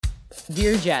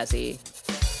Dear Jazzy.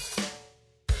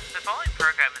 The following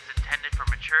program is intended for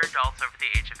mature adults over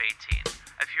the age of 18.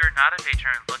 If you are not of age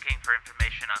and are looking for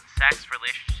information on sex,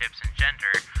 relationships, and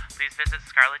gender, please visit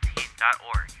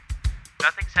scarletteen.org.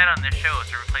 Nothing said on this show is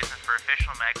a replacement for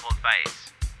official medical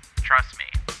advice. Trust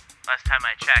me, last time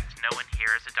I checked, no one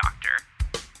here is a doctor.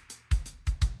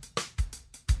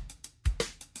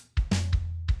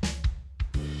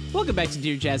 Welcome back to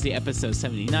Dear Jazzy, episode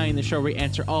 79, the show where we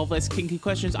answer all of life's kinky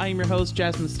questions. I am your host,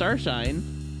 Jasmine Starshine.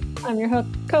 I'm your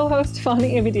co-host,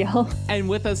 Fonnie Abidiel. And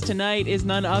with us tonight is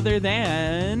none other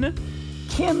than...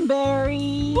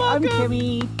 Kimberry. Welcome. I'm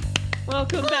Kimmy.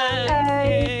 Welcome back.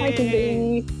 Hey, hi,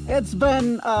 Kimberly. It's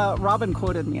been, Robin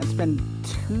quoted me, it's been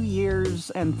 2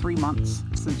 years and 3 months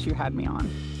since you had me on.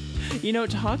 You know,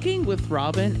 talking with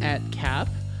Robin at CAP,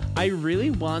 I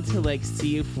really want to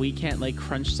see if we can't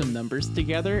crunch some numbers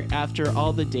together after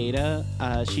all the data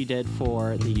she did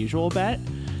for the usual bet.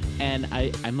 And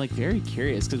I'm very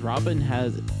curious because Robin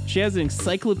has an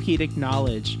encyclopedic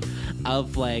knowledge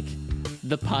of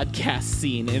the podcast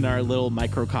scene in our little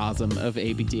microcosm of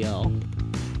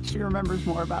ABDL. She remembers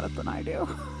more about it than I do.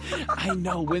 I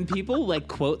know when people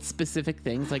quote specific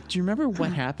things do you remember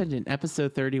what happened in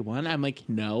episode 31? I'm like,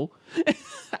 no.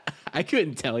 I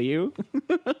couldn't tell you.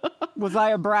 Was I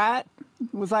a brat?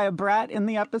 Was I a brat in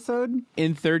the episode?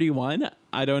 In 31?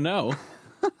 I don't know.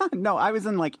 No, I was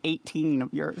in 18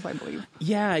 of yours, I believe.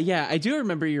 Yeah. I do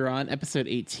remember you were on episode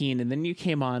 18, and then you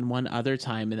came on one other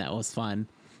time, and that was fun.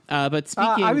 But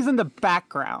speaking... I was in the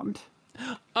background.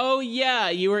 Oh, yeah.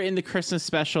 You were in the Christmas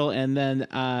special, and then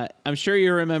I'm sure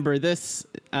you remember this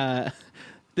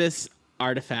this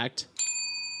artifact.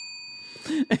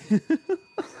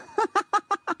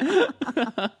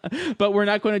 But we're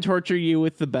not going to torture you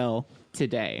with the bell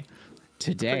today.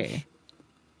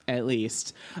 At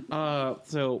least.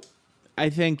 So I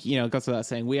think, it goes without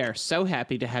saying, we are so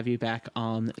happy to have you back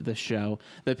on the show.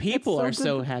 The people are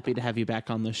so happy to have you back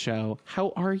on the show.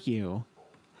 How are you?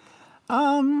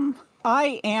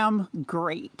 I am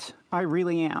great. I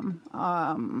really am.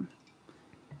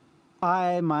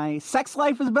 My sex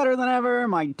life is better than ever.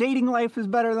 My dating life is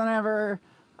better than ever.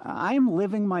 I am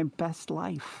living my best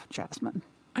life, Jasmine.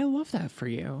 I love that for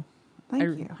you.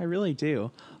 Thank you. I really do.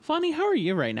 Fonnie, how are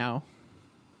you right now?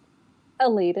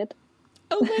 Elated.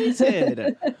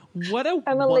 Elated. What a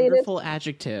wonderful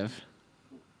adjective.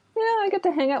 Yeah, I get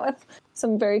to hang out with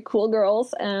some very cool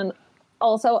girls, and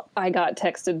also I got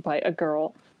texted by a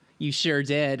girl. You sure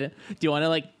did. Do you want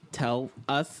to tell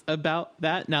us about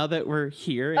that now that we're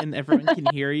here and everyone can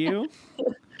hear you?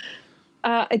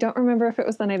 I don't remember if it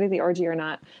was the night of the orgy or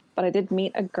not, but I did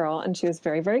meet a girl, and she was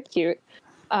very, very cute.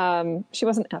 She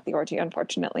wasn't at the orgy,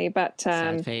 unfortunately, but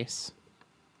sad face.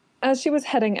 As she was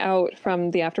heading out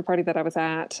from the after party that I was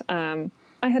at, I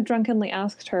had drunkenly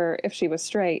asked her if she was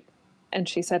straight, and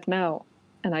she said no,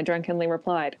 and I drunkenly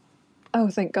replied,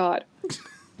 "Oh, thank God."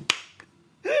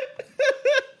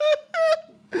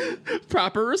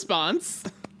 Proper response.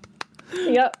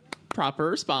 Yep.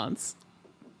 Proper response.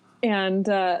 And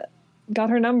got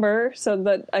her number so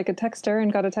that I could text her,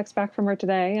 and got a text back from her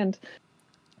today, and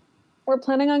we're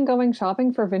planning on going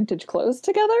shopping for vintage clothes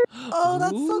together. Oh,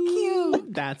 that's so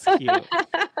cute. That's cute.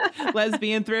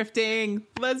 Lesbian thrifting.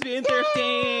 Lesbian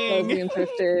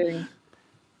thrifting.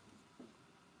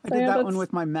 I did that one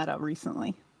with my Meta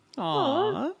recently.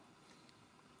 Aww.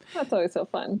 That's always so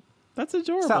fun. That's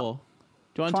adorable. So,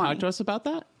 do you want to talk to us about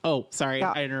that? Oh, sorry,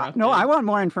 yeah, I interrupted. No, I want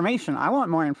more information.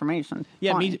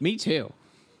 Yeah, Fine. me too.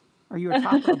 Are you a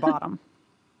top or a bottom?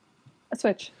 A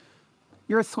switch.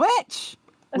 You're a switch.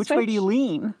 Which way do you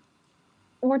lean?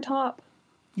 More top.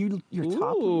 You're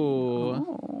top.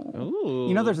 Ooh.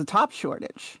 You know, there's a top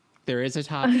shortage. There is a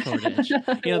top shortage.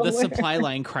 The supply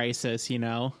line crisis,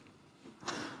 Mm-hmm.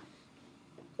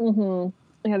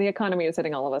 Yeah, the economy is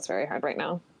hitting all of us very hard right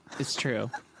now. It's true.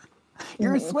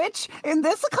 You're a switch in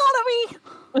this economy.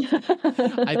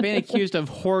 I've been accused of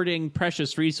hoarding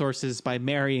precious resources by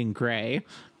marrying Gray.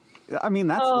 I mean,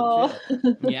 that's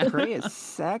legit. Yeah. Gray is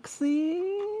sexy.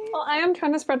 Well, I am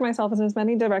trying to spread myself in as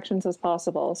many directions as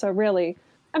possible. So really,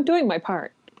 I'm doing my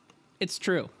part. It's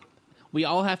true. We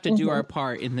all have to do our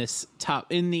part in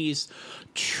these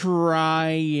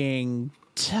trying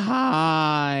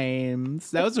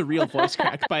times. That was a real voice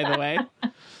crack, by the way.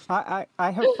 I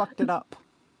have fucked it up.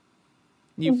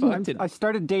 You fucked it. I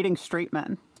started dating straight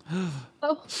men.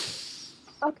 Oh,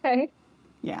 okay.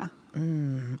 Yeah.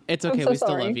 It's okay. so We still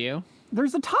sorry. love you.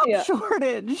 There's a top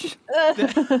shortage.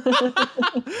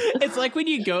 It's like when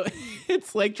you go,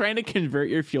 it's like trying to convert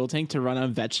your fuel tank to run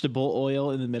on vegetable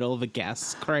oil in the middle of a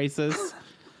gas crisis.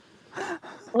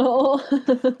 Oh.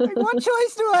 Like, what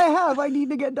choice do I have? I need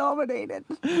to get dominated.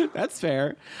 That's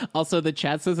fair. Also, the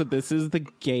chat says that this is the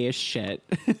gayest shit.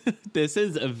 This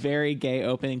is a very gay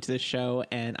opening to the show,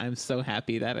 and I'm so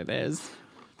happy that it is.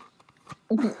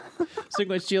 So,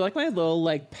 Glitch, do you like my little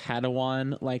like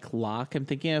Padawan like lock? I'm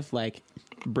thinking of like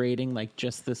braiding like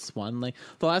just this one. Like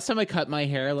the last time I cut my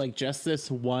hair, like just this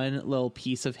one little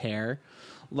piece of hair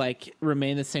like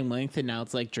remained the same length, and now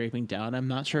it's like draping down. I'm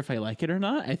not sure if I like it or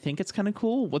not. I think it's kind of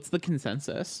cool. What's the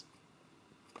consensus?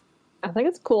 I think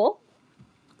it's cool.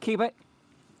 Keep it.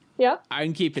 Yeah.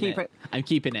 I'm keeping Keep it. it. I'm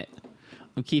keeping it.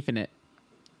 I'm keeping it.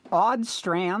 Odd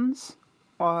strands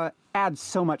add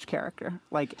so much character.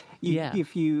 Like, Yeah.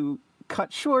 if you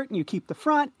cut short and you keep the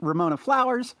front, Ramona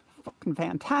Flowers, fucking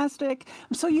fantastic.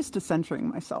 I'm so used to censoring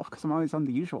myself because I'm always on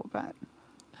the usual bet.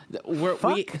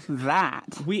 Fuck that.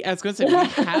 I was going to say, we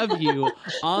have you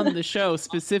on the show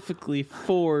specifically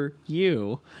for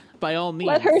you. By all means.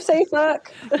 Let her say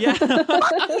fuck. Yeah.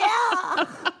 Yeah.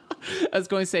 I was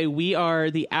going to say, we are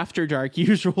the After Dark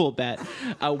usual bet.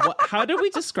 How did we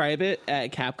describe it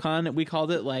at Capcom? We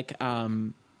called it like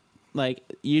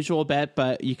usual bet,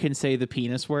 but you can say the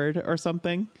penis word or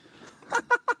something.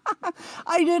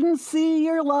 I didn't see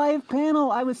your live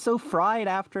panel. I was so fried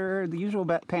after the usual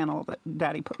bet panel that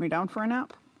Daddy put me down for a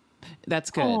nap. That's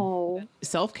good. Oh.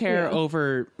 Self-care Yeah.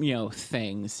 over,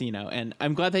 things, and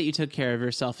I'm glad that you took care of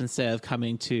yourself instead of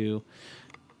coming to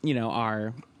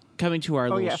our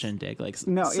little yes. shindig. Like,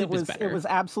 No, sleep it is better. was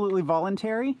absolutely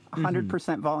voluntary,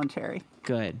 100% voluntary.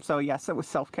 Good. So yes, it was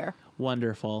self-care.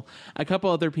 Wonderful. A couple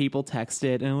other people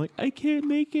texted and like, I can't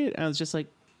make it. And I was just like,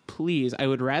 please, I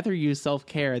would rather use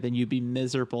self-care than you be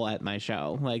miserable at my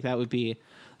show. Like that would be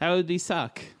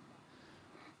suck.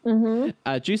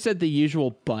 Mm-hmm. Juice said the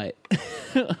usual but,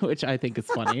 which I think is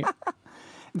funny.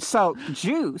 So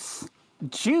Juice,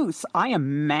 I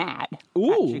am mad at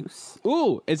Ooh. Juice.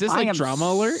 Ooh, is this I like am drama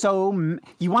alert? So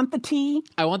you want the tea?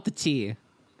 I want the tea.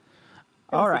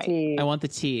 All right, I want the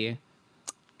tea.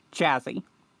 Jazzy.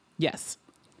 Yes.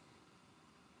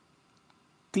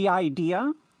 The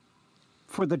idea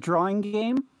for the drawing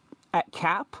game at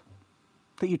Cap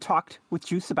that you talked with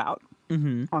Juice about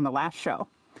on the last show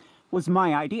was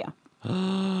my idea.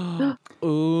 Ooh.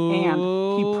 And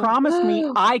he promised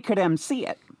me I could MC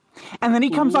it. And then he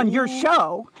comes on your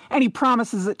show and he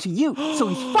promises it to you. So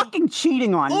he's fucking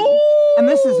cheating on me. And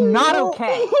this is not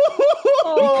okay.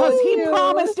 Because he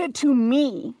promised it to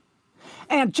me.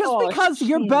 And just because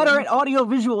you're better at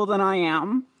audiovisual than I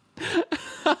am,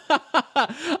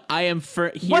 I am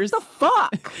for what the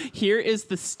fuck? Here is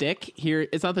the stick. Here,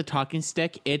 it's not the talking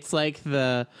stick. It's like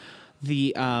the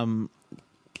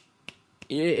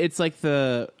it's like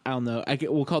the, I don't know,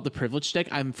 we'll call it the privilege stick.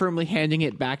 I'm firmly handing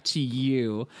it back to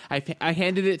you. I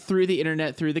handed it through the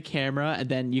internet, through the camera, and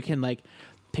then you can like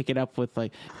pick it up with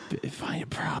like, find a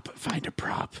prop.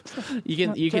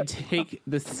 You can take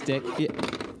the stick.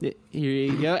 Here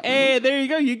you go. Hey, there you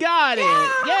go. You got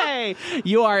it. Yay.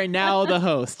 You are now the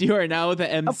host. You are now the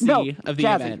MC of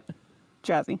the event.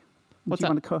 Jazzy, What's do you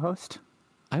up? want to co-host?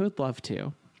 I would love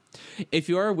to. If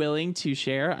you are willing to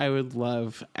share, I would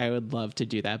love to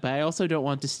do that. But I also don't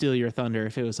want to steal your thunder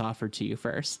if it was offered to you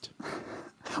first.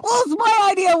 Well, it's my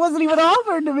idea. It wasn't even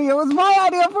offered to me. It was my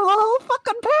idea for the whole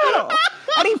fucking panel.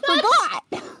 And he forgot.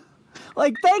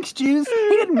 Like, thanks, Juice.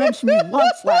 He didn't mention me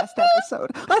once last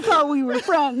episode. I thought we were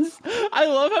friends. I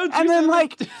love how And then,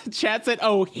 like, chat said,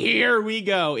 "Oh, here we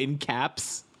go," in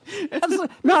caps.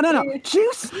 No.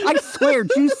 Juice, I swear,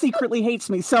 Juice secretly hates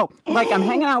me. So, like, I'm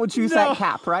hanging out with Juice at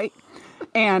Cap, right?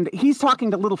 And he's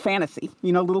talking to Little Fantasy.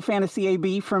 You know, Little Fantasy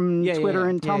AB from Twitter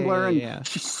and Tumblr. And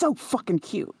she's so fucking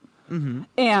cute. Mm-hmm.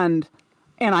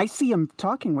 And I see him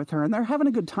talking with her, and they're having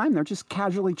a good time. They're just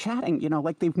casually chatting,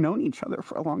 like they've known each other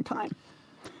for a long time.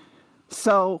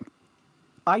 So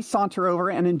I saunter over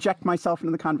and inject myself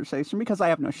into the conversation because I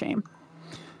have no shame.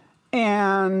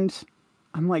 And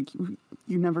I'm like,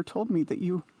 you never told me that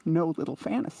you know Little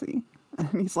Fantasy. And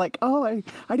he's like, oh,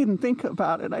 I didn't think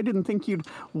about it. I didn't think you'd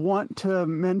want to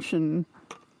mention,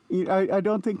 I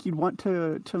don't think you'd want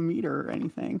to meet her or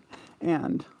anything.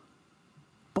 And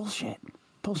bullshit.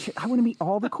 I want to meet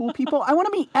all the cool people. I want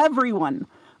to meet everyone.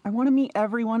 I want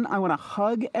to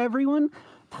hug everyone.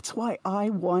 That's why I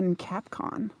won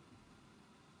Capcom.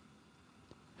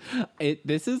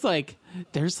 This is like,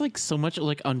 there's like so much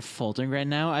like unfolding right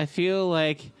now. I feel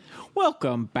like,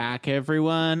 welcome back,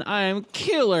 everyone. I'm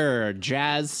Killer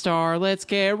Jazz Star. Let's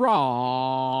get right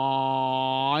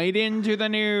into the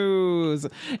news.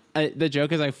 The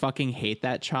joke is I fucking hate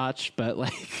that chotch, but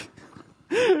like,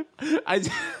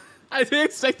 I didn't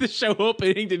expect the show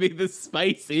opening to be this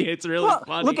spicy. It's really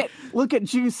funny. Look at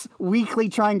Juice weakly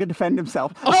trying to defend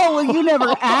himself. Oh, well, you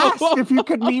never asked if you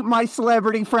could meet my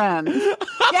celebrity friends.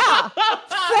 Yeah,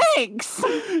 thanks.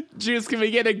 Juice, can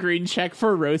we get a green check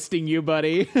for roasting you,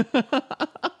 buddy?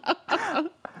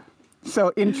 So,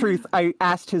 in truth, I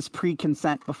asked his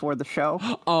pre-consent before the show.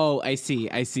 Oh, I see.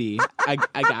 I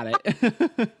got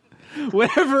it.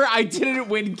 Whatever, I didn't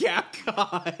win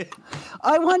Capcom.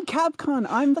 I won Capcom.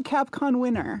 I'm the Capcom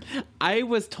winner. I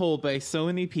was told by so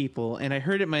many people, and I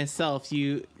heard it myself,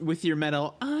 you, with your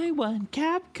medal, I won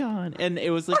Capcom. And it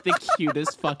was like the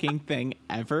cutest fucking thing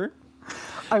ever.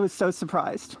 I was so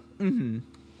surprised. Mm-hmm.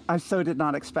 I so did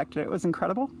not expect it. It was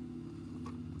incredible.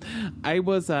 I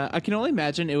can only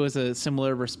imagine it was a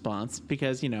similar response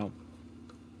because, you know,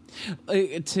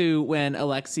 to when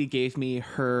Alexi gave me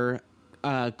her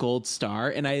gold star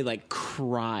and I like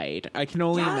cried. I can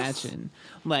only imagine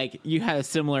like you had a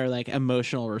similar like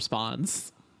emotional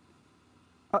response.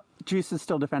 Juice is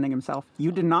still defending himself.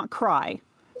 You did not cry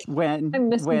when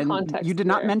context you did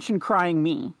not mention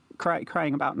crying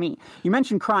about me. You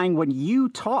mentioned crying when you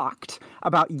talked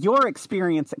about your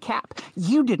experience at Cap.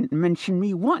 You didn't mention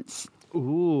me once.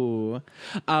 Ooh.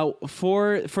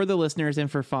 For the listeners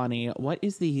and for Fani, what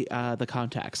is the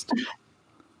context?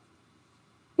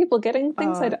 People getting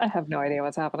things. I have no idea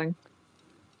what's happening.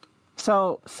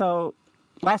 So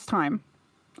last time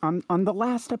on the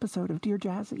last episode of Dear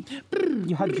Jazzy,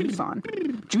 you had Juice on.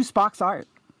 Juicebox Art,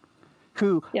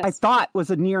 who I thought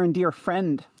was a near and dear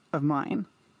friend of mine.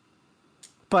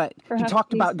 But Perhaps he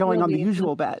talked about going on the be.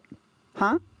 usual bet.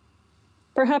 Huh?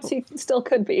 Perhaps he still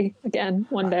could be again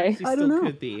one day. He I still don't know.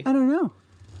 could be. I don't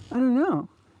know.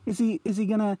 Is he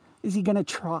gonna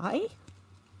try?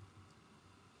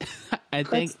 I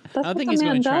That's don't think what he's the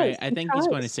going to man try. does. I He think he's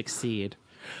going to tries. succeed.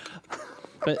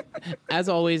 But as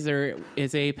always, there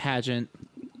is a pageant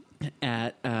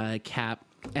at Cap,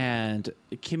 and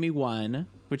Kimmy won,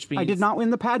 which means I did not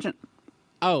win the pageant.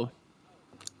 Oh,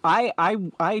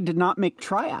 I did not make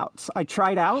tryouts. I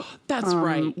tried out. that's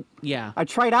right. Yeah. I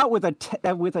tried out with a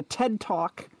TED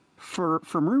talk for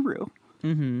Ruru,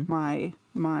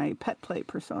 my pet play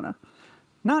persona.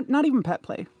 Not even pet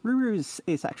play. Ruru is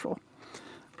asexual.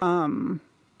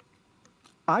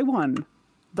 I won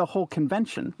the whole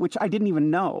convention, which I didn't even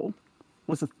know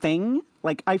was a thing.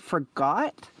 Like, I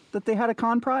forgot that they had a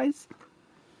con prize.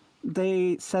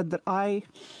 They said that I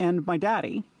and my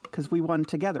daddy, because we won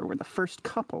together, were the first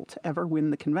couple to ever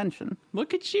win the convention.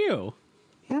 Look at you.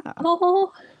 Yeah.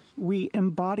 Oh, We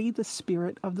embody the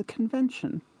spirit of the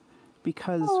convention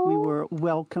because we were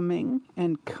welcoming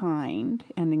and kind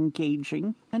and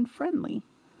engaging and friendly.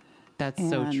 That's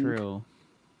so And- true.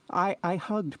 I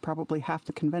hugged probably half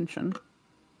the convention.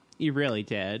 You really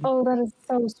did. oh, that is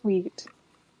so sweet.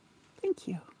 Thank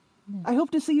you. I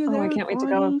hope to see you Oh, there. I can't wait to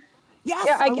Bonnie. go. Yes,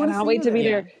 Yeah, I wanna cannot see wait you to be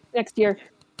there. there next year.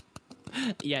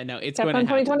 Yeah, no, it's Capcom going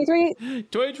to happen. 2023.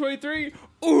 2023.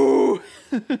 Ooh.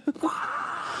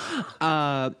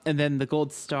 And then the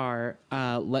gold star.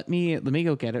 Let me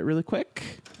go get it really quick.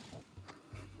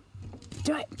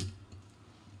 Do it.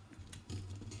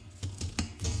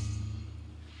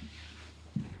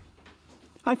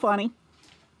 Hi, Flonnie.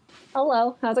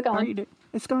 Hello, how's it How are you going? doing?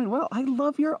 It's going well. I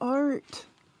love your art.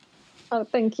 Oh,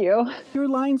 thank you. Your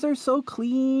lines are so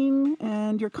clean,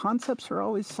 and your concepts are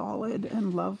always solid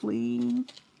and lovely.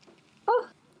 Oh,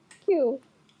 you.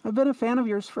 I've been a fan of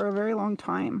yours for a very long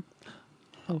time.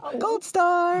 Gold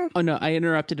star! Oh no, I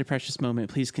interrupted a precious moment.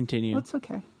 Please continue. That's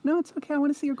okay. No, it's okay. I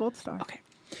want to see your gold star. Okay.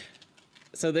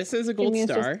 So this is a gold Give me a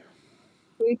star.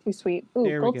 Way too sweet. Ooh,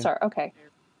 There we gold go. star. Okay.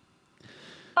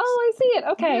 Oh, I see it.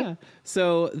 Okay. Yeah.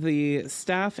 So the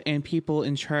staff and people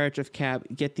in charge of CAP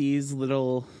get these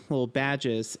little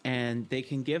badges, and they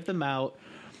can give them out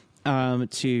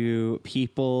to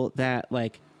people that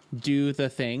like do the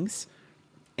things.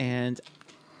 And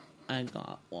I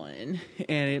got one,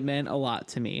 and it meant a lot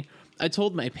to me. I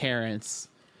told my parents,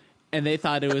 and they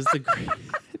thought it was the great.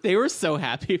 They were so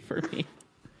happy for me.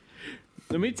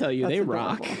 Let me tell you, That's they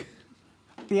adorable. rock.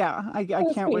 Yeah, I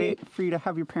So can't wait sweet. for you to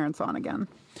have your parents on again.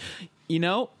 You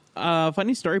know,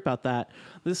 funny story about that.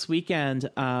 This weekend,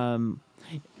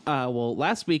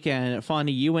 last weekend,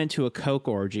 Fonny, you went to a Coke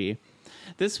orgy.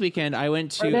 This weekend, I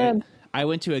went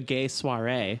to a gay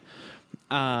soiree.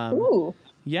 Ooh.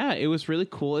 Yeah, it was really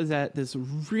cool. Is at this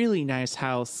really nice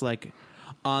house, like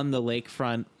on the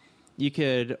lakefront. You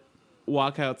could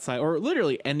walk outside, or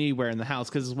literally anywhere in the house,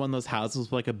 because it's one of those houses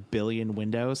with like a billion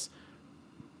windows.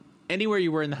 Anywhere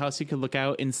you were in the house, you could look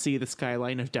out and see the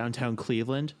skyline of downtown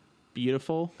Cleveland.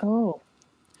 Beautiful. Oh.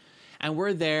 And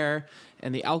we're there,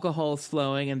 and the alcohol is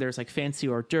flowing, and there's like fancy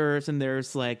hors d'oeuvres, and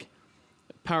there's like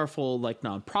powerful like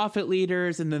nonprofit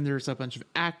leaders, and then there's a bunch of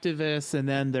activists, and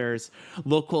then there's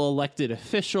local elected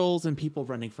officials and people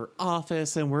running for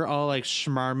office, and we're all like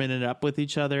schmarming it up with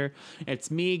each other. It's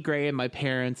me, Gray, and my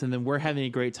parents, and then we're having a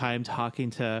great time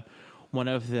talking to one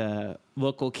of the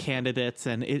local candidates,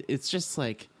 and it's just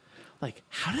like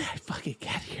how did I fucking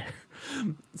get here?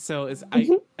 So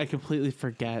I completely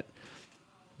forget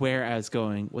where I was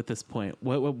going with this point.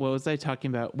 What was I talking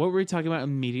about? What were we talking about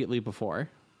immediately before?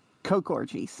 Coke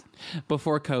orgies.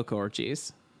 Before Coke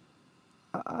orgies.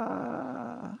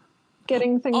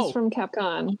 Getting things from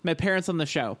Capcom. My parents on the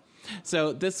show.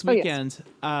 So this weekend,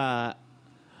 after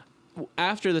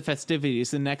the festivities,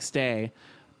 the next day,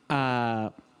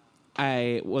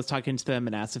 I was talking to them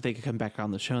and asked if they could come back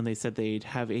on the show, and they said they'd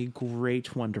have a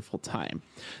great, wonderful time.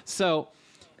 So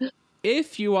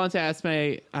if you want to ask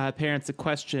my parents a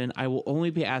question, I will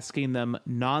only be asking them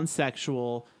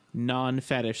non-sexual,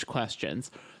 non-fetish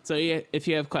questions. So if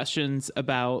you have questions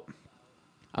about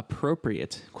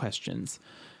appropriate questions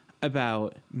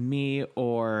about me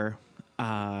or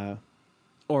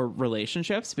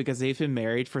relationships, because they've been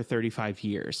married for 35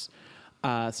 years.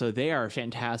 So they are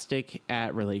fantastic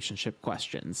at relationship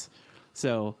questions.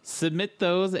 So submit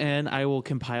those and I will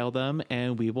compile them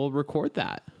and we will record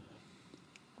that.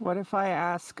 What if I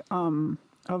ask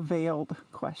a veiled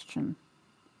question?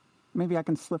 Maybe I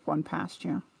can slip one past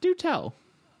you. Do tell.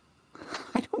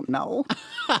 I don't know.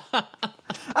 I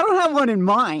don't have one in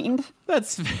mind.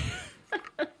 That's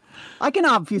fair. I can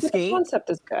obfuscate. The concept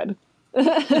is good.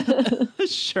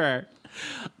 Sure.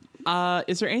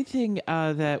 Is there anything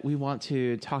that we want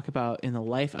to talk about in the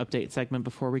life update segment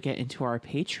before we get into our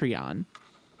Patreon?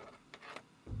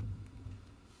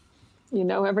 You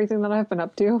know everything that I've been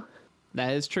up to.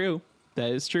 That is true. That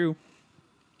is true.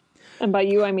 And by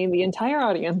you, I mean the entire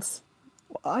audience.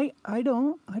 I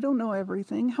don't know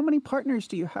everything. How many partners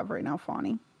do you have right now,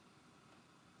 Fawny?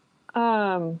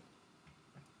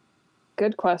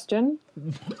 Good question.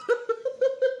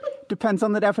 Depends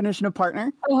on the definition of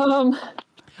partner.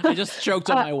 I just choked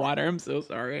on my water. I'm so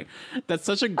sorry. That's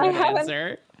such a good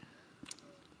answer.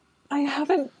 I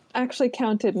haven't actually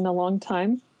counted in a long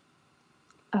time.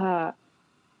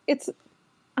 It's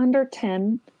under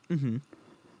 10. Mm-hmm.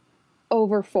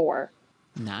 Over 4.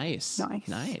 Nice.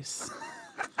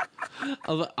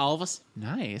 all of us,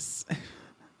 nice.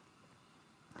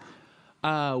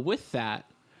 With that,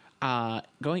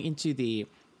 going into the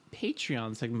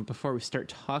Patreon segment before we start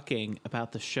talking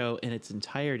about the show in its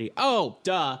entirety. Oh,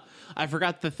 duh. I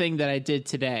forgot the thing that I did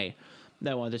today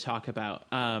that I wanted to talk about.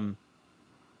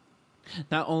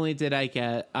 Not only did I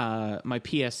get my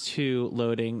PS2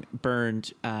 loading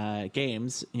burned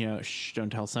games, don't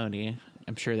tell Sony.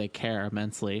 I'm sure they care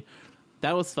immensely.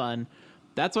 That was fun.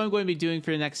 That's what I'm going to be doing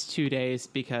for the next 2 days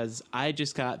because I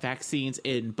just got vaccines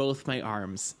in both my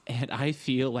arms and I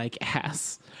feel like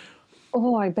ass.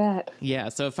 Oh, I bet. Yeah,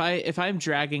 so if I'm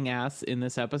dragging ass in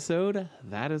this episode,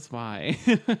 that is why.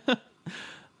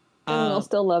 I'll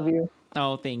still love you.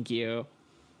 Oh, thank you.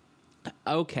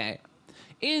 Okay.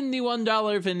 In the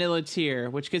 $1 vanilla tier,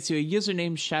 which gets you a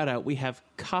username shout out, we have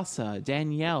Casa,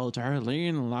 Danielle,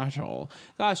 Darlene Lottle,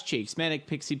 Gosh Cheeks, Manic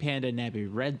Pixie Panda, Nabby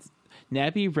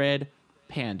Red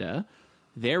Panda.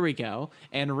 There we go.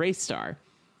 And Raystar.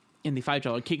 In the $5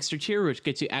 Kickstarter tier, which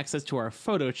gets you access to our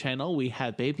photo channel, we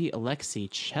have Baby Alexi,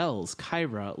 Chels,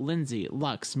 Kyra, Lindsay,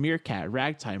 Lux, Meerkat,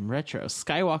 Ragtime, Retro,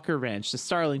 Skywalker Ranch, the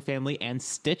Starling family, and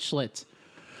Stitchlet.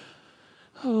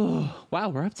 Oh, wow,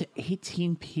 we're up to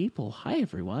 18 people. Hi,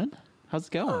 everyone. How's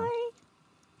it going? Hi.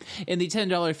 In the $10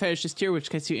 Fetishist tier,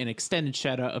 which gets you an extended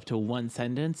shout-out up to one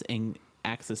sentence and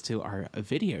access to our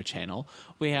video channel,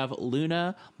 we have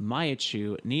Luna,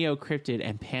 Mayachu, Neo Cryptid,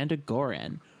 and Panda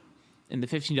Goran. In the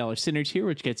 $15 Sinner tier,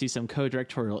 which gets you some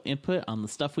co-directorial input on the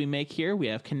stuff we make here, we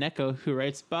have Kaneko, who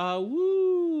writes "Bah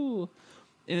woo."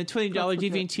 In the $20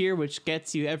 Deviant tier, which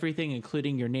gets you everything,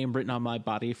 including your name written on my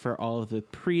body for all of the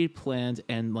pre-planned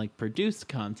and produced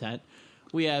content,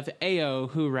 we have Ao,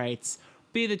 who writes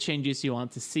 "Be the changes you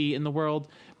want to see in the world."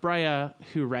 Brya,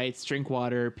 who writes "Drink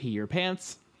water, pee your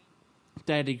pants."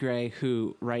 Daddy Gray,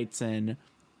 who writes in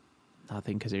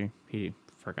nothing because he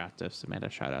forgot to submit a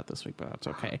shout out this week, but that's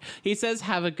okay. He says,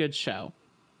 "Have a good show."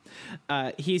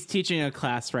 He's teaching a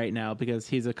class right now because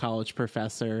he's a college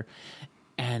professor,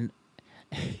 and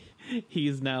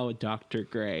he's now Dr.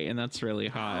 Gray, and that's really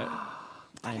hot.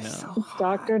 I know. So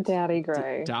Dr. Daddy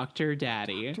Gray. Dr.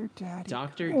 Daddy. Dr. Daddy.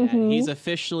 Dr. Daddy. He's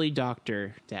officially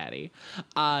Dr. Daddy.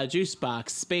 Juicebox,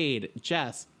 Spade,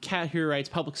 Jess, Cat who writes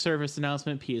public service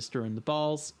announcement, P is throwing the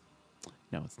balls.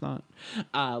 No, it's not.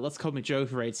 Let's Call Me Joe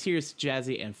who writes, "Here's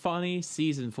Jazzy and Fawny.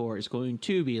 Season 4 is going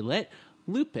to be lit.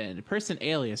 Lupin, person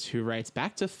alias who writes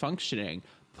Back to Functioning,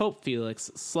 Pope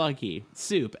Felix, Sluggy,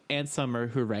 Soup, and Summer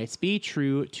who writes Be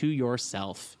True to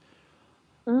Yourself.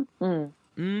 We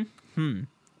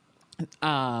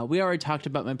already talked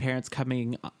about my parents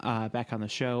coming back on the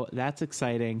show. That's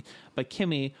exciting. But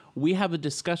Kimmy, we have a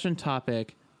discussion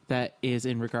topic that is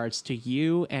in regards to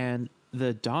you and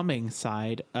the doming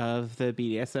side of the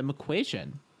BDSM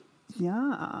equation.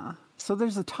 Yeah. So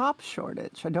there's a top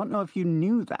shortage. I don't know if you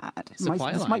knew that.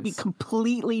 This might be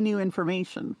completely new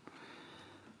information.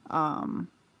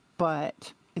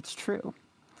 But it's true.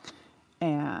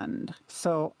 And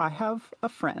so I have a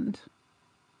friend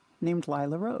named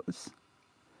Lila Rose.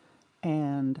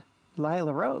 And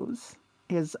Lila Rose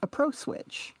is a pro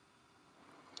switch.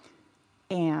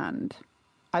 And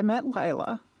I met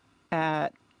Lila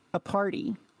at a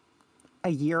party a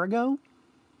year ago.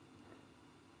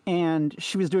 And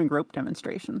she was doing rope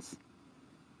demonstrations.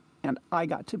 And I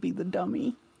got to be the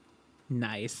dummy.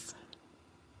 Nice.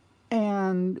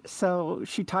 And so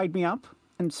she tied me up.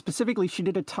 And specifically, she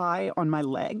did a tie on my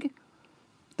leg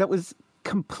that was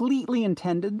completely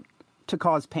intended to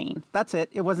cause pain. That's it.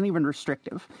 It wasn't even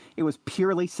restrictive. It was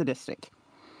purely sadistic.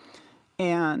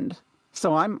 And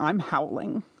so I'm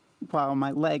howling while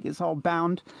my leg is all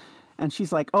bound. And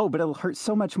she's like, oh, but it'll hurt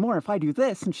so much more if I do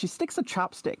this. And she sticks a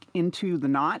chopstick into the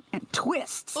knot and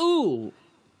twists. Ooh.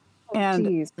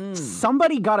 And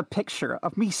somebody got a picture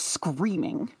of me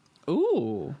screaming.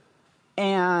 Ooh.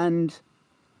 And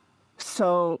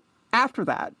so after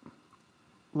that,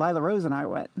 Lila Rose and I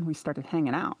went and we started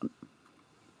hanging out.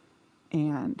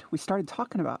 And we started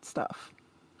talking about stuff.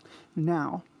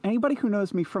 Now, anybody who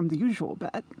knows me from The Usual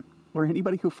Bet, or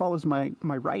anybody who follows my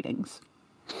writings,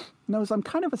 knows I'm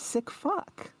kind of a sick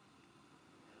fuck.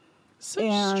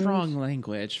 Such strong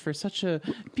language for such a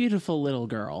beautiful little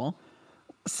girl.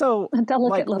 So a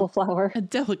delicate little flower. A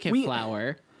delicate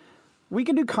flower. We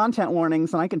can do content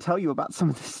warnings and I can tell you about some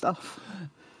of this stuff.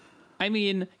 I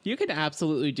mean, you can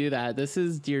absolutely do that. This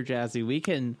is Dear Jazzy.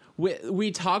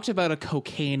 We talked about a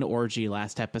cocaine orgy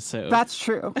last episode. That's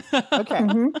true. Okay.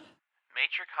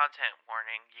 Major content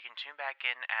warning. You can tune back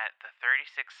in at the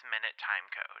 36-minute time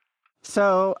code.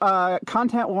 So,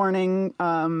 content warning,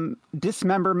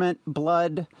 dismemberment,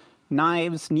 blood,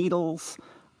 knives, needles,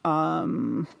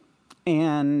 and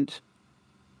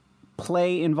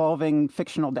play involving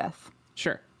fictional death.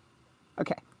 Sure.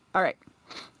 Okay. All right.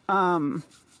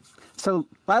 So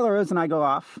Lila Rose and I go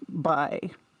off by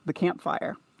the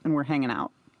campfire and we're hanging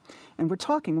out and we're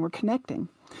talking, we're connecting.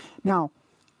 Now,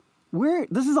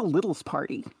 this is a littles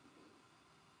party.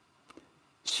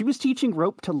 She was teaching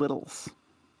rope to littles.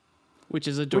 Which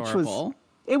is adorable.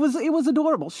 It was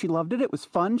adorable. She loved it. It was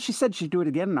fun. She said she'd do it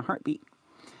again in a heartbeat.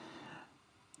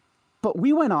 But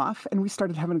we went off and we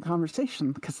started having a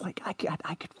conversation because I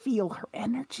could feel her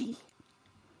energy.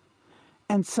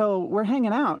 And so we're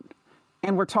hanging out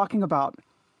and we're talking about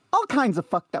all kinds of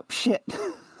fucked up shit.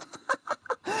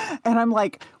 And I'm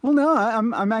like, well, no,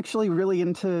 I'm actually really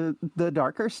into the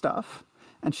darker stuff.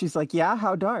 And she's like, yeah,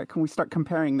 how dark? And we start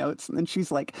comparing notes. And then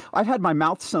she's like, I've had my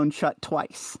mouth sewn shut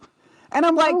twice. And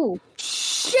I'm like,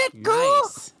 shit,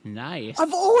 girl. Nice.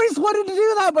 I've always wanted to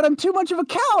do that, but I'm too much of a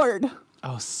coward.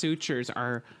 Oh, sutures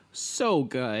are so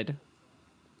good.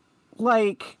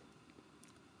 Like,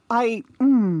 I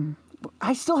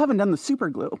still haven't done the super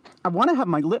glue. I want to have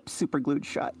my lips super glued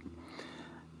shut.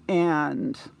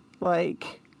 And,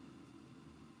 like,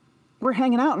 we're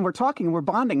hanging out and we're talking and we're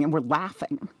bonding and we're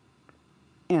laughing.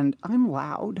 And I'm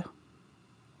loud.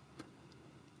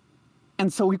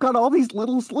 And so we've got all these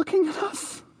littles looking at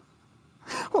us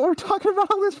while we're talking about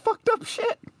all this fucked up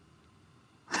shit.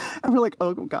 And we're like,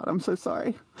 oh, God, I'm so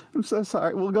sorry. I'm so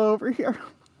sorry. We'll go over here.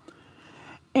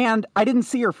 And I didn't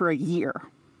see her for a year.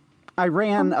 I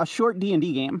ran a short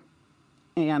D&D game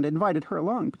and invited her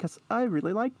along because I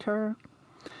really liked her.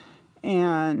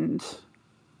 And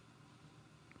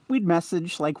we'd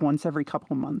message like once every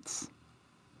couple months.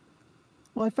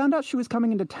 Well, I found out she was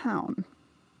coming into town.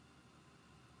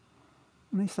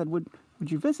 And I said, would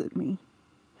you visit me?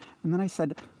 And then I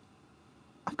said,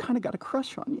 I've kind of got a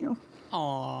crush on you.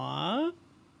 Aww.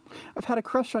 I've had a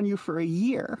crush on you for a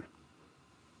year.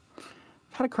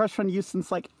 I've had a crush on you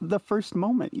since, like, the first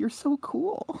moment. You're so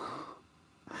cool.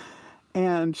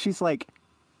 And she's like,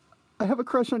 I have a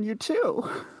crush on you, too.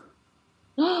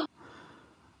 And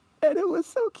it was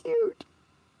so cute.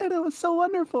 And it was so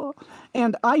wonderful.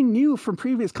 And I knew from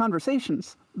previous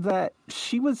conversations that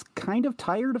she was kind of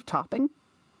tired of topping.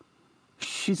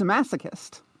 She's a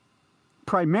masochist,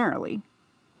 primarily.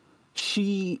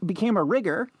 She became a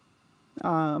rigger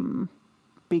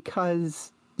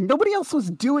because nobody else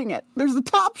was doing it. There's a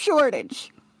top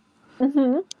shortage.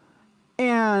 Mm-hmm.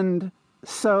 And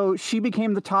so she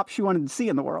became the top she wanted to see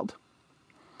in the world.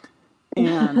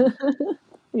 And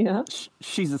Yeah.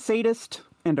 she's a sadist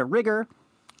and a rigger.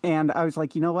 And I was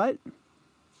like, you know what?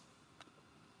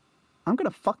 I'm going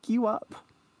to fuck you up.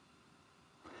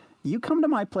 You come to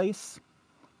my place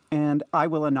and I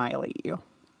will annihilate you.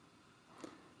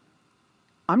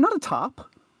 I'm not a top.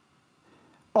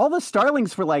 All the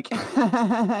starlings were like,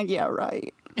 yeah,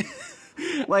 right.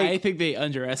 Like, I think they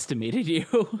underestimated you.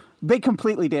 they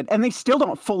completely did. And they still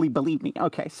don't fully believe me.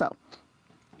 Okay, so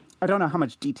I don't know how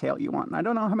much detail you want. I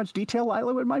don't know how much detail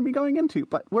Lila would mind me going into,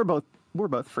 but we're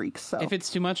both freaks. So If it's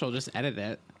too much, I'll just edit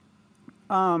it.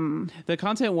 The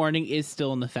content warning is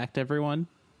still in effect, everyone.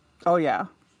 oh yeah,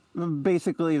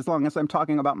 basically as long as I'm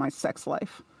talking about my sex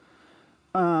life.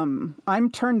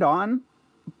 I'm turned on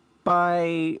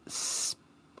by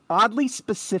oddly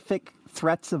specific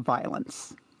threats of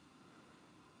violence.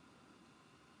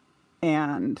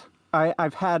 And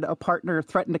I've had a partner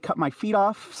threaten to cut my feet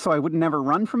off so I would never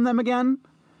run from them again.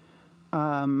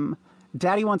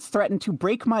 Daddy once threatened to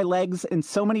break my legs in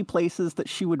so many places that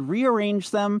she would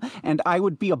rearrange them and I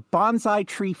would be a bonsai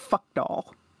tree fuck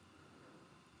doll.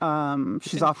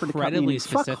 She's offered to cut me a incredibly new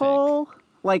fuck specific. hole.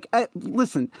 Like,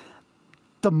 listen,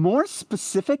 the more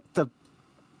specific, the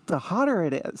hotter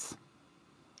it is.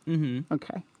 Mm-hmm.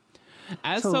 Okay.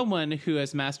 As someone who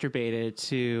has masturbated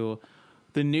to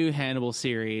the new Hannibal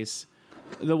series,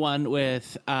 the one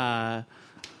with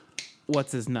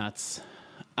what's his nuts?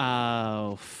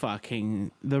 Oh, fucking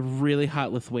the really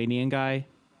hot Lithuanian guy,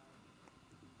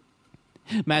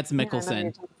 Mads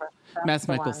Mikkelsen. Mads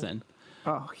Mikkelsen.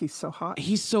 Oh, he's so hot.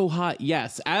 He's so hot.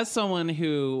 Yes, as someone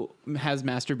who has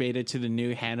masturbated to the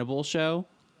new Hannibal show,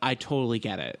 I totally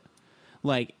get it.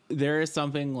 Like, there is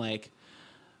something like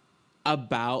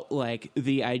about like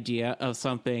the idea of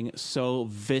something so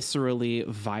viscerally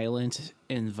violent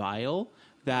and vile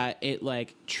that it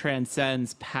like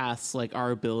transcends past like our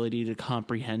ability to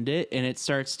comprehend it, and it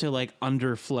starts to like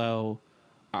underflow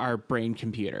our brain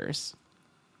computers.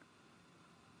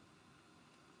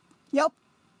 Yep.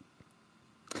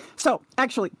 So,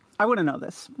 actually, I want to know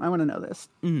this.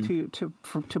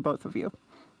 To both of you.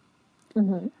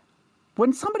 Mm-hmm.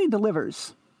 When somebody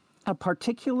delivers a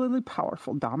particularly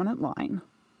powerful dominant line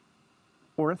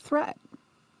or a threat,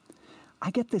 I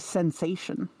get this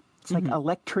sensation. It's like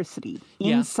electricity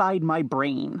inside my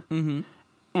brain. Mm-hmm.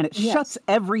 And it shuts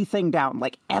everything down,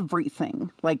 like everything,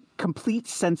 like complete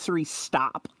sensory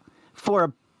stop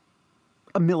for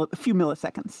a few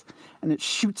milliseconds. And it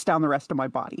shoots down the rest of my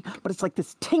body. But it's like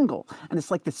this tingle and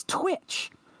it's like this twitch.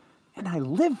 And I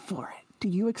live for it. Do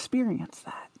you experience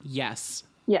that? Yes.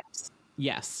 Yes.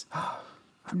 Yes.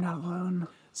 I'm not alone.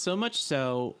 So much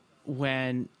so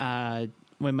when my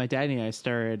daddy and I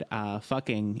started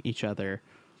fucking each other,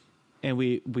 and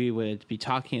we would be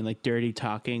talking like dirty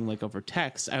talking like over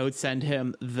text, I would send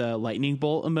him the lightning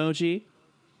bolt emoji.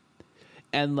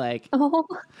 And like,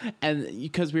 and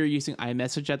because we were using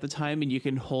iMessage at the time, and you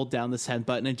can hold down the send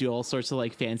button and do all sorts of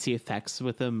like fancy effects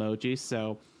with the emojis.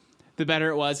 So the better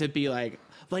it was, it'd be like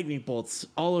lightning bolts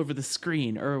all over the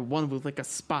screen, or one with like a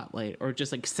spotlight, or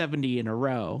just like 70 in a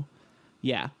row.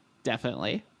 Yeah,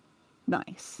 definitely.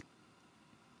 Nice.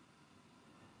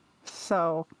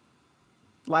 So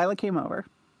Lila came over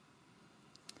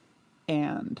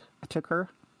and I took her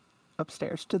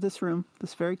upstairs to this room,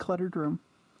 this very cluttered room.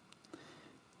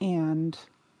 And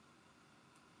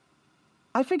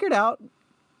I figured out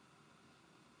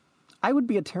I would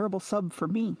be a terrible sub for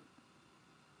me.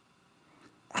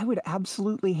 I would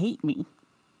absolutely hate me.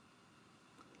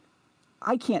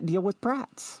 I can't deal with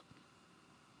brats.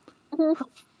 How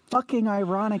fucking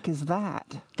ironic is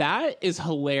that? That is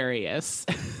hilarious.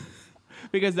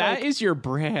 Because that is your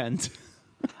brand.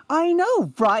 I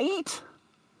know, right?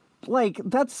 Like,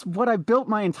 that's what I built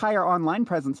my entire online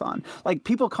presence on. Like,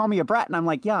 people call me a brat, and I'm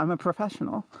like, yeah, I'm a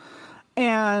professional.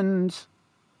 And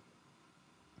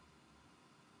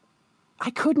I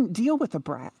couldn't deal with a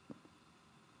brat.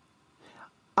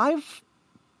 I've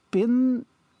been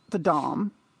the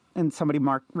dom, and somebody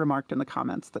remarked in the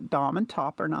comments that dom and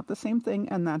top are not the same thing,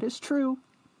 and that is true.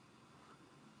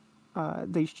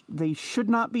 They should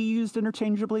not be used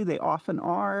interchangeably. They often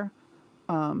are.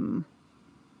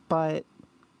 But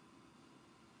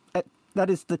that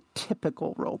is the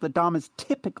typical role. The dom is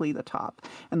typically the top,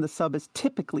 and the sub is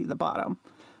typically the bottom.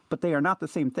 But they are not the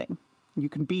same thing. You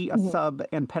can be a sub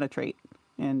and penetrate,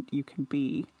 and you can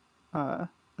be a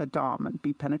dom and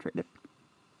be penetrated.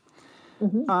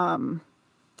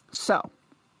 So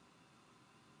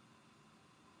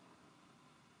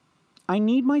I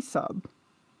need my sub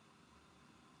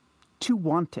to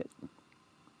want it,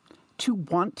 to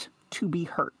want to be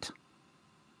hurt.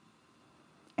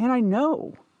 And I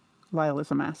know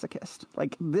Lila's a masochist.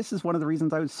 Like, this is one of the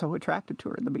reasons I was so attracted to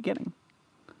her in the beginning.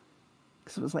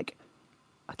 Because it was like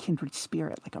a kindred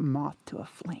spirit, like a moth to a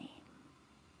flame.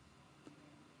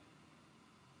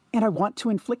 And I want to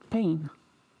inflict pain.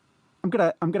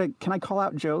 Can I call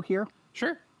out Joe here?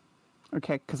 Sure.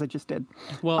 Okay, because I just did.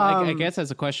 Well, I guess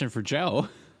that's a question for Joe.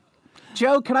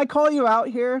 Joe, can I call you out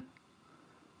here?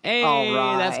 Hey, All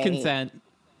right. that's consent.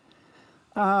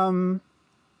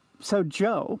 So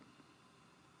Joe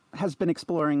has been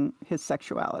exploring his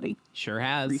sexuality. Sure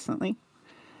has. Recently.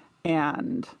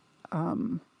 And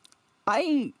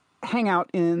I hang out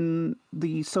in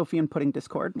the Sophie and Pudding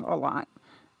Discord a lot.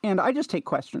 And I just take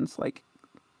questions. Like,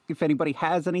 if anybody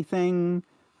has anything,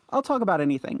 I'll talk about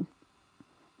anything.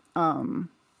 And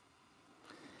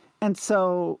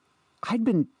so I'd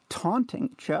been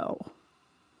taunting Joe.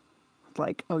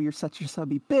 Like, oh, you're such a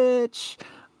subby bitch.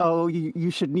 Oh,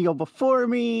 you should kneel before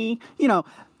me. You know,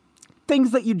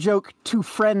 things that you joke to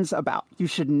friends about. You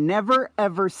should never,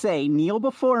 ever say kneel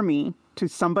before me to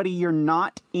somebody you're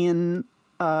not in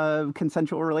a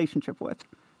consensual relationship with.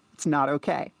 It's not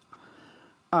okay.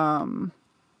 But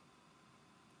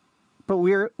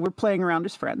we're playing around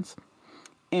as friends.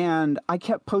 And I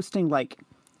kept posting, like,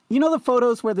 you know the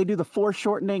photos where they do the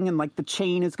foreshortening and, like, the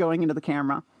chain is going into the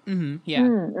camera? Mm-hmm. Yeah.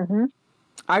 Mm-hmm.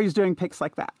 I was doing pics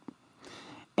like that.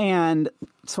 And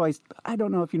so I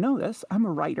don't know if you know this, I'm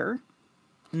a writer.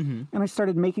 Mm-hmm. And I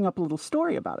started making up a little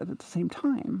story about it at the same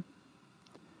time.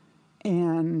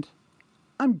 And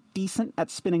I'm decent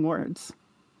at spinning words.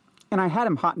 And I had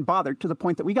him hot and bothered to the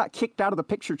point that we got kicked out of the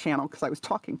picture channel because I was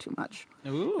talking too much.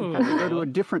 Ooh. I had to go to a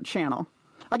different channel.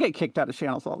 I get kicked out of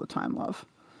channels all the time, love.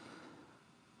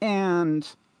 And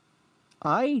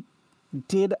I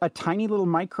did a tiny little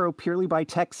micro purely by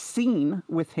text scene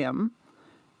with him.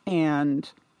 And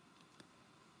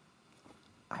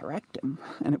I wrecked him.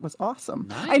 And it was awesome.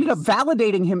 Nice. I ended up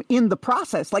validating him in the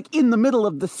process, like in the middle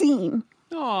of the scene.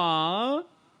 Aww.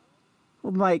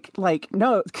 Like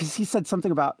no, because he said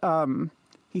something about,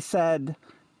 he said,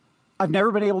 I've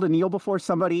never been able to kneel before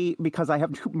somebody because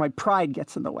my pride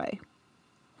gets in the way.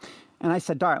 And I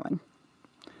said, darling,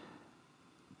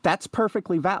 that's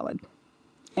perfectly valid.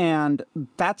 And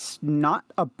that's not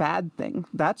a bad thing.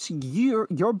 That's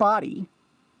your body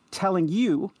telling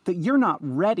you that you're not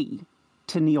ready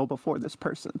to kneel before this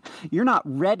person. You're not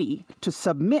ready to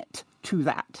submit to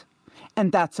that.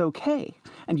 And that's okay.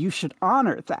 And you should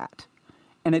honor that.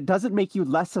 And it doesn't make you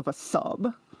less of a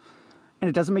sub. And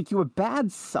it doesn't make you a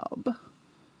bad sub.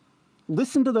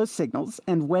 Listen to those signals.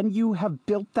 And when you have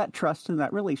built that trust in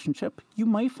that relationship, you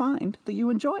might find that you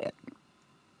enjoy it.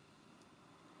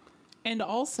 And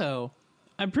also,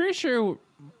 I'm pretty sure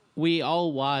we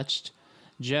all watched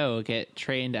Joe get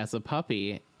trained as a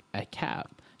puppy at CAP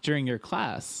during your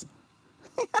class.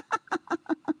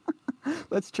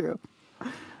 That's true.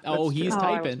 Oh, he's typing.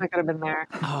 I wish I could have been there.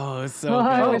 Oh, so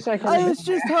I good. wish I could. I was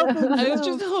just helping. I was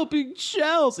just helping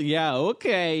Chelsea. Yeah,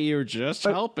 okay, you're just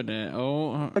helping it.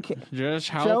 Oh, Okay. just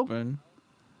helping.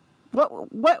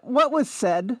 What was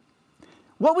said?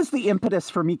 What was the impetus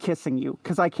for me kissing you?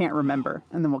 Because I can't remember,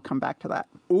 and then we'll come back to that.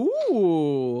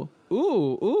 Ooh,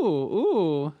 ooh, ooh,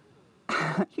 ooh.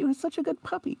 He was such a good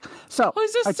puppy. So Oh,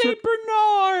 he's a Saint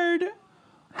Bernard.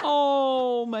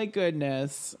 Oh my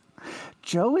goodness.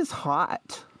 Joe is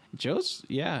hot. Joe's,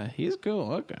 yeah, he's good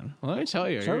looking. Let me tell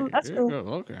you, Joe- That's you're cool. good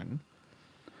looking.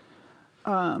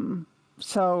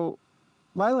 So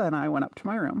Lila and I went up to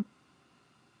my room,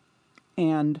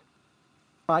 and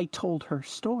I told her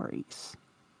stories.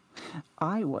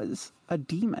 I was a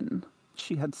demon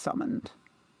she had summoned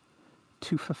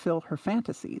to fulfill her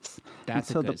fantasies. That's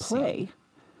and so a good the play scene.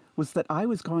 was that I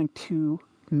was going to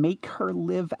make her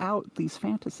live out these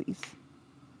fantasies.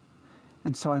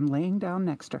 And so I'm laying down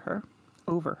next to her,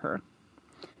 over her,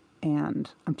 and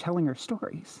I'm telling her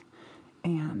stories.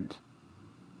 And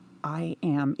I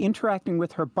am interacting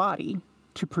with her body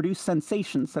to produce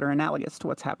sensations that are analogous to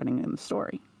what's happening in the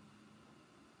story.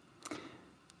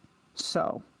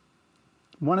 So,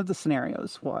 one of the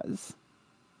scenarios was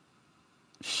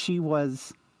she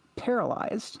was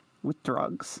paralyzed with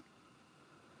drugs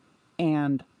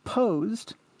and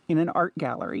posed in an art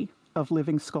gallery of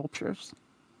living sculptures.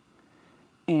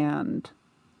 And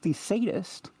the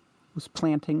sadist was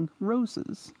planting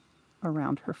roses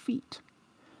around her feet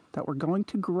that were going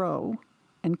to grow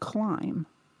and climb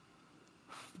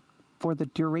for the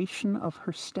duration of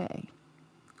her stay,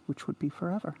 which would be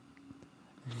forever.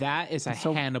 That is a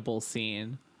So- Hannibal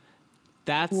scene.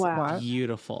 That's Wow.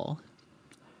 beautiful.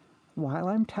 While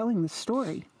I'm telling this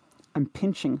story, I'm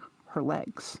pinching her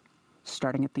legs,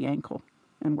 starting at the ankle,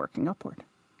 and working upward.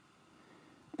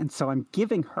 And so I'm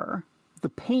giving her the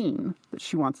pain that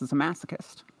she wants as a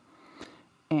masochist.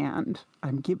 And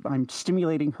I'm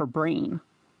stimulating her brain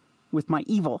with my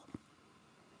evil.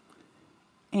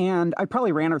 And I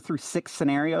probably ran her through 6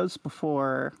 scenarios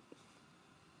before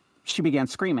she began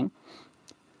screaming.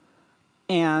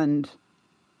 And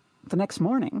the next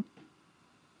morning,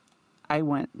 I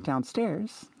went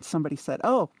downstairs. Somebody said,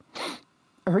 "Oh,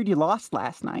 I heard you lost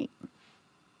last night."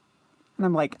 And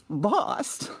I'm like,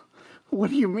 "Lost? What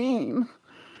do you mean?" And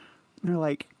they're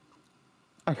like,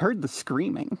 "I heard the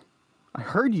screaming. I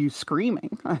heard you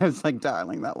screaming." I was like,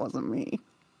 "Darling, that wasn't me."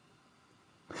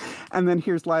 And then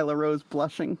here's Lila Rose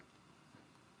blushing.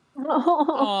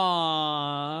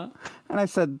 Aww. And I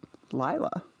said,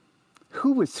 "Lila,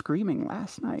 who was screaming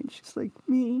last night?" She's like,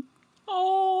 "Me."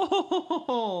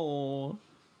 Oh.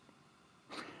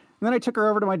 And then I took her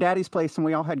over to my daddy's place and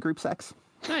we all had group sex.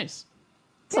 Nice.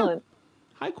 Excellent.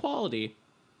 High quality.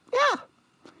 Yeah.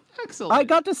 Excellent. I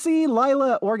got to see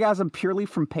Lila orgasm purely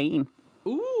from pain.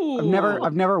 Ooh.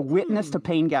 I've never witnessed a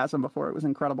paingasm before. It was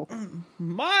incredible.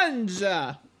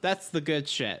 Manja. That's the good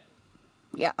shit.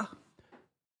 Yeah.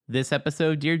 This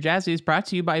episode, Dear Jazzy, is brought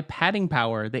to you by Padding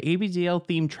Power, the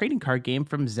ABDL-themed trading card game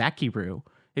from Zakiru.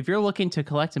 If you're looking to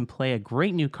collect and play a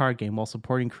great new card game while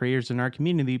supporting creators in our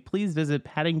community, please visit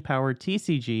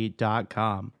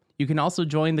paddingpowertcg.com. You can also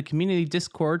join the community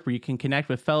Discord where you can connect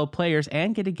with fellow players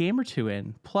and get a game or two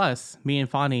in. Plus, me and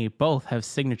Fani both have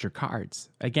signature cards.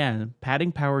 Again,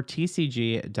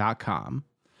 paddingpowertcg.com.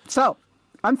 So,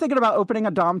 I'm thinking about opening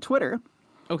a Dom Twitter.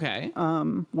 Okay.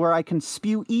 Where I can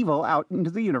spew evil out into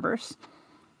the universe.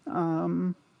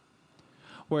 Because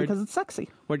it's sexy.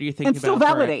 What are you thinking about? And still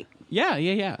validate.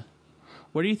 Yeah.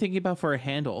 What are you thinking about for a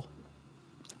handle?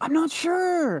 I'm not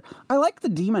sure. I like the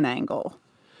demon angle.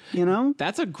 You know?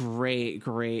 That's a great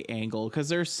angle because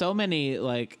there's so many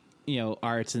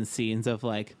arts and scenes of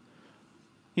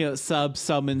Sub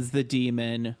summons the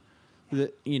demon,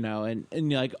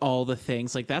 and like all the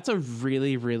things. Like that's a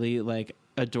really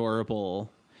adorable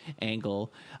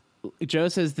angle. Joe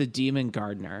says the demon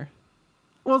gardener.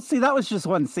 Well, see, that was just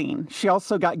one scene. She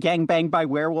also got gangbanged by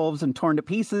werewolves and torn to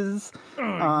pieces.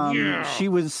 She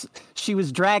was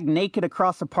dragged naked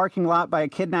across a parking lot by a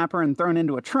kidnapper and thrown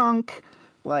into a trunk.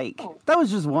 That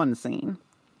was just one scene.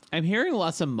 I'm hearing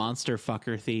lots of monster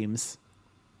fucker themes.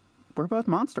 We're both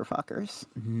monster fuckers.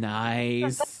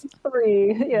 Nice.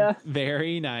 3, yeah.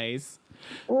 Very nice.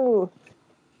 Ooh.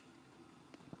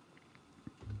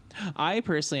 I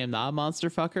personally am not a monster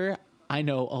fucker. I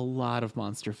know a lot of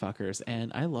monster fuckers,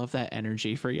 and I love that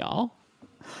energy for y'all.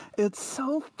 It's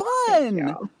so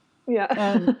fun. Yeah.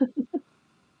 And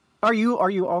are you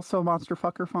also a monster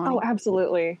fucker, Fani? Oh,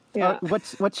 absolutely. Yeah.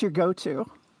 What's your go-to?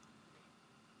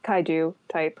 Kaiju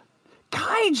type.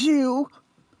 Kaiju? You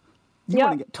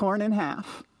want to get torn in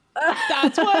half.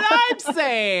 That's what I'm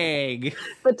saying.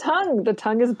 The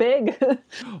tongue is big.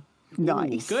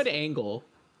 Nice. Ooh, good angle.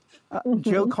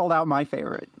 Joe called out my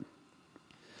favorite.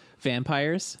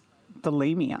 Vampires? The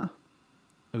Lamia.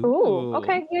 Ooh,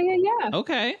 okay. Yeah.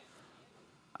 Okay.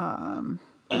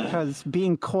 Because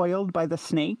being coiled by the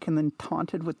snake and then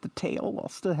taunted with the tail while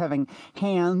still having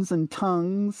hands and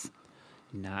tongues.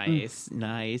 Nice,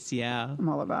 yeah. I'm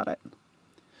all about it.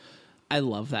 I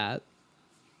love that.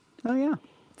 Oh, yeah.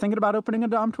 Thinking about opening a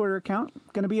Dom Twitter account.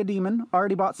 Gonna be a demon.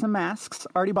 Already bought some masks.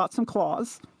 Already bought some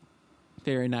claws.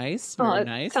 Very nice.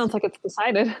 Nice. Sounds like it's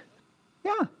decided.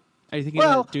 Yeah. Are you thinking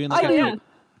about doing Are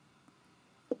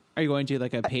you going to do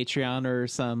like a Patreon or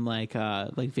some like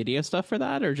video stuff for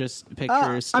that, or just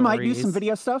pictures? Stories? I might do some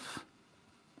video stuff.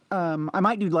 I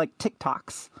might do like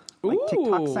TikToks, like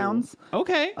TikTok sounds.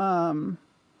 Okay.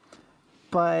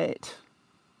 But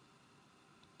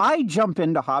I jump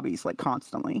into hobbies like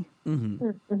constantly,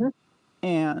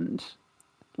 and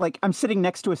like I'm sitting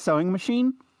next to a sewing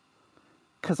machine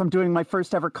because I'm doing my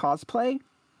first ever cosplay.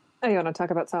 Oh, you want to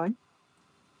talk about sewing?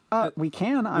 We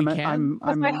can.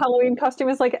 My Halloween costume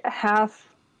is like half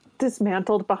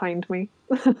dismantled behind me.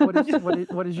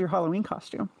 What is your Halloween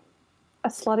costume? A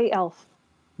slutty elf.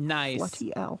 Nice.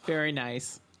 Slutty elf. Very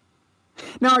nice.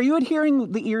 Now, are you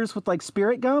adhering the ears with like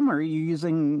spirit gum, or are you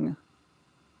using?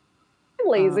 I'm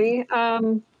lazy.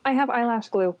 I have eyelash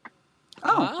glue.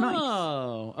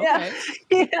 Oh, nice.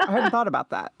 Okay. Yeah. I hadn't thought about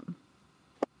that.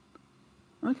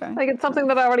 Okay. Like it's something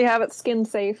that I already have. It's skin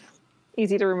safe,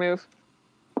 easy to remove.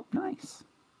 Nice.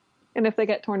 And if they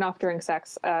get torn off during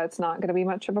sex, it's not going to be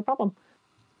much of a problem.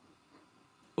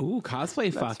 Ooh,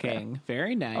 cosplay fucking. Fair.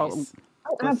 Very nice.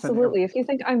 Oh, absolutely. If you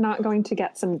think I'm not going to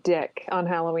get some dick on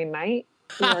Halloween night,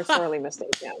 you are sorely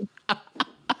mistaken.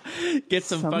 Get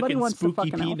some fucking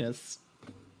spooky penis.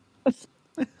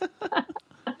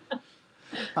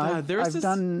 God, I've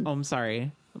done. Oh, I'm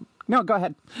sorry. No, go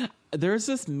ahead. There's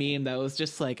this meme that was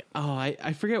just like,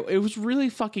 I forget. It was really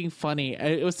fucking funny.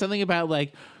 It was something about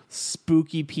like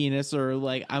spooky penis or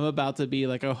like I'm about to be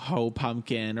like a hoe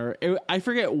pumpkin or I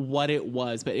forget what it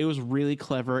was, but it was really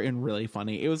clever and really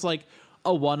funny. It was like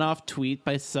a one-off tweet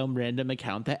by some random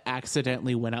account that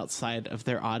accidentally went outside of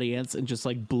their audience and just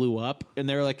like blew up. And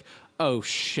they were like, oh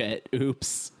shit,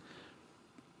 oops.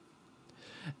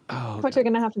 Oh, what you're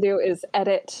going to have to do is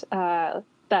edit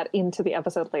that into the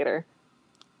episode later.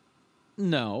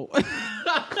 No. I'm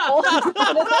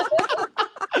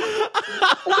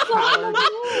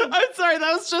sorry.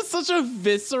 That was just such a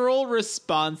visceral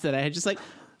response that I had just like,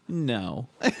 no.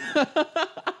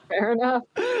 Fair enough.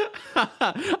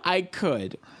 I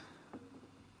could.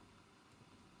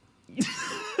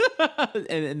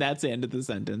 and that's the end of the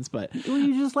sentence, but Well,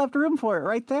 you just left room for it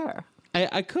right there.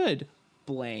 I could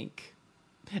blank.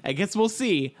 I guess we'll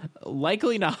see.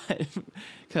 Likely not,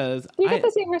 because You get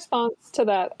the same response to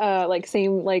that,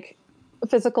 same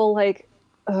physical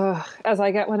as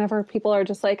I get whenever people are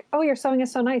just like, "Oh, your sewing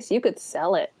is so nice. You could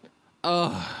sell it."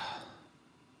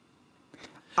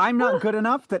 I'm not good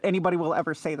enough that anybody will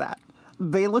ever say that.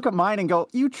 They look at mine and go,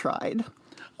 "You tried."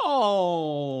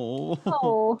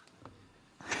 Oh.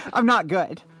 I'm not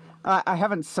good. I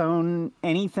haven't sewn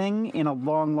anything in a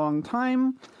long, long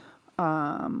time.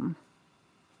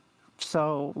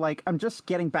 So, I'm just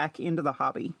getting back into the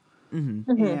hobby.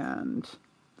 Mm-hmm. And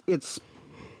it's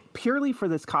purely for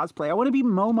this cosplay. I want to be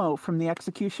Momo from The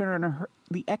Executioner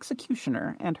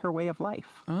and Her Way of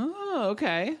Life. Oh,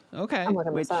 okay. Okay. I'm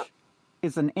looking this up.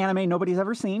 Is an anime nobody's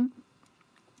ever seen.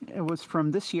 It was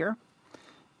from this year.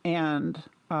 And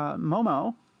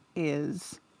Momo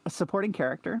is a supporting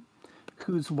character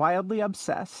who's wildly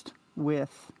obsessed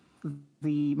with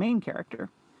the main character.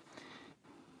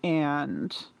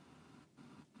 And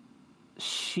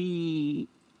she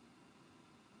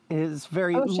is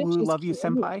very love you,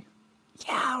 senpai.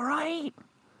 Yeah, right.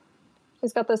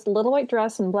 She's got this little white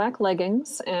dress and black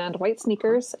leggings and white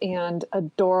sneakers and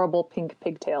adorable pink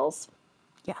pigtails.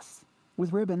 Yes,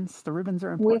 with ribbons. The ribbons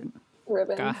are important. With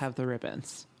ribbons. Gotta have the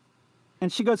ribbons.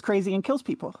 And she goes crazy and kills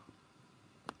people.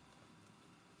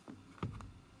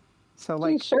 So,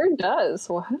 She sure does.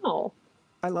 Wow.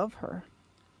 I love her.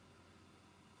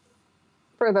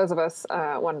 For those of us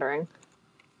wondering.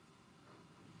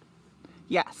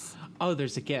 Yes. Oh,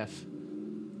 there's a GIF.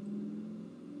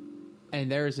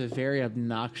 And there is a very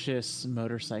obnoxious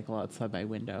motorcycle outside my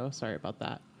window. Sorry about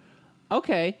that.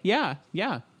 Okay, yeah.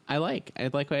 I like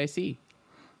what I see.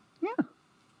 Yeah.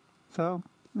 So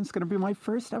it's gonna be my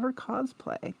first ever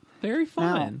cosplay. Very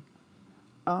fun.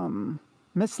 Now,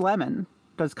 Miss Lemon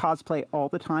does cosplay all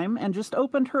the time and just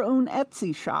opened her own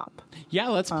Etsy shop. Yeah,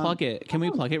 let's plug it. Can we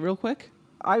plug it real quick?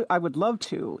 I would love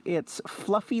to. It's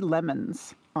Fluffy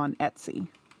Lemons on Etsy.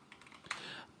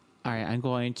 All right, I'm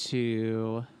going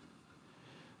to...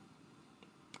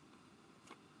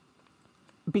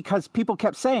 Because people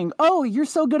kept saying, "Oh, you're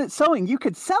so good at sewing, you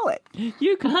could sell it."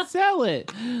 You can sell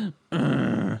it.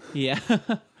 Yeah.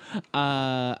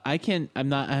 I can.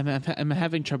 I'm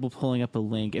having trouble pulling up a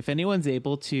link. If anyone's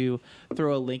able to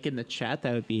throw a link in the chat,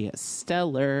 that would be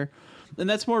stellar. And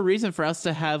that's more reason for us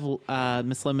to have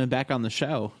Miss Lemon back on the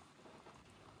show.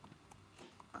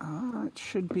 It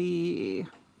should be.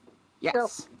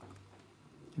 Yes.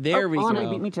 There we Anna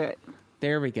go. beat me to it.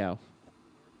 There we go.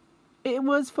 It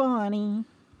was funny.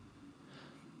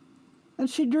 And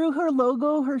she drew her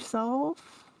logo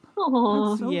herself.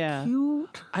 Oh, So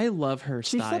cute. I love her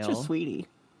She's style. such a sweetie.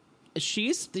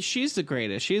 She's the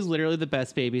greatest. She's literally the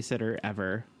best babysitter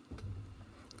ever.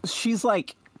 She's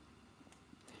like,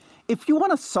 if you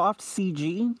want a soft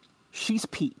CG, she's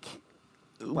peak.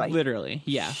 Like, Literally,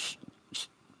 yeah.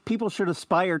 People should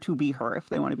aspire to be her if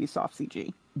they want to be soft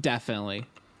CG. Definitely.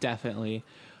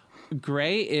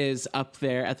 Gray is up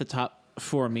there at the top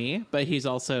for me, but he's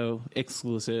also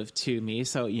exclusive to me,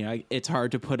 so it's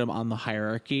hard to put him on the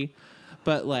hierarchy.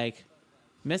 But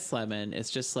Miss Lemon is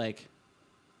just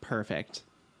perfect.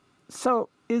 So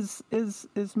is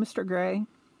Mr. Gray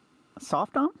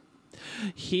soft on?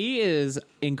 He is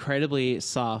incredibly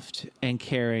soft and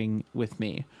caring with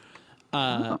me.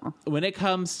 When it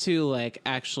comes to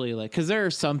actually because there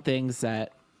are some things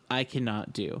that I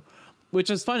cannot do. Which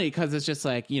is funny because it's just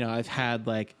I've had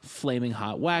flaming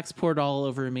hot wax poured all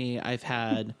over me. I've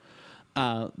had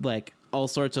all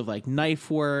sorts of knife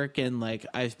work, and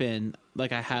I've been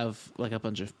I have a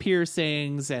bunch of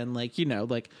piercings, and I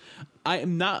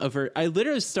am not I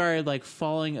literally started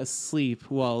falling asleep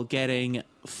while getting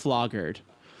floggered.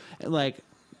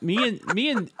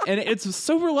 and it's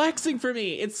so relaxing for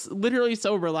me. It's literally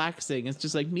so relaxing. It's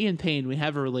just like me and Pain, we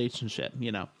have a relationship,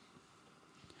 you know.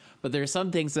 But there are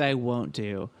some things that I won't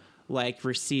do, like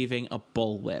receiving a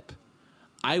bullwhip.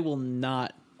 I will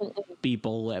not be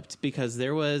bullwhipped because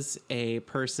there was a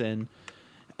person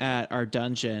at our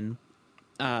dungeon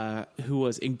who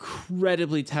was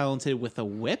incredibly talented with a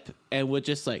whip and would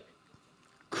just like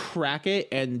crack it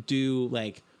and do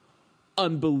like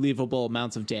unbelievable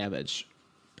amounts of damage.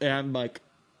 And I'm like,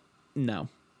 no,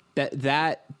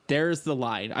 that there's the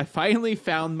line. I finally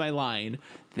found my line.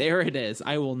 There it is.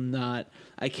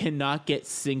 I cannot get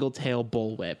single tail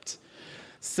bullwhipped.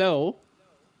 So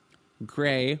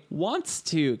Gray wants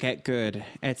to get good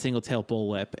at single tail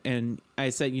bullwhip. And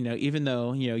I said, you know, even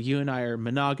though, you know, you and I are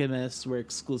monogamous, we're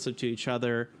exclusive to each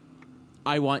other,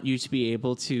 I want you to be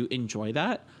able to enjoy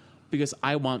that because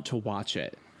I want to watch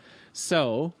it.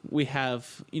 So we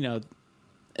have, you know,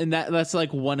 and that's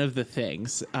like one of the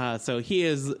things. So he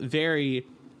is very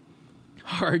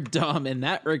hard dom in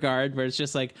that regard, where it's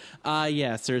just like,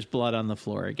 yes, there's blood on the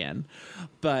floor again.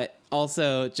 But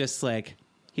also just like,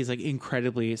 he's like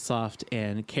incredibly soft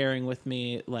and caring with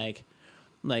me. Like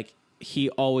he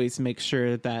always makes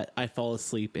sure that I fall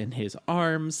asleep in his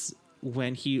arms.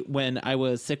 When I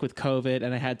was sick with COVID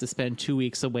and I had to spend 2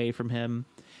 weeks away from him,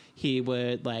 he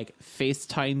would like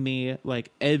FaceTime me like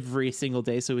every single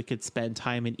day so we could spend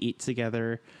time and eat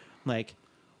together. Like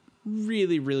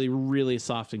really, really, really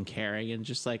soft and caring. And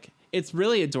just like, it's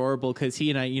really adorable because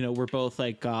he and I, you know, we're both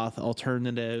like goth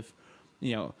alternative.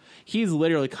 You know, he's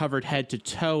literally covered head to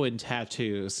toe in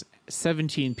tattoos,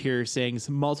 17 piercings,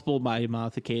 multiple body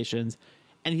modifications.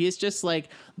 And he's just like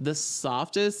the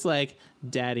softest, like,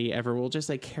 daddy ever. Will just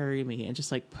like carry me and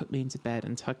just like put me into bed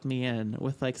and tuck me in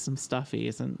with like some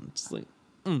stuffies and just like,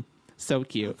 so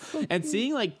cute. And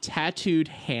seeing like tattooed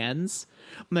hands,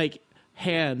 like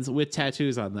hands with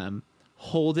tattoos on them,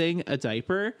 holding a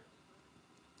diaper,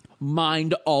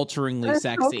 mind-alteringly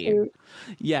sexy. So cute.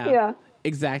 Yeah,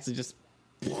 exactly. Just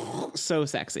so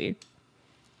sexy.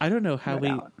 I don't know how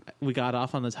we got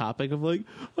off on the topic of like,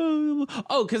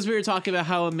 because we were talking about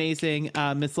how amazing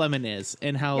Miss Lemon is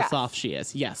and how soft she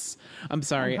is. Yes. I'm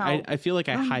sorry. I feel like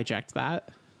I hijacked that.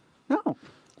 No,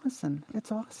 listen,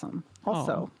 it's awesome.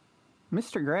 Also,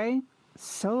 Mr. Gray,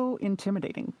 so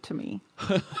intimidating to me.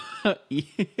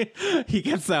 He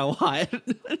gets that a lot.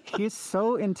 He's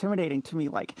so intimidating to me.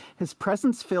 Like, his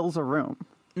presence fills a room.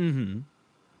 Mm-hmm.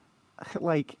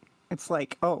 Like, it's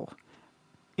like, oh,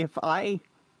 if I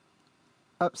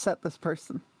upset this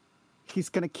person, he's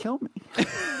gonna kill me.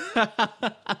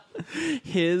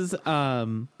 His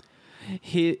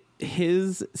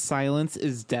silence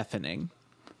is deafening.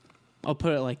 I'll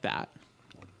put it like that.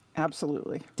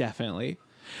 Absolutely. Definitely.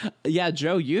 Yeah,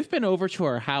 Joe, you've been over to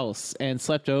our house and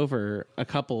slept over a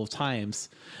couple of times.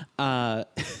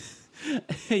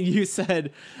 You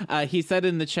said, he said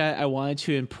in the chat, I wanted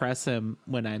to impress him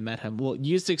when I met him. Well,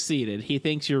 you succeeded. He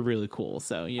thinks you're really cool.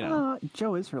 So, you know.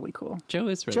 Joe is really cool. Joe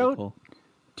is really cool.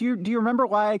 Do you remember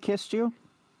why I kissed you?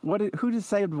 Who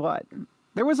decided what?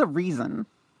 There was a reason.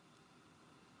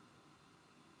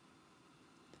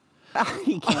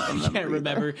 He can't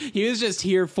remember. He was just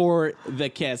here for the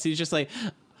kiss. He's just like,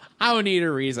 I don't need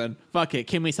a reason. Fuck it.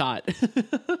 Kimmy's hot.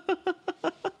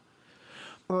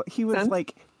 Well, he was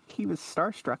he was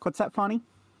starstruck. What's that, Fonny?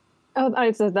 Oh,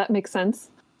 I said that makes sense.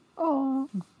 Oh,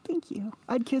 thank you.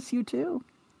 I'd kiss you too.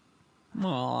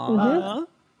 Aww. Mm-hmm.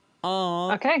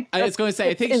 Aww. Okay. I was going to say,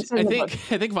 I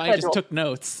think Vine just took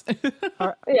notes.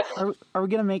 Are we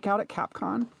gonna make out at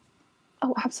Capcom?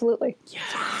 Oh, absolutely.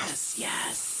 Yes.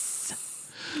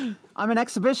 I'm an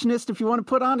exhibitionist if you want to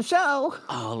put on a show.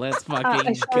 Oh, let's fucking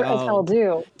I sure go. as hell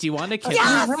do. Do you want to kiss?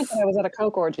 I heard that I was at a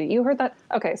coke orgy. You heard that?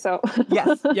 Okay, so.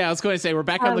 Yes. Yeah, I was going to say, we're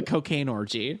back on the cocaine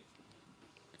orgy.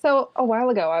 So a while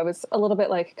ago, I was a little bit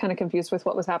like kind of confused with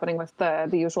what was happening with the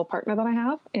usual partner that I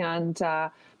have. And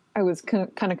I was kind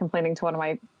of complaining to one of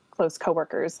my close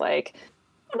coworkers, like,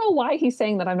 I don't know why he's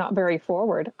saying that I'm not very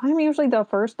forward. I'm usually the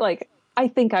first, like, I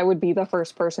think I would be the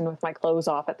first person with my clothes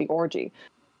off at the orgy.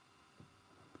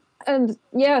 And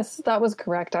yes, that was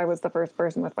correct. I was the first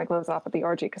person with my clothes off at the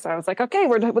orgy because I was like, okay,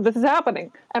 this is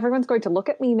happening. Everyone's going to look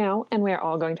at me now and we're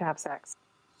all going to have sex.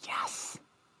 Yes.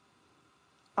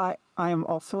 I am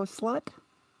also a slut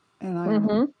and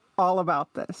I'm all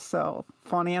about this. So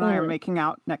Fonny and I are making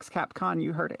out next Capcom.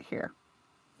 You heard it here.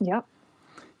 Yep.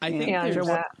 I think I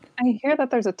hear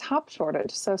that there's a top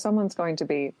shortage. So someone's going to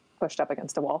be pushed up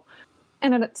against a wall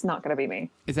and it's not going to be me.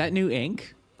 Is that new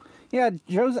ink? Yeah,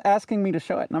 Joe's asking me to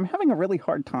show it, and I'm having a really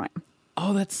hard time.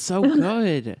 Oh, that's so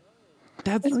good.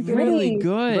 That's really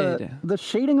good. The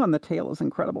shading on the tail is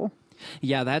incredible.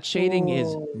 Yeah, that shading is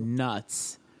Ooh.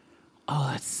 nuts. Oh,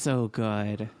 that's so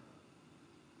good.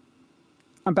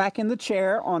 I'm back in the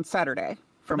chair on Saturday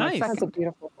for my Nice. That's a second.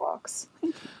 beautiful box.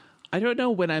 I don't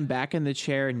know when I'm back in the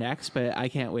chair next, but I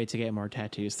can't wait to get more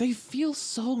tattoos. They feel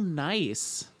so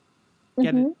nice.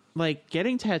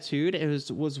 Getting tattooed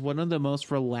was one of the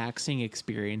most relaxing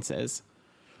experiences.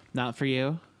 Not for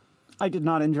you? I did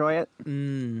not enjoy it.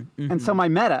 And so my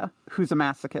meta, who's a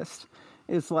masochist,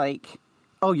 is like,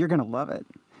 oh, you're going to love it.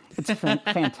 It's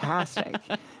fantastic.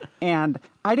 And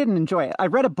I didn't enjoy it. I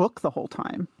read a book the whole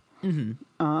time.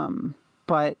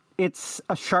 But it's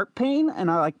a sharp pain,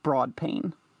 and I like broad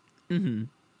pain.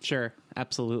 Sure,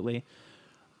 absolutely.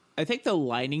 I think the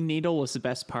lining needle was the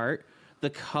best part. The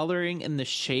coloring and the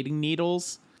shading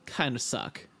needles kind of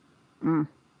suck.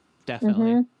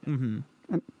 Definitely. And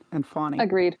Fawny.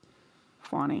 Agreed.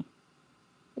 Fawny.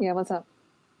 Yeah, what's up?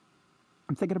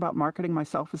 I'm thinking about marketing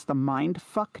myself as the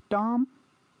Mindfuck Dom.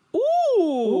 Ooh.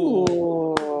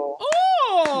 Ooh.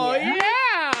 Oh,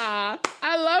 yeah.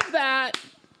 I love that.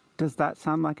 Does that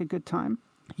sound like a good time?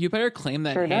 You better claim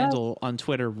that Sure does. handle on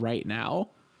Twitter right now.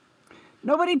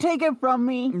 Nobody take it from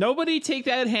me. Nobody take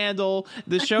that handle.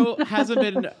 The show hasn't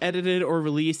been edited or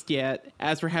released yet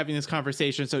as we're having this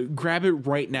conversation, so grab it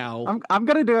right now. I'm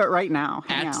going to do it right now.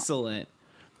 Hang out. Excellent.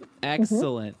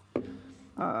 Excellent.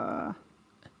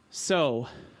 So,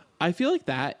 I feel like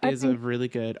that is a really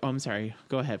good... Oh, I'm sorry.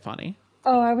 Go ahead, Fawny.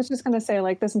 Oh, I was just going to say,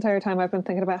 like, this entire time I've been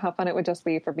thinking about how fun it would just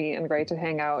be for me and Gray to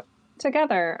hang out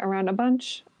together around a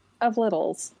bunch of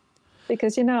littles.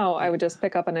 Because, I would just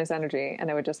pick up on his energy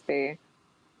and it would just be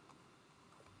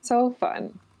so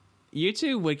fun. You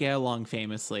two would get along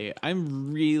famously.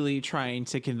 I'm really trying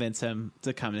to convince him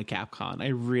to come to Capcom. I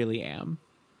really am.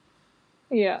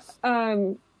 Yeah.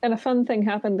 And a fun thing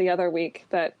happened the other week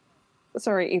that,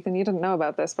 sorry, Ethan, you didn't know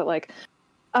about this, but like,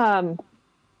 so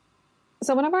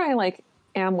whenever I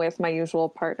am with my usual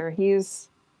partner, he's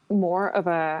more of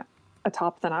a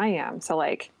top than I am. So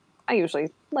like, I usually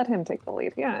let him take the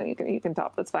lead. Yeah, you can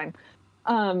top. That's fine.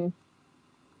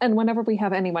 And whenever we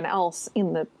have anyone else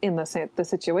in the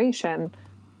situation,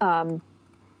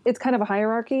 it's kind of a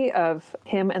hierarchy of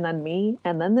him and then me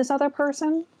and then this other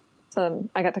person. So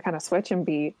I got to kind of switch and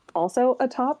be also a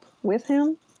top with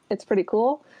him. It's pretty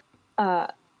cool. And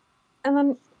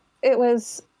then it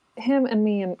was him and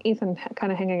me and Ethan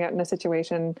kind of hanging out in a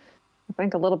situation, I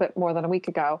think a little bit more than a week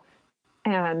ago.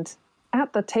 And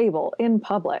at the table in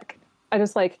public, I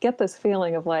just get this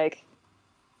feeling of I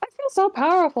feel so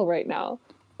powerful right now.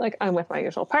 I'm with my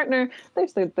usual partner.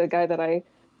 There's the guy that I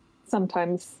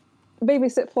sometimes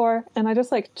babysit for. And I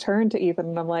just turn to Ethan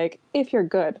and I'm like, if you're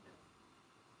good,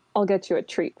 I'll get you a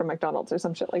treat from McDonald's or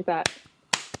some shit like that.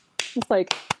 Just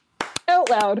out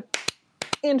loud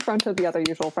in front of the other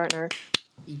usual partner.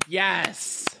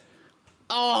 Yes.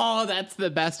 Oh, that's the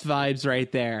best vibes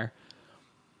right there.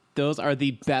 Those are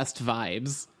the best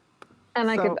vibes.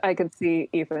 And I could see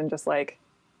Ethan just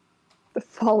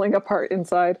falling apart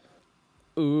inside.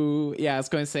 Ooh, yeah, I was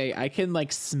going to say, I can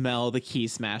smell the key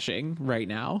smashing right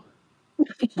now.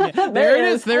 Yeah, there it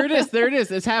is. There it is. There it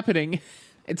is. It's happening.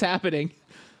 It's happening.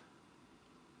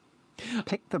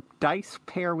 Pick the dice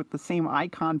pair with the same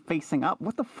icon facing up.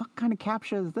 What the fuck kind of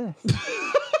captcha is this?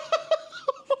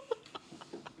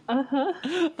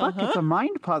 Fuck, it's a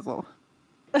mind puzzle.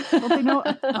 Well, they know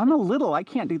I'm a little. I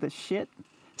can't do this shit.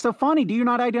 So, Fawny, do you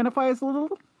not identify as a little?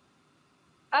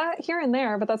 Here and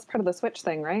there, but that's part of the Switch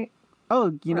thing, right? Oh,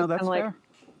 that's fair.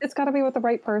 It's got to be with the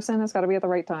right person. It's got to be at the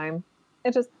right time.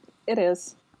 It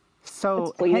is. So,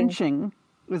 It's fleeting. henching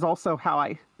is also how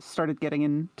I started getting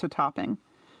into topping.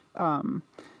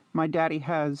 My daddy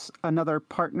has another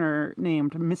partner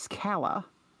named Miss Calla,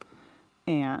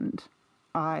 and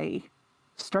I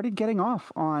started getting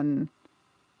off on,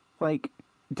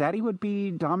 Daddy would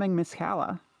be doming Miss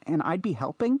Calla, and I'd be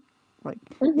helping.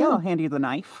 Yeah, I'll hand you the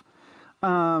knife.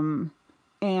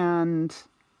 And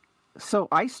so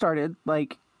I started,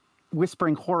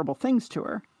 whispering horrible things to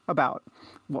her about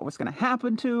what was going to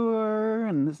happen to her,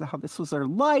 and this is how this was her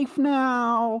life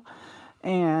now,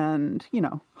 and,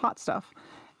 hot stuff.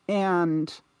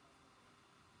 And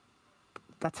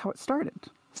that's how it started.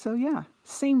 So, yeah,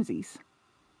 samesies.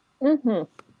 Mm-hmm.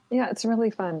 Yeah, it's really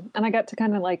fun. And I got to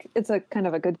kind of it's a kind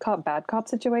of a good cop, bad cop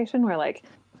situation where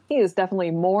he is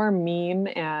definitely more mean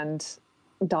and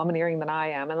domineering than I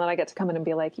am. And then I get to come in and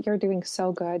be like, you're doing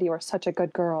so good. You are such a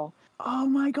good girl. Oh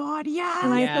my God, yeah.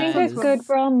 And I think a good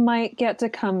girl might get to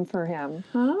come for him.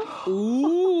 Huh?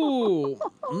 Ooh.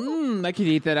 I could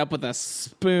eat that up with a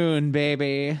spoon,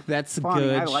 baby. That's Fawny,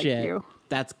 good I like shit. you.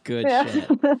 That's good shit.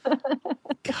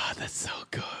 God, that's so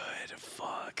good.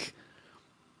 Fuck.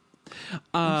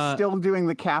 I'm still doing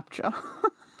the CAPTCHA.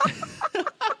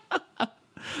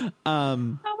 How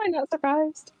am I not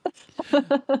surprised?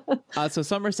 So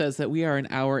Summer says that we are an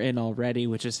hour in already,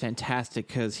 which is fantastic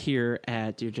because here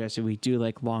at Dear Jesse, we do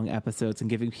like long episodes and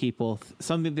giving people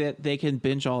something that they can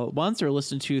binge all at once or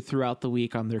listen to throughout the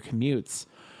week on their commutes.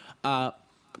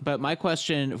 But my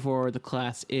question for the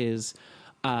class is,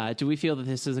 do we feel that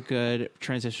this is a good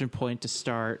transition point to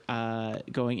start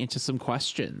going into some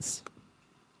questions?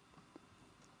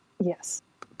 Yes.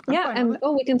 Yeah, and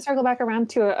we can circle back around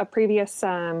to a previous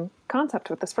concept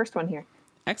with this first one here.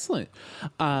 Excellent.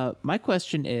 My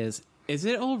question is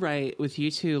it all right with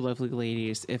you two lovely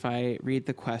ladies if I read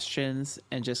the questions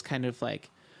and just kind of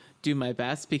like do my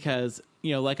best? Because,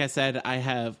 you know, like I said,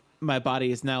 my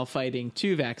body is now fighting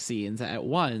 2 vaccines at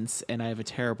once and I have a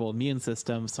terrible immune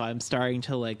system. So I'm starting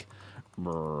to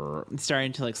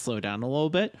slow down a little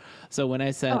bit. So when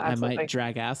I said I might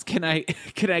drag ass, can I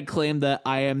claim the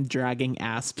I am dragging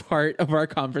ass part of our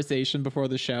conversation before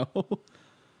the show?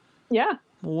 Yeah.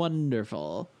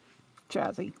 Wonderful.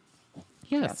 Jazzy.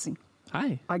 Yes. Jazzy.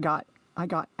 Hi. I got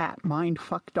at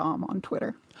mindfuckdom on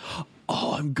Twitter.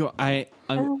 Oh, I'm at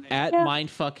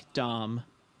mindfuckdom.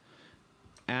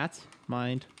 At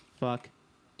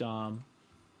mindfuckdom.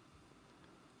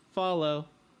 Follow.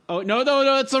 Oh,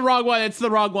 no, it's the wrong one. It's the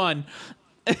wrong one.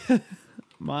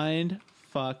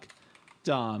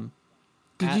 Mindfuckdom.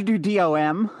 Did you do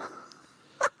DOM?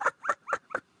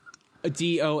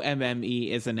 DOMME,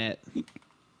 isn't it?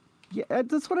 Yeah,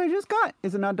 that's what I just got.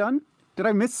 Is it not done? Did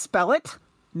I misspell it?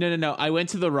 No. I went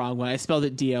to the wrong one. I spelled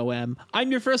it DOM.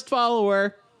 I'm your first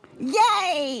follower.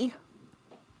 Yay!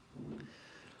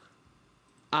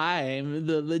 I'm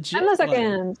the legit I'm the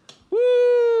second.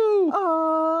 Woo!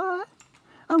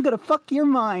 I'm gonna fuck your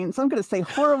minds. I'm gonna say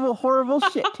horrible, horrible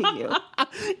shit to you.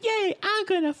 Yay! I'm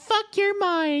gonna fuck your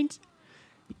mind.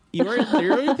 You're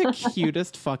literally the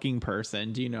cutest fucking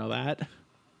person. Do you know that?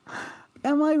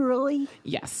 Am I really?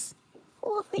 Yes.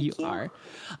 Well, thank you. You are.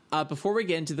 Before we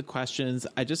get into the questions,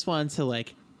 I just wanted to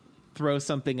like throw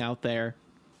something out there.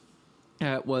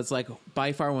 It was like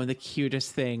by far one of the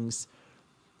cutest things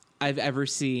I've ever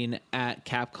seen at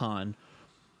Capcom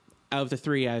out of the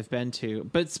 3 I've been to.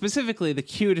 But specifically, the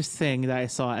cutest thing that I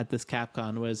saw at this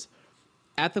Capcom was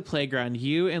at the playground,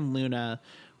 you and Luna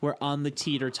were on the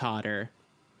teeter-totter.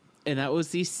 And that was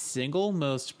the single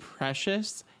most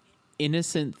precious,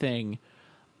 innocent thing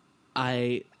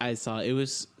I saw. It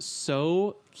was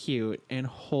so cute and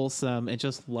wholesome and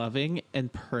just loving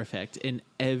and perfect in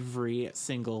every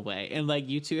single way. And like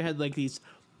you two had like these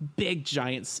big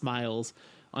giant smiles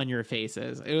on your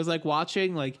faces. It was like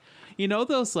watching like, you know,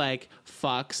 those like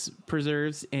fox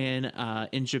preserves in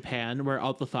Japan where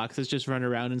all the foxes just run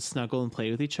around and snuggle and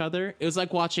play with each other. It was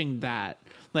like watching that,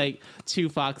 like 2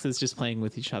 foxes just playing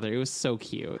with each other. It was so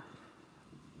cute.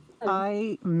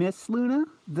 I miss Luna.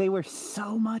 They were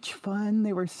so much fun.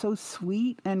 They were so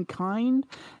sweet and kind.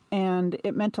 And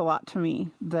it meant a lot to me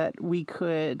that we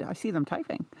could, I see them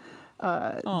typing,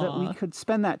 that we could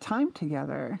spend that time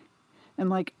together.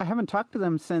 And like, I haven't talked to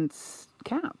them since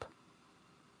Cap.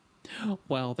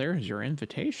 Well, there's your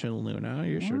invitation, Luna.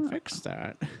 You should fix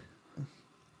that.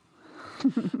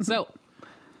 So,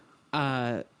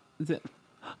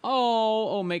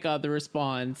 oh my God, the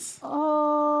response.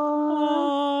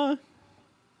 Oh.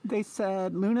 They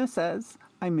said, Luna says,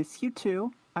 I miss you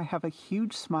too. I have a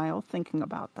huge smile thinking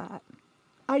about that.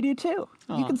 I do too.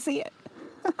 Aww. You can see it.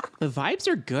 The vibes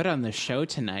are good on the show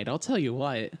tonight. I'll tell you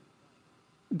what.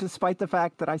 Despite the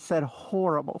fact that I said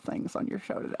horrible things on your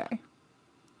show today.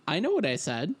 I know what I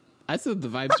said. I said the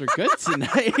vibes are good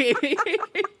tonight.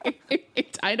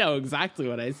 I know exactly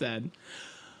what I said.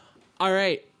 All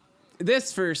right.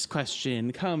 This first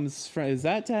question comes from... Is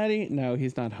that Daddy? No,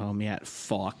 he's not home yet.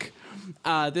 Fuck.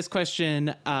 This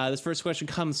first question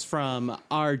comes from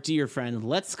our dear friend,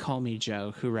 Let's Call Me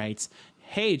Joe, who writes,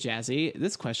 Hey, Jazzy.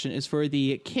 This question is for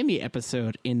the Kimmy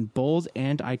episode in bold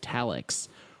and italics.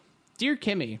 Dear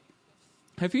Kimmy,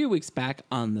 a few weeks back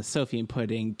on the Sophie and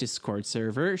Pudding Discord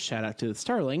server, shout out to the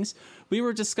Starlings, we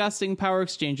were discussing power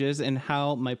exchanges and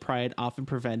how my pride often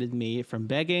prevented me from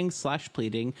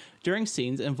begging/pleading during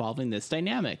scenes involving this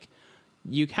dynamic.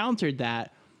 You countered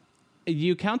that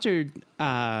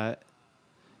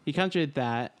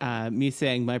me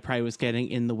saying my pride was getting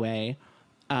in the way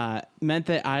meant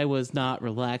that I was not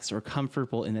relaxed or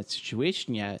comfortable in that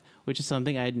situation yet, which is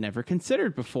something I had never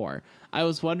considered before. I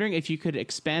was wondering if you could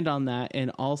expand on that,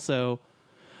 and also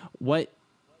what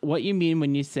you mean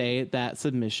when you say that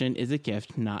submission is a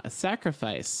gift, not a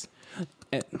sacrifice.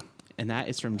 And that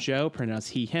is from Joe, pronounced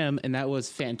he, him, and that was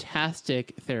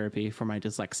fantastic therapy for my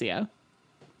dyslexia.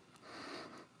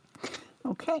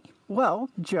 Okay. Well,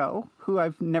 Joe, who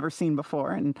I've never seen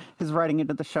before and is writing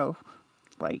into the show,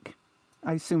 like,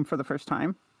 I assume for the first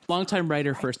time. Longtime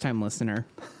writer, first time listener.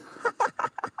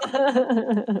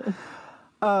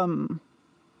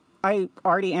 I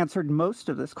already answered most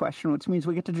of this question, which means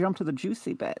we get to jump to the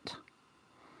juicy bit.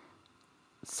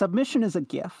 Submission is a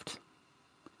gift.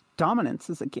 Dominance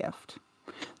is a gift.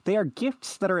 They are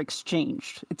gifts that are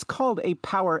exchanged. It's called a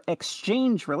power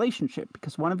exchange relationship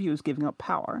because one of you is giving up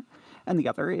power and the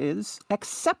other is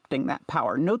accepting that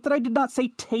power. Note that I did not say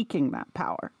taking that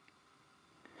power.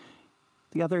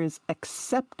 The other is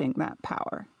accepting that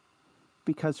power.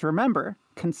 Because remember,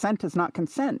 consent is not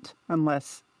consent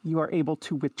unless you are able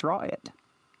to withdraw it. It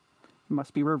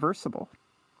must be reversible.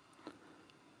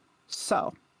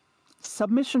 So,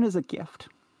 submission is a gift.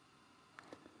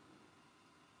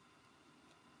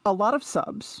 A lot of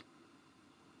subs,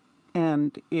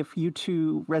 and if you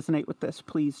two resonate with this,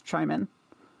 please chime in,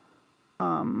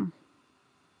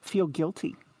 feel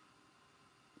guilty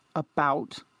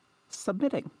about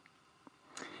submitting.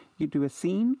 You do a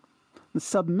scene, the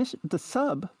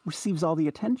sub receives all the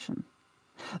attention.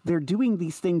 They're doing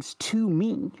these things to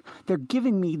me. They're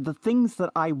giving me the things that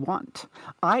I want.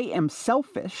 I am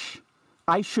selfish.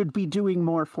 I should be doing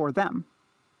more for them.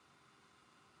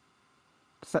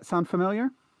 Does that sound familiar?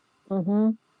 Mm-hmm.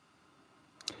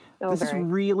 This is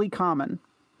really common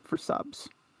for subs.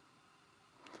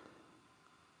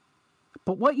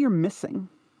 But what you're missing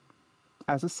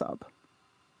as a sub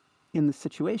in this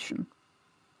situation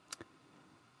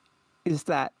is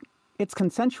that it's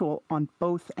consensual on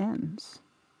both ends.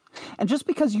 And just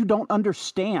because you don't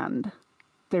understand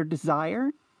their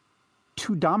desire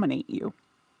to dominate you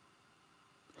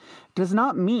does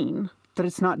not mean that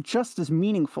it's not just as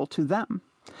meaningful to them.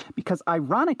 Because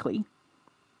ironically,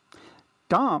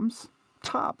 doms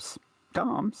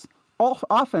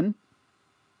often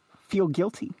feel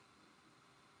guilty,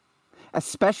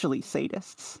 especially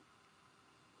sadists,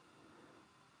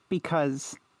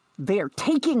 because they are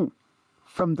taking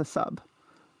from the sub.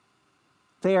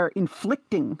 They are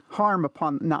inflicting harm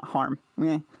upon, not harm,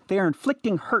 they are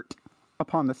inflicting hurt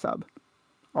upon the sub.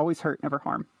 Always hurt, never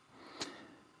harm.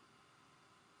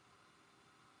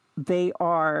 They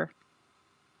are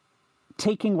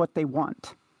taking what they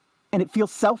want, and it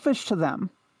feels selfish to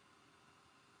them.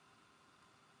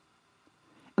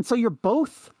 And so you're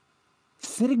both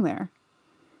sitting there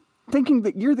thinking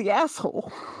that you're the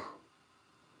asshole,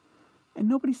 and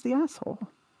nobody's the asshole.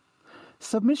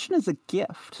 Submission is a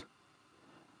gift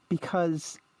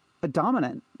because a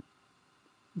dominant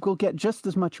will get just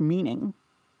as much meaning,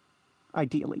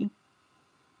 ideally,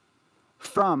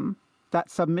 from that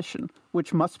submission,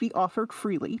 which must be offered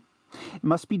freely. It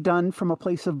must be done from a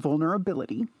place of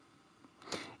vulnerability.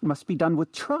 It must be done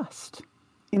with trust.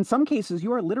 In some cases,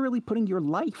 you are literally putting your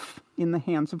life in the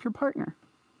hands of your partner.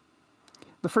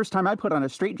 The first time I put on a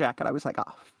straitjacket, I was like,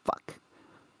 oh, fuck.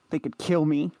 They could kill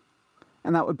me,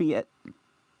 and that would be it.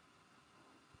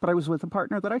 But I was with a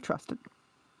partner that I trusted,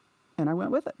 and I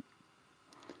went with it.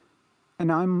 And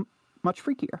now I'm much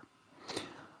freakier.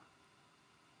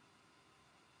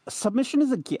 Submission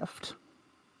is a gift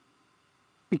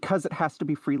because it has to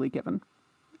be freely given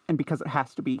and because it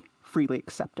has to be freely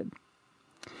accepted.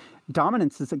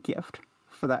 Dominance is a gift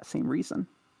for that same reason.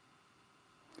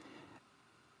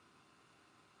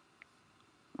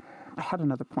 I had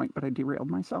another point, but I derailed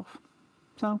myself.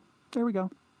 So there we go.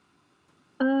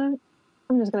 I'm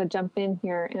just going to jump in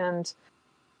here and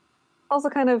also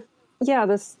kind of,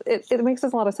 it makes a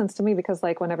lot of sense to me because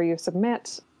like whenever you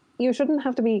submit, you shouldn't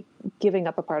have to be giving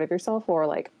up a part of yourself or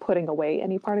like putting away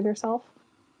any part of yourself.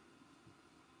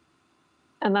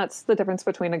 And that's the difference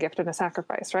between a gift and a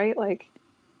sacrifice, right? Like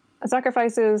a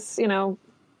sacrifice is,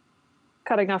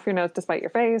 cutting off your nose to spite your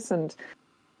face, and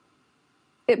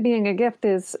it being a gift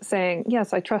is saying,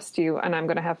 yes, I trust you and I'm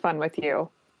going to have fun with you.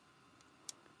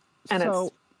 And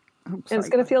it's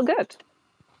going to feel good.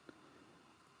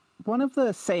 One of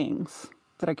the sayings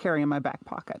that I carry in my back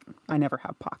pocket, I never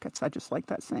have pockets, I just like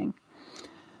that saying.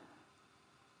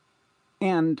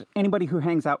 And anybody who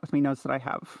hangs out with me knows that I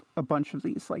have a bunch of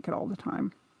these, like it all the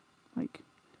time. Like,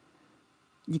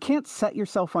 you can't set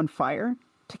yourself on fire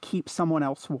to keep someone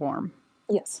else warm.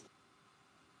 Yes.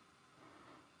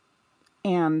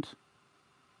 And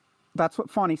that's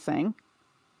what Fawny's saying.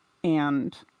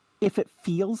 And if it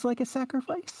feels like a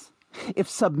sacrifice, if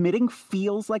submitting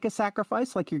feels like a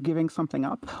sacrifice, like you're giving something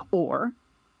up, or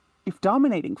if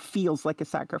dominating feels like a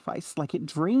sacrifice, like it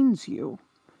drains you,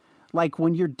 like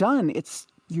when you're done, it's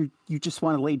you just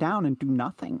want to lay down and do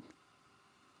nothing,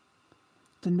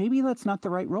 then maybe that's not the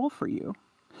right role for you.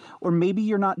 Or maybe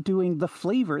you're not doing the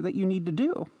flavor that you need to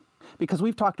do. because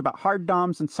we've talked about hard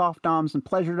doms and soft doms and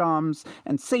pleasure doms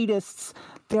and sadists.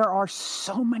 There are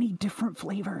so many different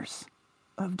flavors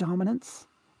of dominance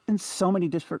and so many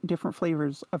different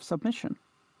flavors of submission.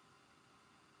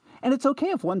 And it's okay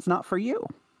if one's not for you.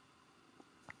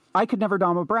 I could never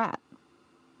dom a brat.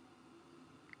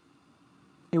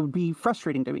 It would be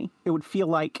frustrating to me. It would feel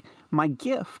like my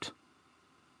gift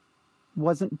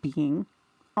wasn't being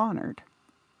honored.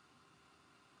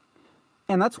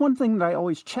 And that's one thing that I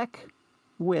always check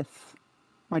with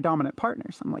my dominant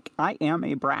partners. I'm like, I am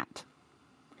a brat.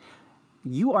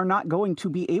 You are not going to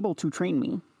be able to train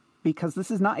me because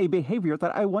this is not a behavior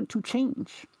that I want to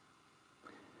change.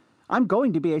 I'm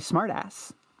going to be a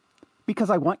smartass because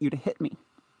I want you to hit me.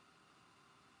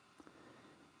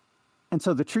 And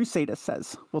so the true sadist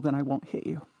says, well, then I won't hit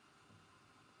you.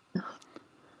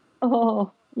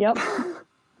 Oh, yep.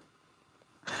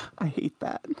 I hate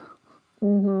that.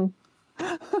 Mm-hmm.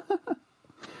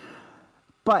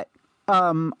 But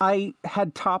I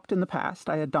had topped in the past.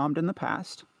 I had dommed in the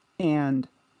past. And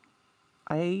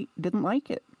I didn't like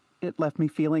it. It left me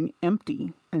feeling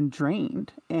empty and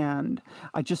drained. And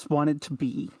I just wanted to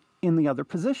be in the other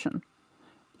position.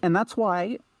 And that's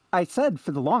why I said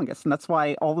for the longest, and that's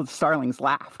why all of the starlings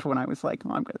laughed when I was like,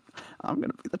 oh, I'm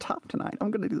gonna be the top tonight.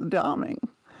 I'm gonna do the doming.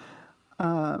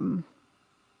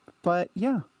 But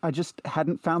yeah, I just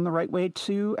hadn't found the right way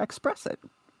to express it.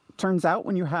 Turns out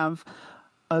when you have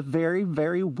a very,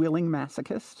 very willing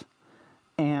masochist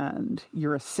and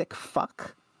you're a sick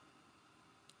fuck,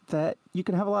 that you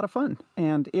can have a lot of fun.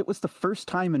 And it was the first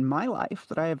time in my life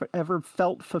that I have ever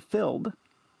felt fulfilled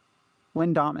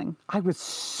when doming. I was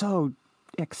so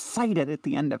excited at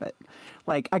the end of it.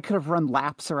 Like, I could have run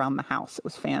laps around the house. It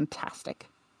was fantastic.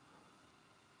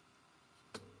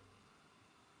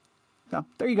 So,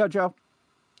 there you go, Joe.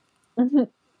 The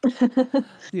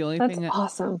only That's thing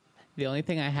awesome. The only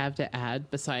thing I have to add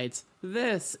besides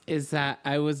this is that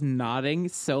I was nodding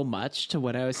so much to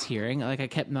what I was hearing. Like, I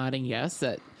kept nodding yes,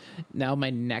 that now my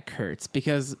neck hurts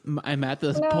because I'm at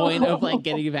this point of like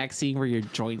getting a vaccine where your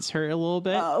joints hurt a little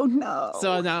bit. Oh, no.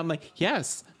 So now I'm like,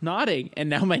 yes, nodding. And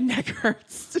now my neck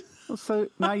hurts. So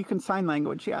now you can sign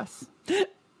language, yes.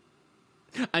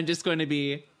 I'm just going to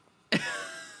be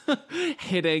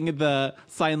hitting the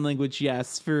sign language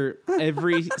yes for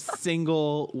every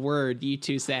single word you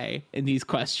two say in these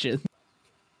questions.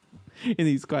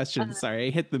 Sorry, I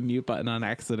hit the mute button on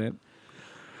accident.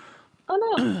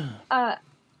 Oh, no.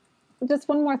 Just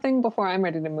one more thing before I'm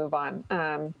ready to move on.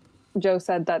 Joe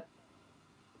said that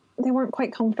they weren't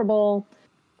quite comfortable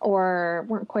or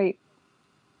weren't quite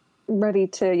ready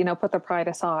to, put their pride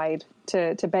aside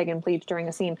to beg and plead during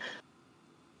a scene.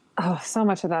 Oh, so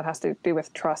much of that has to do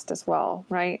with trust as well,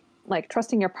 right? Like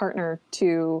trusting your partner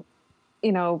to,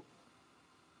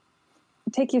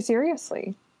 take you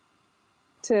seriously,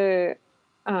 to,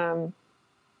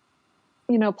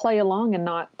 play along and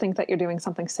not think that you're doing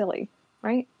something silly,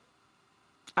 right?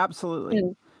 Absolutely.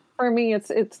 And for me,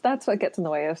 it's that's what gets in the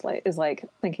way is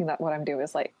thinking that what I'm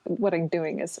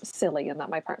doing is silly and that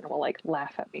my partner will like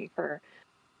laugh at me for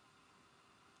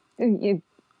you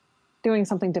doing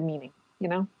something demeaning,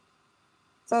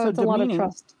 So it's a lot of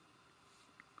trust.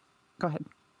 Go ahead.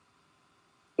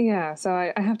 Yeah, so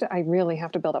I really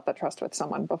have to build up that trust with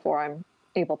someone before I'm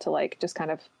able to like just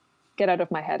kind of get out of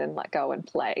my head and let go and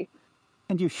play.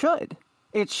 And you should.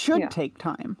 It should take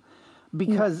time.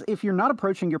 Because if you're not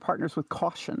approaching your partners with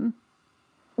caution,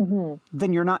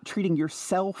 then you're not treating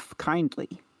yourself kindly.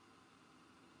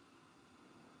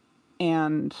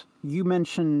 And you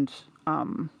mentioned,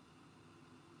 what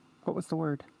was the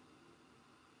word?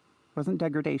 It wasn't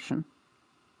degradation.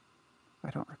 I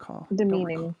don't recall.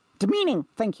 Demeaning. Demeaning.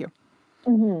 Thank you.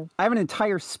 I have an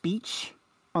entire speech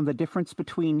on the difference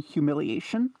between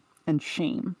humiliation and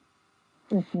shame.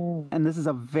 And this is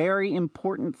a very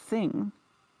important thing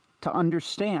to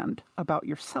understand about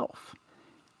yourself.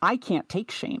 I can't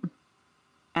take shame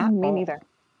at Me all. neither.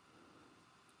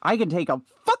 I can take a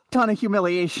fuck ton of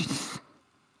humiliation.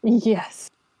 Yes.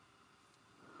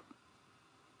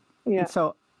 Yeah. And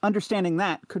so understanding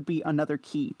that could be another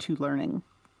key to learning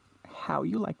how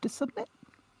you like to submit.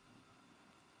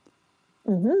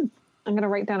 I'm going to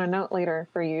write down a note later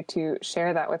for you to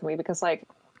share that with me because like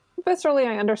viscerally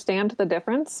I understand the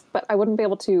difference, but I wouldn't be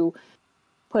able to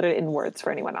put it in words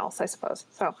for anyone else, I suppose.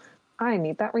 So I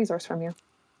need that resource from you.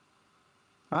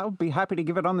 I'll be happy to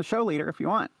give it on the show later if you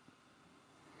want.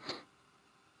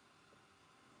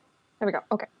 There we go.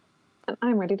 Okay. And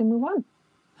I'm ready to move on.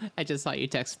 I just saw you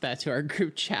text that to our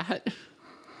group chat.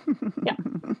 Yeah.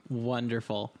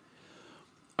 Wonderful.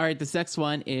 All right, this next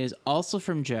one is also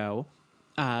from Joe,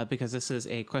 because this is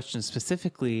a question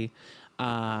specifically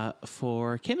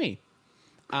for Kimmy.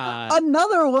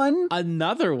 Another one?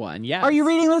 Another one, yes. Are you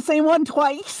reading the same one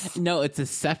twice? No,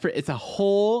 it's a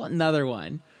whole another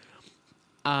one.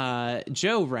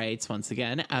 Joe writes once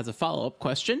again as a follow-up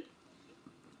question.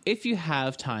 If you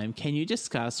have time, can you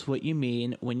discuss what you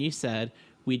mean when you said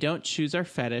we don't choose our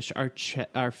fetish,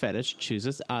 our fetish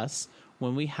chooses us,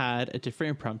 when we had a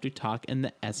different impromptu talk in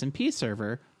the SMP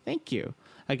server? Thank you.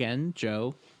 Again,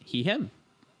 Joe, he, him.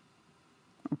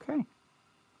 Okay.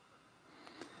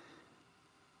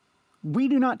 We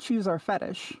do not choose our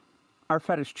fetish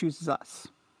chooses us.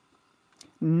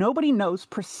 Nobody knows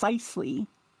precisely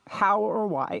how or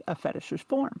why a fetish is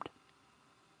formed.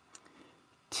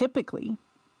 Typically,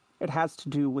 it has to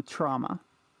do with trauma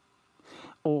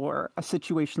or a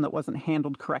situation that wasn't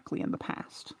handled correctly in the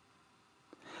past.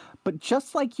 But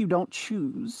just like you don't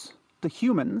choose the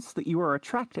humans that you are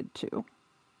attracted to,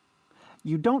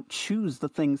 you don't choose the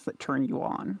things that turn you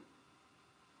on.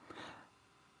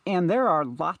 And there are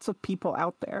lots of people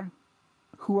out there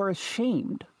who are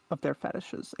ashamed of their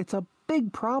fetishes. It's a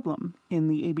big problem in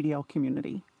the ABDL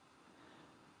community.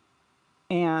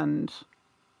 And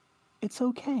it's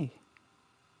okay.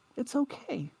 It's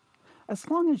okay. As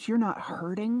long as you're not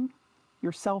hurting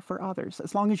yourself or others,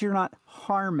 as long as you're not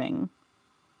harming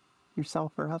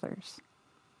yourself or others,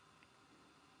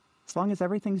 as long as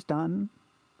everything's done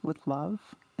with love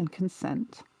and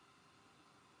consent,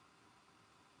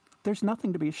 there's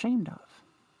nothing to be ashamed of.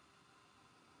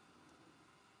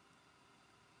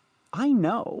 I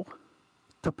know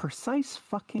the precise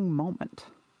fucking moment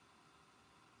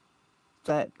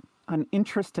that an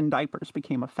interest in diapers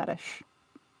became a fetish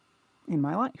in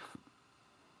my life.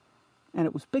 And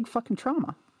it was big fucking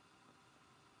trauma.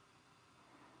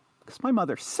 Because my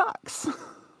mother sucks.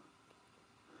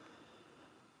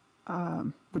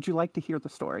 Would you like to hear the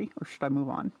story, or should I move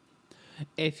on?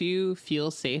 If you feel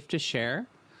safe to share,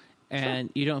 and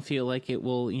you don't feel like it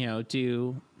will,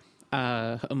 do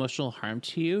emotional harm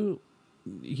to you,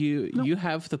 you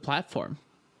have the platform.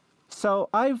 So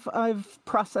I've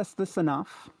processed this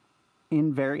enough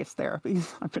in various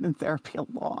therapies. I've been in therapy a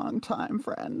long time,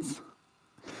 friends.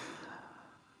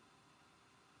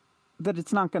 That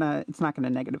it's not gonna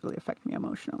negatively affect me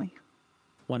emotionally.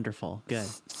 Wonderful. Good.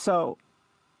 So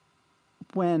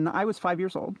when I was 5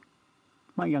 years old,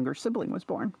 my younger sibling was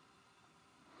born.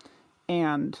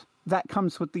 And that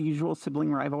comes with the usual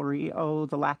sibling rivalry. Oh,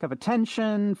 the lack of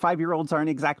attention. 5-year-olds aren't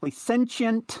exactly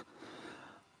sentient.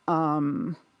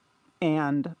 And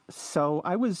so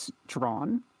I was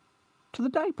drawn to the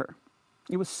diaper.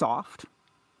 It was soft.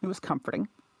 It was comforting.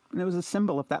 And it was a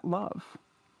symbol of that love.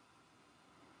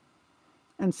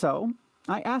 And so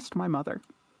I asked my mother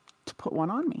to put one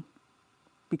on me.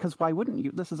 Because why wouldn't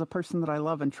you? This is a person that I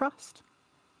love and trust.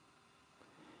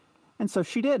 And so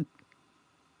she did.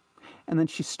 And then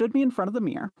she stood me in front of the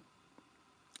mirror.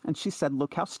 And she said,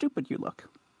 "Look how stupid you look.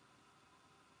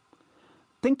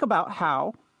 Think about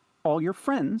how all your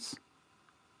friends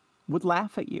would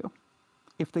laugh at you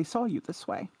if they saw you this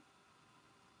way.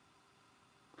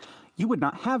 You would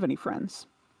not have any friends.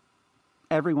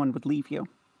 Everyone would leave you.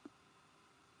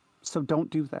 So don't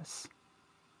do this.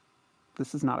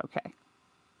 This is not okay."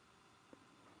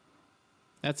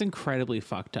 That's incredibly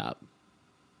fucked up.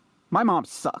 My mom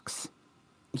sucks.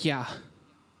 Yeah.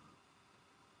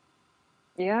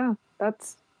 Yeah,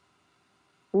 that's...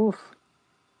 Oof.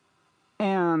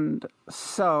 And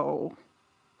so,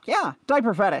 yeah,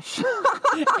 diaper fetish.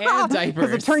 And diapers.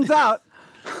 Because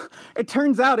it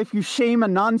turns out if you shame a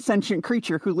non-sentient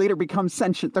creature who later becomes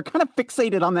sentient, they're kind of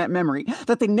fixated on that memory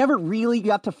that they never really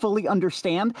got to fully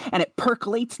understand, and it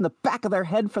percolates in the back of their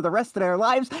head for the rest of their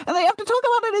lives, and they have to talk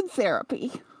about it in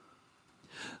therapy.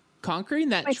 Conquering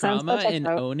that trauma and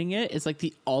owning it is like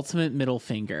the ultimate middle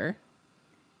finger.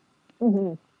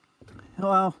 Mm-hmm.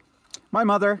 Well, my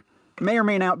mother may or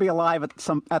may not be alive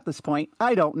at this point.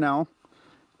 I don't know.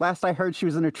 Last I heard, she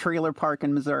was in a trailer park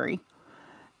in Missouri.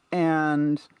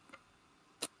 And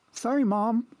sorry,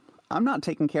 Mom, I'm not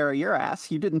taking care of your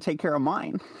ass. You didn't take care of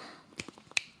mine.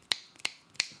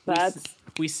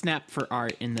 We snap for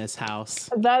art in this house.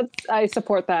 I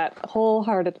support that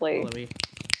wholeheartedly.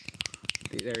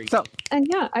 There you go. go. And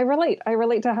yeah, I relate. I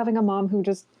relate to having a mom who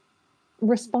just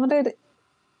responded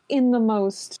in the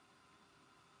most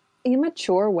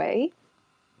immature way.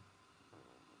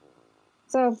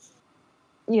 So,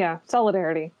 yeah,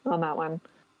 solidarity on that one.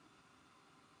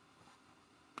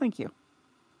 Thank you.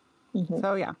 Mm-hmm.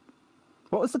 So, yeah.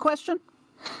 What was the question?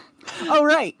 Oh,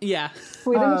 right. Yeah.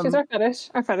 We didn't choose our fetish.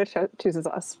 Our fetish chooses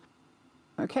us.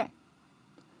 Okay.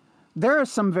 There are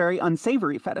some very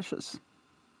unsavory fetishes.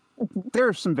 There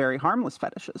are some very harmless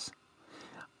fetishes.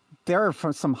 there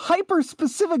are some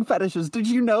hyper-specific fetishes. Did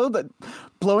you know that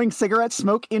blowing cigarette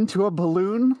smoke into a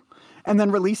balloon and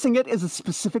then releasing it is a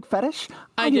specific fetish?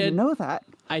 I didn't know that.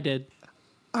 I did.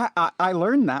 I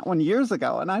learned that one years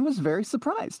ago, and I was very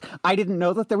surprised. I didn't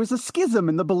know that there was a schism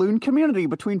in the balloon community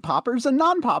between poppers and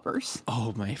non-poppers.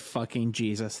 Oh my fucking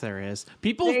Jesus, there is.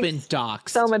 People have been doxxed.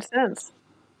 So much sense.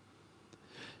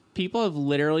 People have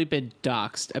literally been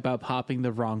doxxed about popping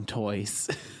the wrong toys.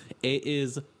 It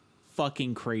is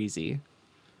fucking crazy.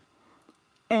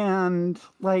 And,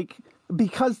 like,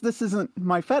 because this isn't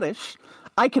my fetish,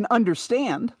 I can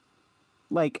understand,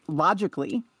 like,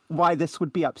 logically, why this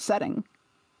would be upsetting.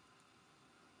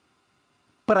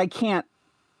 But I can't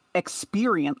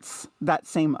experience that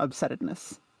same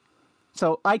upsettedness.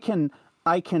 So I can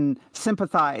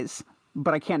sympathize,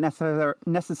 but I can't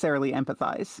necessarily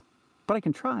empathize. But I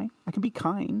can try. I can be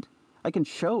kind. I can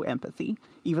show empathy,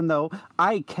 even though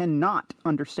I cannot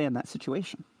understand that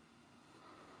situation.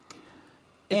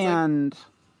 Go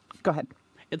ahead.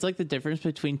 It's like the difference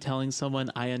between telling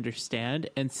someone I understand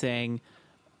and saying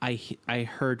I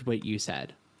heard what you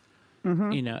said.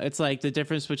 Mm-hmm. You know, it's like the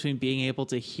difference between being able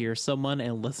to hear someone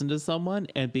and listen to someone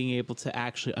and being able to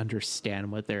actually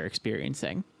understand what they're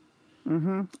experiencing.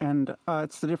 Mm-hmm. And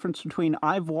it's the difference between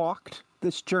I've walked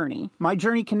this journey. My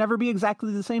journey can never be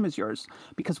exactly the same as yours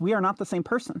because we are not the same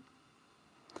person.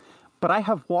 But I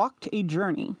have walked a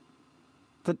journey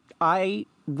that I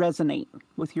resonate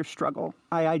with your struggle.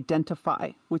 I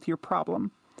identify with your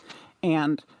problem.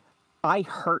 And I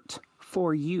hurt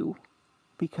for you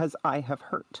because I have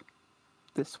hurt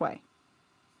this way.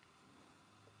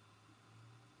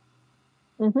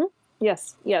 Mm-hmm.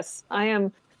 Yes. I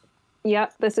am.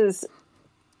 Yep, this is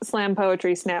slam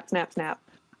poetry. Snap, snap, snap.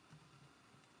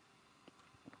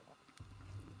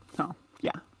 Oh,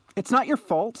 yeah. It's not your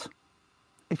fault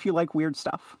if you like weird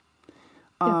stuff.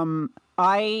 Yeah.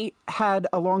 I had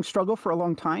a long struggle for a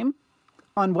long time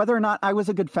on whether or not I was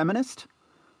a good feminist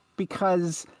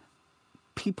because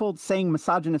people saying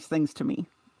misogynist things to me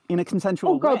in a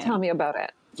consensual way. Oh, girl, tell me about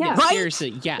it. Yeah. Right?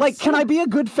 Seriously, yes. Like, can I be a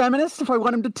good feminist if I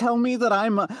want him to tell me that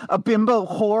I'm a bimbo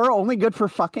whore only good for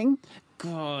fucking?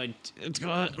 God.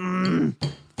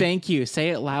 Thank you. Say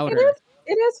it louder.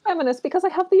 It is feminist because I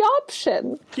have the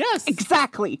option. Yes.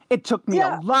 Exactly. It took me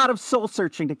a lot of soul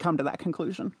searching to come to that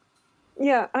conclusion.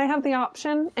 Yeah, I have the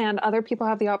option, and other people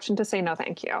have the option to say no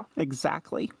thank you.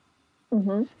 Exactly.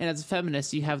 Mm-hmm. And as a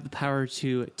feminist, you have the power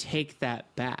to take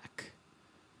that back.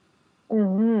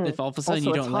 Mm-hmm. If all of a sudden Also,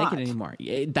 you don't like hot. it anymore.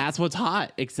 That's what's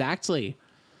hot. Exactly.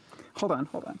 Hold on.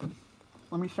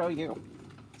 Let me show you.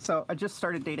 So I just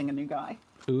started dating a new guy.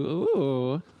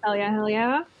 Ooh. Hell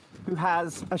yeah. Who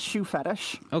has a shoe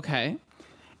fetish. Okay.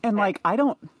 And like, I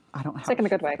don't have like in a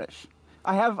good shoe way. fetish.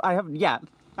 I have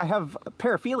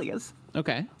paraphilias.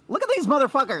 Okay. Look at these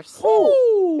motherfuckers.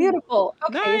 Ooh, beautiful.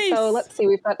 Okay, Nice. so let's see.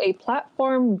 We've got a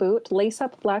platform boot,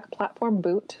 lace-up black platform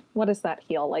boot. What is that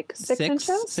heel? Like 6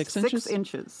 inches? 6 inches? 6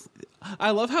 inches.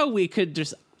 I love how we could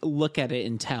just look at it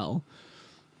and tell.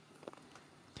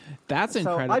 That's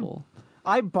incredible.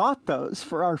 I bought those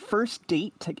for our first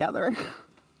date together.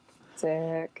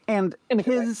 Sick. And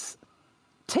his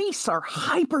tastes are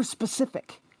hyper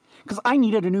specific. Because I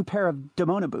needed a new pair of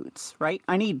Demona boots, right?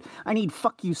 I need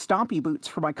fuck you stompy boots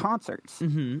for my concerts.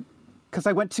 Mm-hmm. Because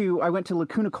I went to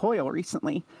Lacuna Coil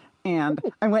recently, and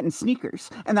I went in sneakers,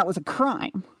 and that was a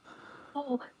crime.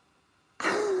 Oh.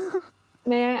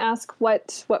 May I ask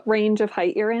what range of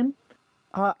height you're in?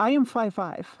 I am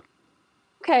 5'5".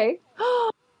 Okay. I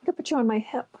could put you on my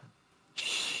hip.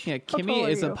 Yeah, tall Kimmy are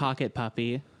is a you? pocket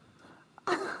puppy.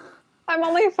 I'm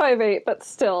only 5'8", but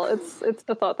still, it's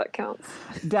the thought that counts.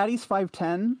 Daddy's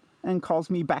 5'10" and calls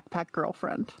me backpack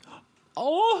girlfriend.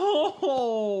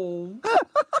 Oh!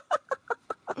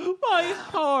 My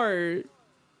heart.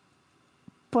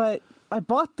 But I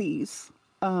bought these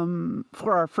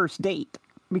for our first date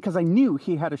because I knew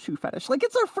he had a shoe fetish. Like,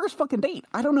 it's our first fucking date.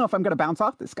 I don't know if I'm going to bounce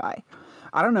off this guy.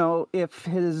 I don't know if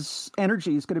his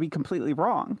energy is going to be completely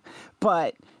wrong.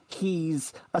 But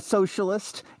he's a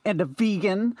socialist and a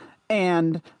vegan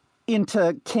and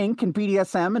into kink and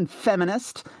BDSM and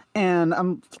feminist. And I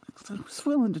was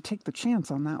willing to take the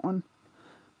chance on that one.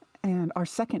 And our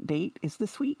second date is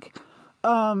this week.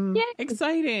 Yay.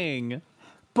 Exciting.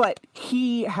 But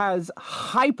he has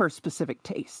hyper-specific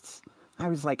tastes. I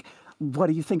was like, what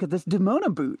do you think of this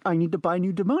Demona boot? I need to buy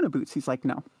new Demona boots. He's like,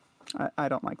 no, I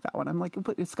don't like that one. I'm like,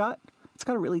 but it's got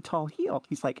a really tall heel.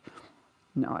 He's like,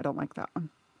 no, I don't like that one.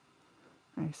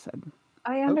 I said,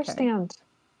 I understand.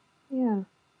 Okay. Yeah.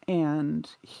 And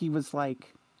he was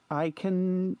like,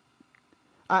 so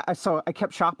I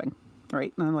kept shopping,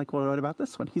 right? And I'm like, well, what about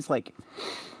this one? He's like,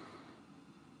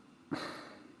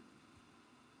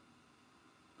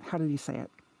 how did he say it?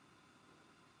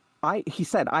 He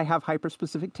said, I have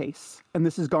hyper-specific tastes, and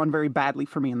this has gone very badly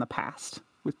for me in the past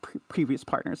with previous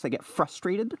partners. They get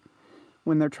frustrated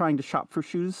when they're trying to shop for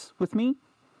shoes with me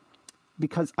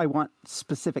because I want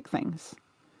specific things.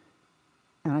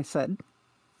 And I said,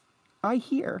 I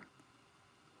hear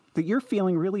that you're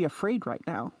feeling really afraid right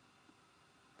now.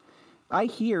 I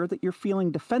hear that you're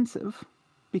feeling defensive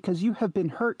because you have been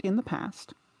hurt in the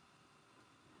past,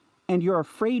 and you're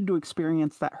afraid to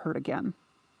experience that hurt again.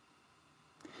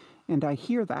 And I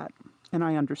hear that, and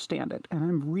I understand it, and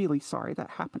I'm really sorry that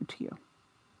happened to you.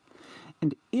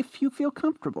 And if you feel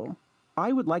comfortable,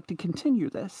 I would like to continue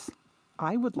this.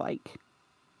 I would like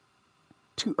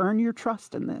to earn your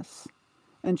trust in this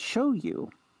and show you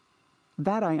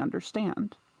that I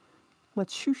understand.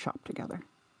 Let's shoe shop together.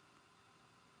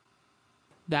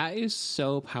 That is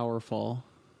so powerful.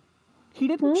 He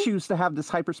didn't choose to have this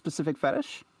hyper-specific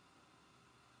fetish.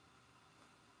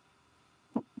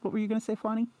 What were you going to say,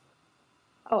 Fwani?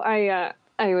 Oh, I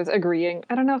was agreeing.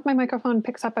 I don't know if my microphone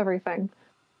picks up everything.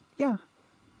 Yeah,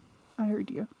 I heard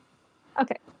you.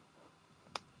 Okay.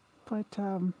 But,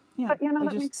 yeah. But,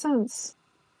 that makes sense.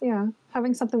 Yeah,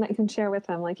 having something that you can share with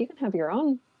him. Like, you can have your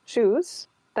own shoes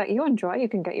that you enjoy. You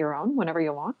can get your own whenever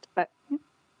you want. But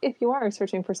if you are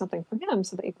searching for something for him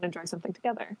so that you can enjoy something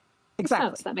together.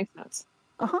 Exactly. That makes sense.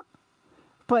 Uh-huh.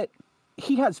 But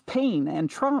he has pain and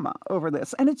trauma over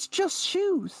this, and it's just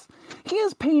shoes. He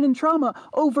has pain and trauma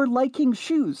over liking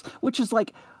shoes, which is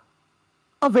like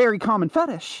a very common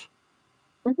fetish.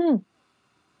 Mm-hmm.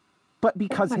 But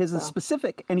because his is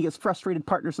specific and he has frustrated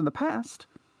partners in the past,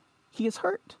 he is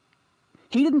hurt.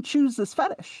 He didn't choose this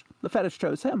fetish. The fetish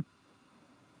chose him.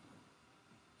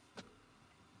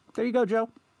 There you go, Joe.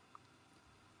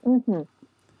 Mm-hmm.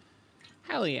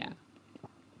 Hell yeah.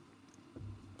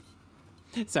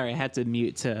 Sorry, I had to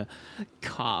mute to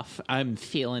cough. I'm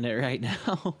feeling it right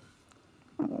now.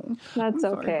 That's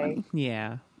sorry, okay. honey.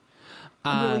 Yeah.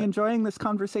 I'm really enjoying this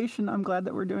conversation. I'm glad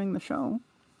that we're doing the show.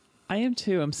 I am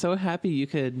too. I'm so happy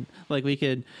we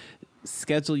could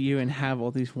schedule you and have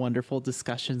all these wonderful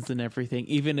discussions and everything,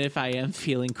 even if I am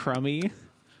feeling crummy.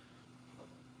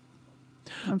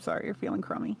 I'm sorry you're feeling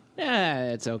crummy.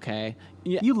 Yeah, it's okay.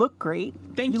 Yeah. You look great.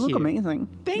 Thank you. You look amazing.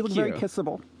 Thank you. Look very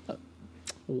kissable.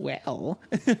 Well,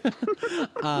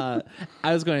 I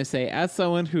was going to say, as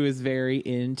someone who is very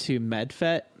into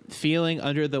MedFet, feeling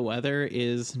under the weather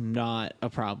is not a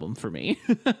problem for me.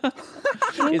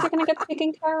 You're going to get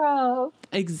taken care of.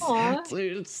 Exactly.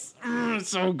 It's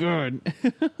so good.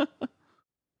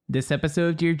 This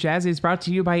episode of Dear Jazzy is brought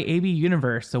to you by AB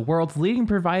Universe, the world's leading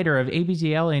provider of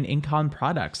ABDL and Incon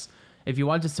products. If you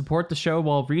want to support the show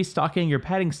while restocking your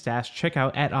petting stash, check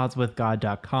out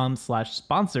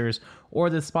atoddswithgod.com/sponsors or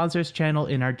the sponsors channel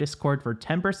in our Discord for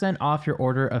 10% off your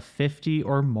order of 50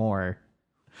 or more.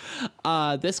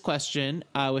 This question,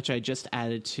 which I just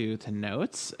added to the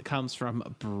notes, comes from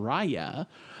Brya,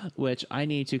 which I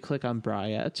need to click on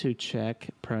Brya to check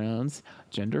pronouns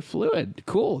gender fluid.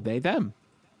 Cool, they, them.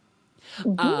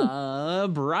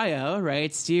 Brya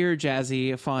writes, Dear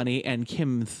Jazzy, Fawny, and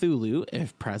Kim Thulu,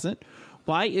 if present,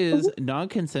 why is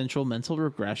non-consensual mental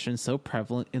regression so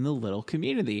prevalent in the little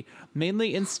community,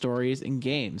 mainly in stories and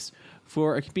games?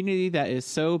 For a community that is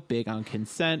so big on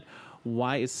consent,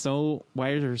 why is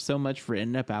there so much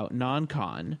written about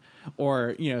non-con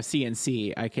or,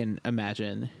 CNC? I can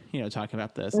imagine, talking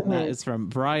about this. And that is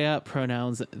from Brya,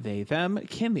 pronouns they, them.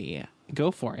 Kimmy, go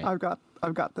for it. I've got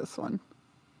this one.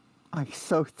 I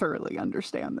so thoroughly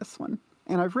understand this one,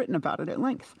 and I've written about it at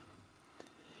length.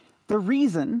 The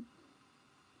reason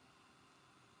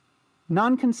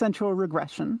non-consensual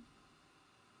regression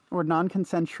or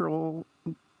non-consensual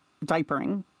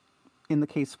diapering, in the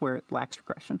case where it lacks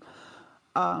regression,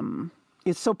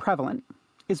 is so prevalent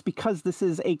is because this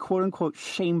is a quote-unquote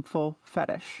shameful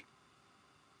fetish.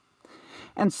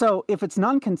 And so if it's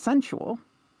non-consensual,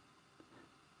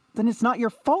 then it's not your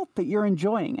fault that you're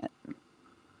enjoying it.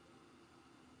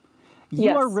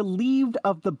 You are relieved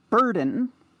of the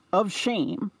burden of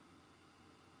shame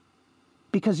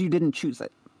because you didn't choose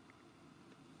it.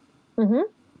 Mm-hmm.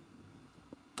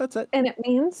 That's it. And it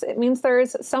means there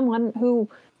is someone who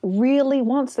really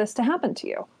wants this to happen to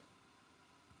you.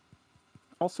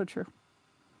 Also true.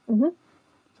 Mm-hmm.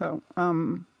 So,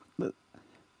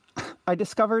 I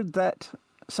discovered that.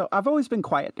 So I've always been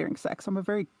quiet during sex. I'm a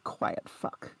very quiet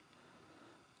fuck.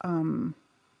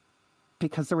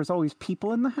 Because there was always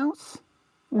people in the house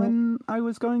when I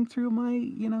was going through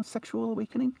my, sexual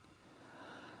awakening.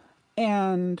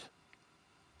 And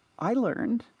I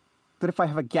learned that if I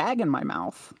have a gag in my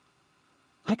mouth,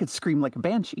 I could scream like a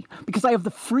banshee because I have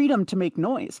the freedom to make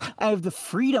noise. I have the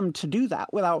freedom to do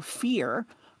that without fear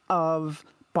of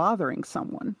bothering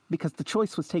someone because the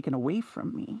choice was taken away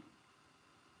from me.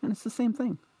 And it's the same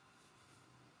thing.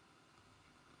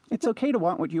 It's okay to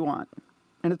want what you want.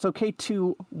 And it's okay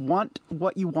to want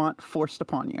what you want forced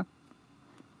upon you.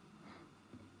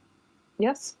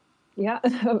 Yes. Yeah.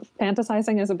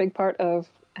 Fantasizing is a big part of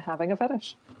having a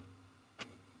fetish.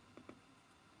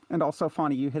 And also,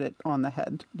 Fawny, you hit it on the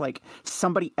head. Like,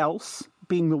 somebody else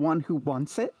being the one who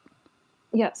wants it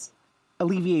Yes.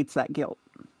 alleviates that guilt.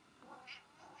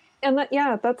 And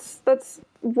that's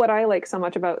what I like so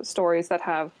much about stories that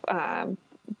have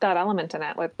that element in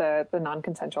it, with the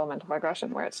non-consensual mental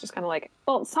aggression, where it's just kind of like,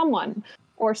 well, someone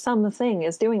or something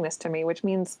is doing this to me, which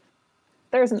means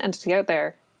there's an entity out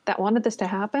there that wanted this to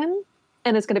happen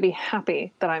and is going to be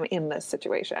happy that I'm in this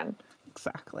situation.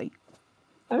 Exactly.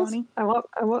 I Fawny?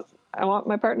 want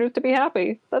my partners to be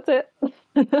happy. That's it.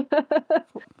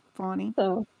 Fawny,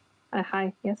 So,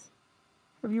 hi, yes.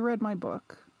 have you read my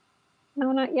book?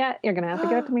 No, not yet. You're going to have to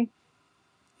give it to me.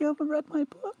 You haven't read my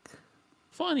book?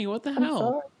 Funny, what the I'm hell?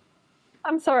 sorry.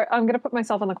 I'm sorry. I'm going to put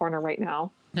myself in the corner right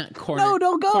now. Not corner. No,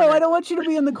 don't go. Corner. I don't want you to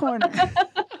be in the corner.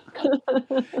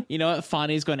 You know what?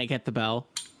 Fonny's going to get the bell.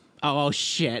 Oh,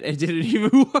 shit. It didn't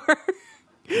even work.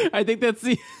 I think that's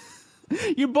the...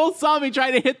 You both saw me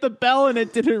try to hit the bell and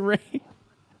it didn't ring.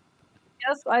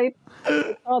 Yes, I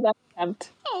saw that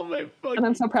attempt. Oh, my fucking... And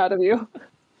I'm so proud of you.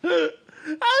 How did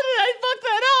I fuck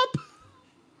that up?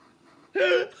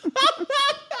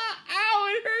 Ow,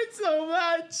 it hurts so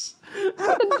much.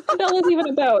 The bell is even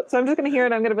about. So I'm just going to hear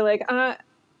it. I'm going to be like,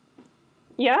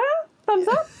 yeah? Thumbs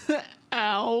up?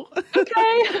 Ow.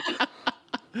 Okay.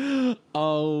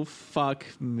 Oh, fuck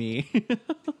me.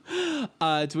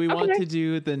 Do we want Okay. to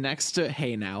do the next...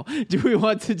 hey, now. Do we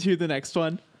want to do the next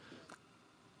one?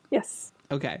 Yes.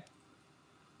 Okay.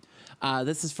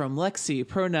 This is from Lexi.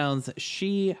 Pronouns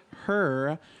she,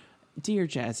 her. Dear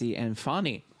Jazzy and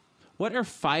Fawny, what are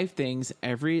 5 things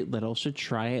every little should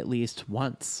try at least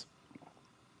once?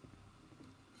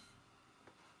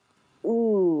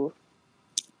 Ooh.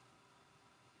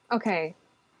 Okay.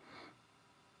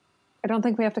 I don't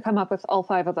think we have to come up with all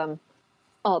 5 of them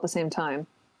all at the same time.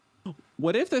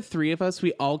 What if the 3 of us,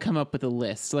 we all come up with a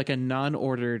list, like a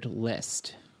non-ordered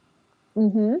list?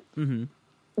 Definitely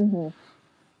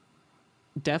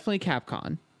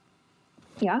Capcom.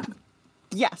 Yeah.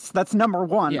 Yes, that's number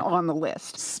 1 Yeah. on the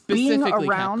list. Specifically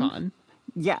Capcom.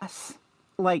 Yes.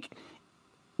 Like,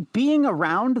 being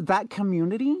around that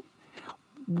community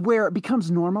where it becomes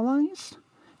normalized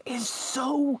is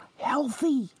so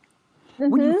healthy.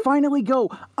 When you finally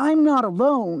go, I'm not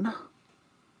alone.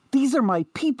 These are my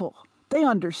people. They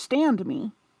understand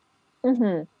me.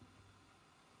 Capcom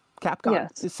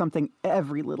Yes. is something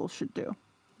every little should do.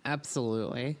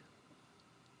 Absolutely.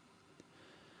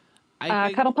 I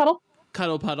think Cuddle Puddle?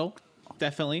 Cuddle Puddle.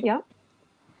 Definitely. Yeah.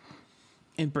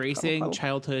 Embracing Cuddle.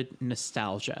 childhood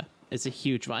nostalgia is a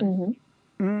huge one.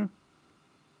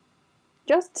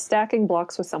 Just stacking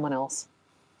blocks with someone else.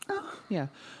 Yeah.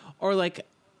 Or like,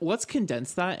 let's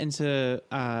condense that into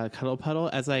Cuddle Puddle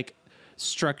as like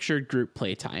structured group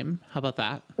playtime. How about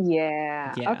that?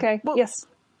 Yeah. Yeah. Okay. Well, yes.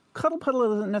 Cuddle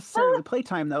Puddle isn't necessarily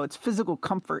playtime, though. It's physical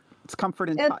comfort. It's comfort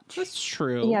and touch. That's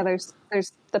true. Yeah, there's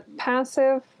the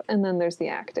passive and then there's the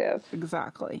active.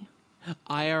 Exactly.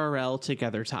 IRL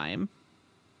together time.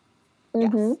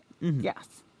 Yes. Yes.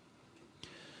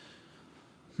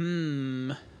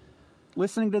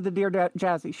 Listening to the Dear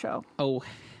Jazzy show. Oh,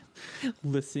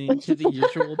 listening to the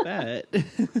usual bet.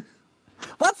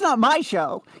 That's not my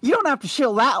show. You don't have to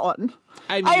shill that one.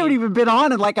 I I haven't mean, even been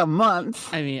on in like a month.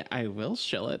 I will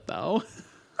shill it though.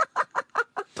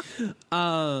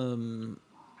 Oh,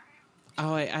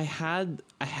 I had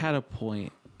a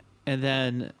point, and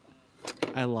then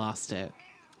I lost it.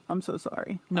 I'm so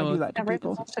sorry. No, I do that to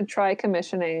Everyone people. should try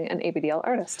commissioning an ABDL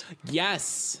artist.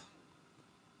 Yes,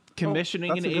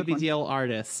 commissioning that's an a good one. ABDL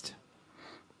artist.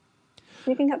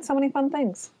 You can get so many fun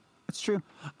things. It's true.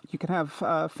 You can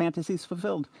have fantasies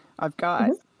fulfilled. I've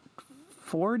got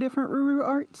 4 different Ruru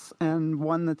arts and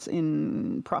 1 that's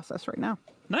in process right now.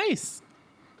 Nice.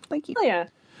 Thank you. Oh yeah.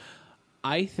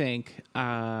 I think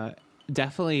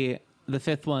definitely the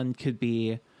 5th one could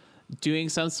be doing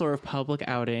some sort of public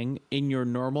outing in your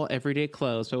normal everyday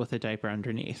clothes, but with a diaper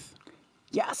underneath.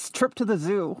 Yes, trip to the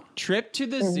zoo. Trip to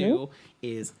the zoo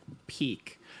is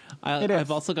peak. It is.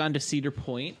 I've also gone to Cedar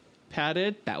Point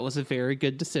padded. That was a very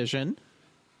good decision.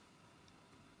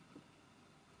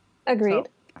 Agreed. So,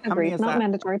 how many Agreed. is Not that?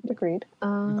 mandatory, but agreed.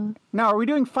 Now, are we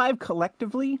doing 5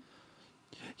 collectively?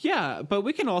 Yeah, but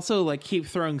we can also like keep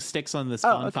throwing sticks on this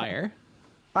Oh, okay. bonfire.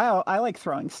 I like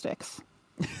throwing sticks.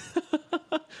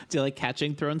 Do you like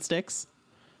catching thrown sticks?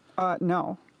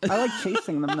 No. I like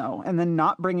chasing them, though, and then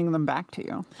not bringing them back to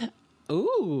you.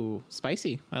 Ooh,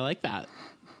 spicy. I like that.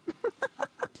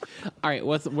 All right,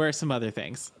 where are some other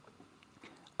things?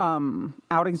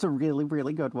 Outing's a really,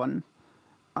 really good one.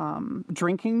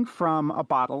 Drinking from a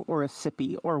bottle or a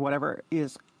sippy or whatever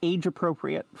is age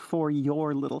appropriate for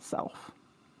your little self.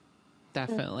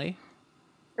 Definitely.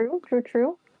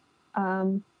 True.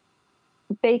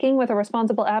 Baking with a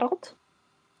responsible adult.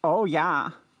 Oh,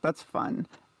 yeah. That's fun.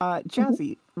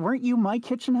 Jazzy, weren't you my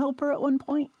kitchen helper at one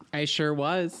point? I sure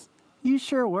was. You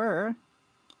sure were.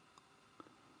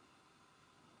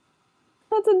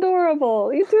 That's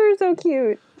adorable. You two are so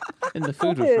cute. And the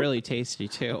food was really tasty,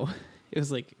 too. It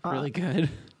was, like, really good.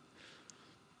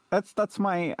 That's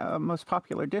my most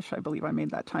popular dish, I believe I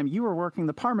made that time. You were working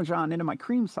the Parmesan into my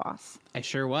cream sauce. I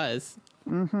sure was.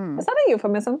 Mm-hmm. Is that a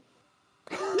euphemism?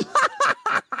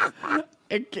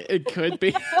 It could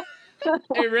be.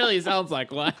 It really sounds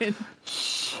like one.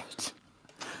 Shit.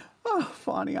 Oh,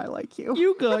 Fawny, I like you.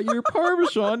 You got your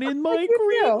Parmesan in my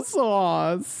cream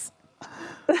sauce.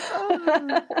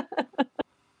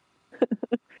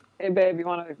 Hey, babe, you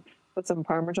want to put some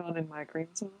Parmesan in my cream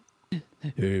sauce?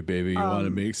 Hey, baby, you want to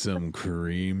make some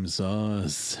cream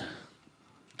sauce?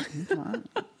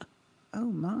 Oh,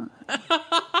 my.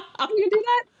 You do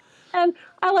that? And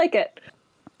I like it.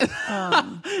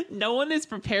 No one is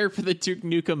prepared for the Duke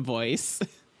Nukem voice.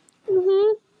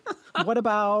 Mm-hmm. What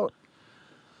about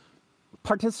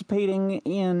participating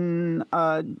in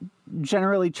a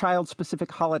generally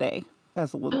child-specific holiday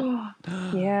as a little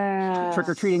yeah,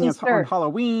 trick-or-treating on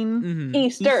Halloween,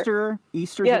 Easter.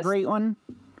 Easter's a great one.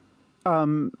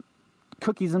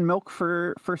 Cookies and milk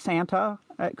for Santa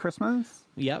at Christmas.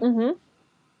 Yep. Mm-hmm.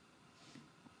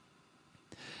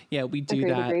 Yeah, we do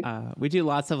that. We do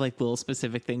lots of like little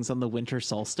specific things on the winter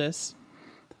solstice.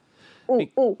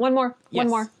 One more.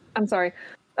 I'm sorry.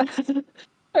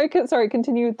 Sorry,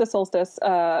 continue the solstice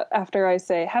after I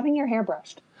say having your hair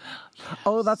brushed.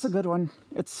 Oh, that's a good one.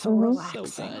 It's so relaxing.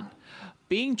 So good.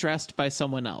 Being dressed by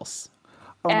someone else.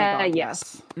 Oh my God,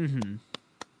 yes. Mm-hmm.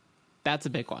 That's a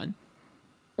big one.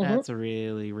 That's a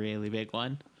really, really big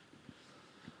one.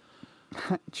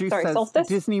 Juice says solstice?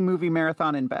 Disney movie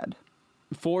marathon in bed.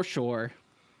 For sure.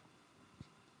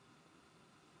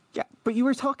 Yeah, but you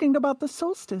were talking about the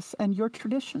solstice and your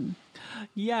tradition.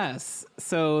 Yes.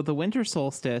 So the winter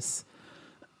solstice,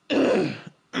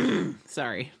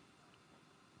 sorry.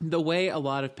 The way a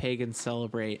lot of pagans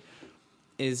celebrate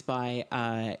is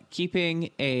by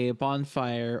keeping a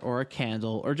bonfire or a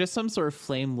candle or just some sort of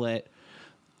flame lit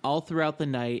all throughout the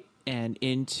night and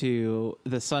into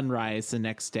the sunrise the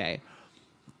next day.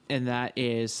 And that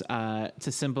is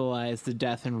to symbolize the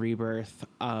death and rebirth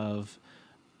of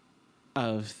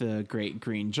the great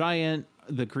green giant,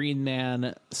 the green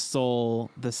man, Sol,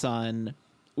 the sun,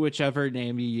 whichever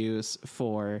name you use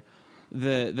for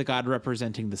the god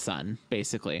representing the sun,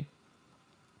 basically.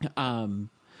 And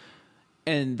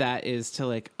that is to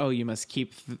like, oh, you must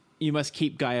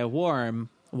keep Gaia warm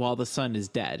while the sun is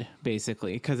dead,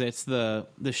 basically, because it's the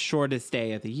shortest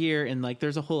day of the year, and like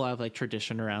there's a whole lot of like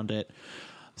tradition around it.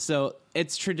 So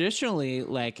it's traditionally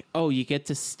like, oh, you get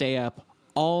to stay up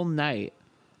all night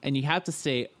and you have to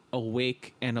stay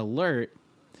awake and alert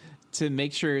to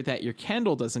make sure that your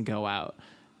candle doesn't go out.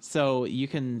 So you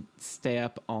can stay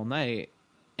up all night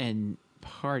and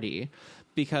party,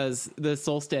 because the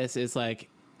solstice is like,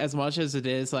 as much as it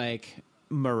is like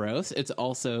morose, it's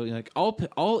also like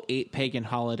all 8 pagan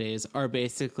holidays are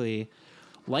basically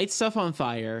light stuff on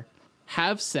fire,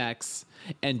 have sex,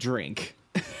 and drink.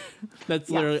 That's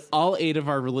literally all 8 of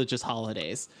our religious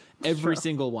holidays, every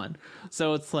single one.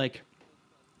 So it's like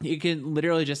you can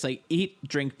literally just like eat,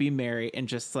 drink, be merry, and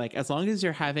just like as long as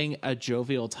you're having a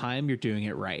jovial time, you're doing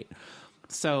it right.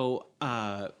 So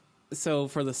so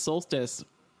for the solstice,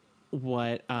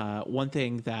 what one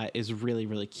thing that is really,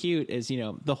 really cute is, you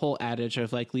know, the whole adage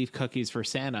of like leave cookies for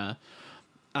Santa.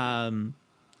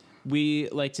 We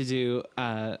like to do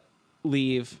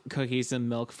leave cookies and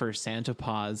milk for Santa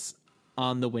Paws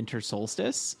on the winter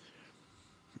solstice,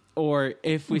 or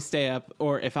if we stay up,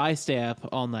 or if I stay up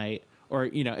all night, or,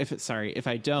 you know, if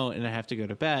I don't and I have to go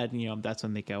to bed, you know, that's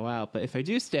when they go out. But if I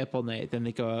do stay up all night, then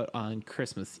they go out on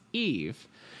Christmas Eve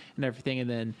and everything, and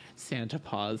then Santa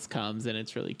Paws comes, and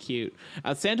it's really cute.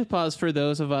 Santa Paws, for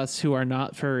those of us who are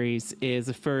not furries, is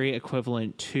a furry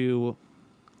equivalent to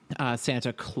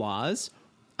Santa Claus.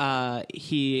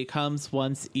 He comes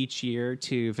once each year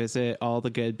to visit all the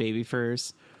good baby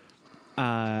furs,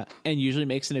 and usually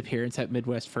makes an appearance at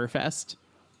Midwest Fur Fest.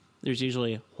 There's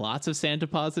usually lots of Santa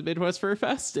Paws at Midwest Fur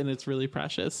Fest, and it's really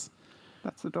precious.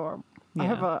 That's adorable.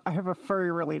 Yeah. I have a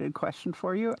furry related question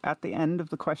for you at the end of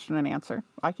the question and answer.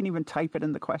 I can even type it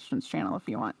in the questions channel if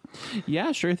you want.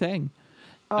 Yeah, sure thing.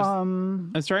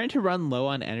 I'm starting to run low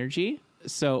on energy.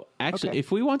 So actually, Okay.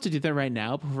 if we want to do that right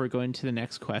now before going to the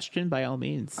next question, by all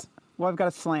means. Well, I've got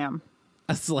a slam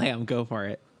A slam, go for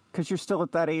it. because you're still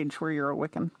at that age where you're a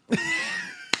Wiccan.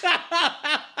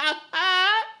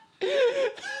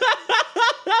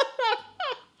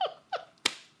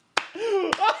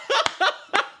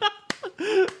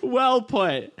 Well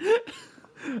put.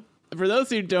 For those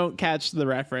who don't catch the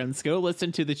reference, go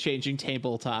listen to the Changing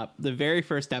Tabletop, the very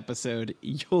first episode.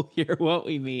 You'll hear what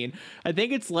we mean. I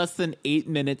think it's less than 8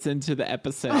 minutes into the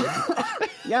episode.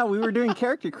 Yeah, we were doing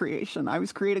character creation. I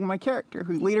was creating my character,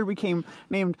 who later became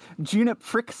named Junip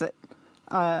Frixit,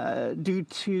 due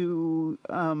to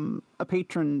a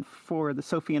patron for the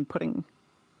Sophie and Pudding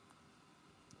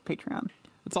Patreon.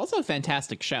 It's also a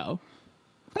fantastic show.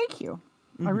 Thank you.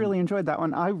 I really enjoyed that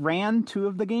one. I ran 2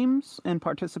 of the games and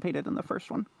participated in the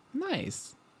first one.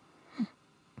 Nice.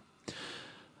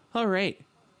 All right.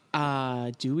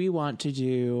 Do we want to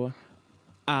do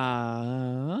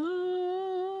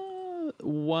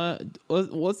what?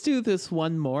 Let's do this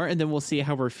one more, and then we'll see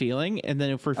how we're feeling. And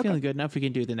then if we're feeling good enough, we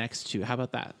can do the next 2. How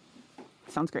about that?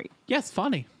 Sounds great. Yes,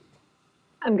 funny.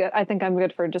 I'm good. I think I'm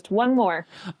good for just one more.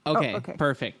 Okay, okay.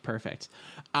 Perfect.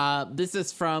 This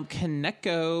is from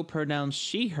Kaneko, pronouns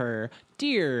she, her.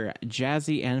 Dear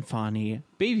Jazzy and Fawny,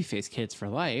 babyface kids for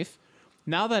life.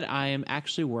 Now that I'm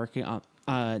actually working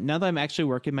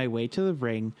my way to the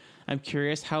ring, I'm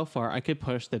curious how far I could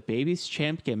push the baby's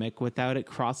champ gimmick without it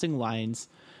crossing lines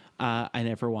I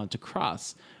never want to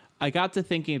cross. I got to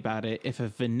thinking about it. If a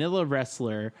vanilla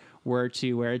wrestler were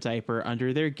to wear a diaper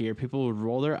under their gear, people would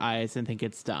roll their eyes and think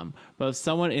it's dumb. But if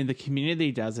someone in the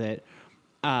community does it,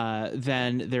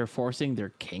 then they're forcing their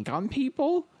kink on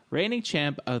people. Reigning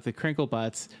champ of the Crinkle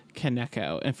Butts,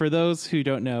 Kaneko. And for those who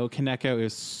don't know, Kaneko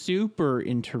is super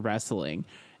into wrestling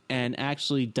and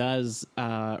actually does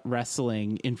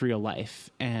wrestling in real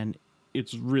life. And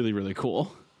it's really, really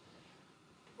cool.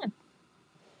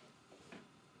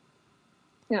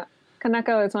 Yeah,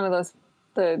 Kaneko is one of those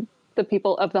the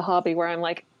people of the hobby where I'm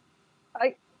like,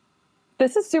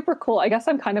 this is super cool. I guess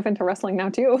I'm kind of into wrestling now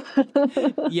too.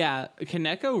 Yeah,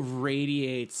 Kaneko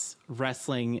radiates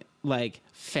wrestling like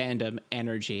fandom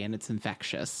energy, and it's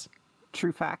infectious.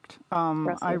 True fact.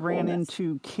 I ran coolness.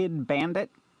 into Kid Bandit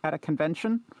at a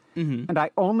convention, and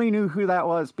I only knew who that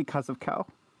was because of Ko.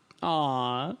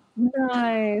 Aw.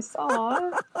 Nice.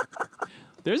 Aw.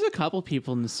 There's a couple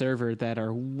people in the server that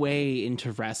are way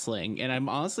into wrestling, and I'm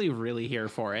honestly really here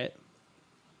for it.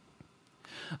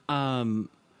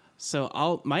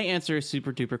 So my answer is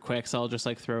super duper quick, so I'll just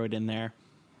like throw it in there.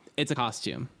 It's a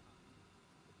costume.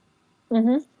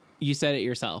 You said it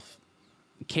yourself.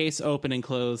 Case open and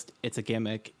closed. It's a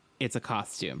gimmick. It's a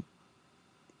costume.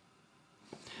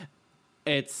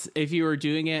 It's if you were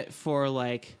doing it for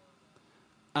like,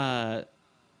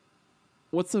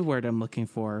 what's the word I'm looking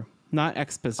for? Not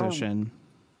exposition.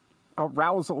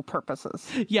 Arousal purposes.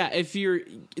 Yeah,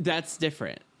 that's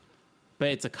different. But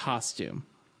it's a costume.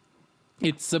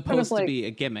 It's supposed to be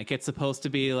a gimmick. It's supposed to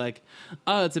be like,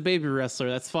 oh, it's a baby wrestler.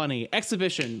 That's funny.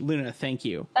 Exhibition. Luna, thank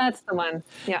you. That's the one.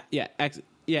 Yeah. Yeah,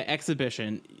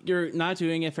 exhibition. You're not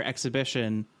doing it for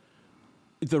exhibition.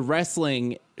 The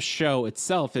wrestling show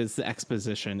itself is the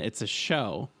exposition. It's a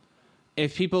show.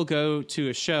 If people go to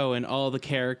a show and all the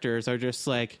characters are just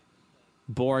like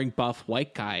boring buff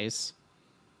white guys,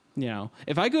 you know,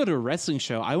 if I go to a wrestling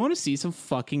show, I want to see some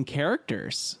fucking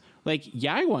characters. Like,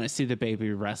 yeah, I want to see the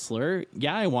baby wrestler.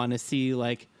 Yeah, I want to see,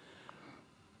 like,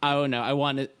 I don't know.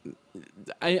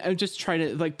 I'm just trying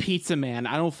to, like, Pizza Man.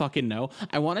 I don't fucking know.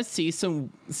 I want to see some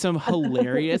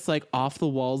hilarious, like,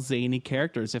 off-the-wall zany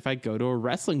characters if I go to a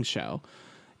wrestling show.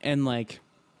 And, like,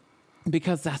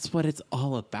 because that's what it's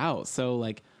all about. So,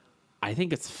 like, I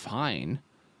think it's fine.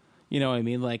 You know what I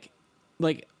mean? Like,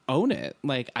 own it.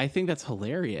 Like, I think that's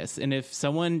hilarious. And if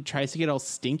someone tries to get all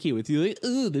stinky with you, like,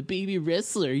 ooh, the baby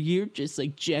wrestler, you're just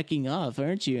like jacking off,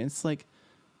 aren't you? And it's like,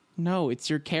 no, it's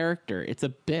your character. It's a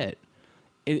bit.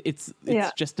 It's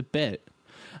just a bit.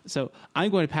 So I'm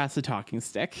going to pass the talking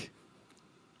stick.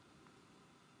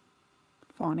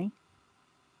 Funny.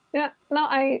 Yeah. No,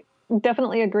 I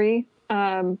definitely agree.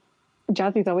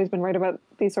 Jazzy's always been right about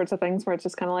these sorts of things where it's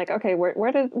just kind of like, okay,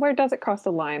 where does it cross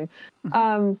the line?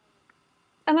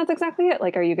 And that's exactly it.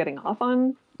 Like, are you getting off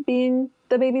on being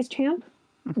the baby's champ?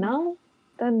 No?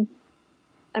 Then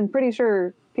I'm pretty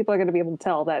sure people are going to be able to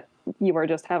tell that you are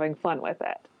just having fun with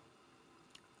it.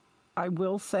 I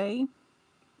will say,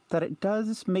 that it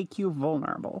does make you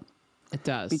vulnerable. It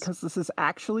does. Because this is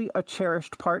actually a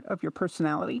cherished part of your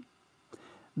personality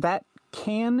that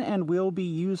can and will be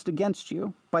used against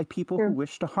you by people who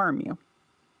wish to harm you.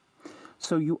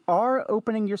 So you are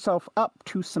opening yourself up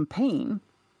to some pain,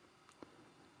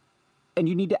 and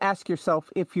you need to ask yourself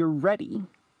if you're ready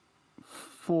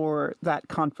for that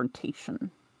confrontation.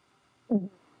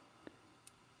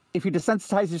 If you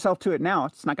desensitize yourself to it now,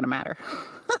 it's not going to matter.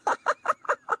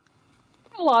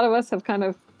 A lot of us have kind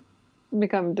of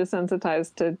become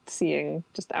desensitized to seeing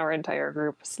just our entire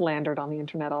group slandered on the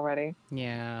internet already.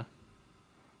 Yeah.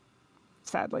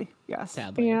 Sadly, yes.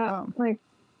 Sadly. Yeah, like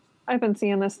I've been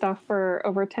seeing this stuff for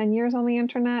over 10 years on the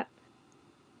internet,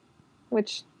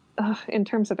 which in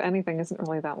terms of anything isn't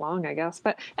really that long, I guess.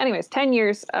 But anyways, 10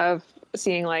 years of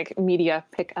seeing like media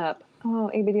pick up,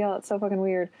 oh, ABDL, it's so fucking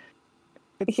weird,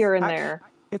 here and there.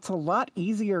 It's a lot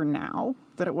easier now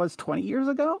than it was 20 years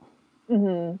ago.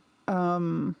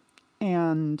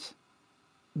 And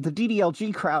the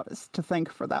DDLG crowd is to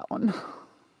thank for that one.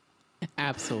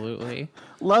 Absolutely.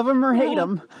 Love them or hate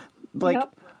them. Like,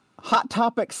 Hot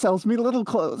Topic sells me little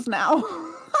clothes now.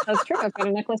 That's true. I've got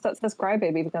a necklace that says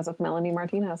Crybaby because of Melanie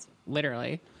Martinez.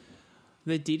 Literally.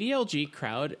 The DDLG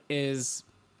crowd is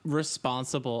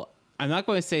responsible. I'm not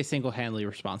going to say single-handedly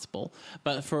responsible,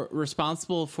 but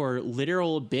responsible for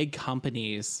literal big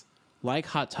companies like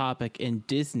Hot Topic and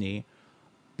Disney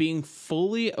being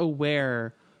fully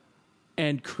aware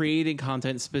and creating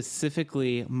content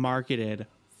specifically marketed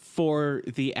for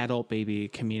the adult baby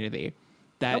community.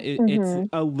 That it's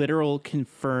a literal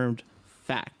confirmed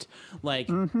fact. Like,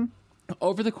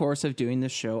 over the course of doing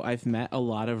this show, I've met a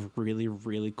lot of really,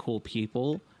 really cool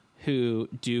people who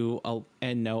do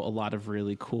and know a lot of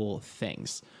really cool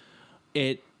things.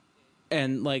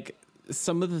 And like,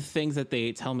 some of the things that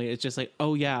they tell me, it's just like,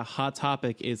 oh yeah, Hot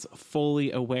Topic is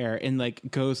fully aware and like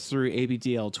goes through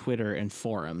ABDL Twitter and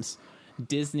forums.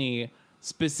 Disney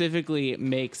specifically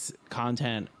makes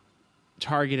content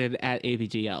targeted at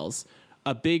ABDLs.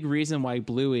 A big reason why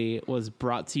Bluey was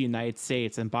brought to United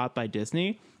States and bought by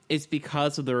Disney is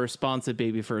because of the response of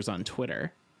Baby Furs on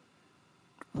Twitter.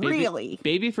 Really?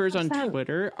 Baby Furs on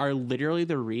Twitter are literally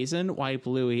the reason why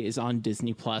Bluey is on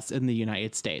Disney Plus in the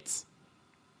United States.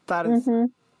 That is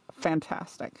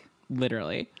fantastic.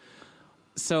 Literally.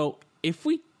 So if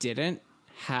we didn't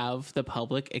have the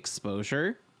public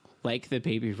exposure like the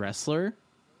Baby Wrestler,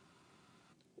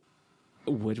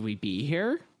 would we be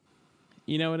here?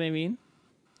 You know what I mean?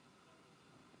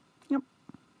 Yep.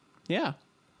 Yeah.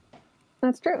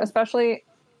 That's true, especially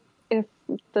if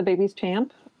the baby's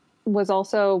champ was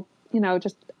also,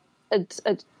 just a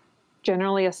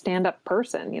generally a stand-up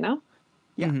person,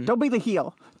 Yeah, don't be the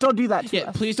heel. Don't do that to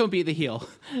us. Please don't be the heel.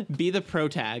 Be the pro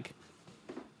tag.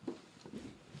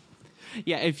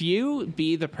 Yeah, if you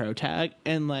be the pro tag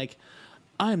and like,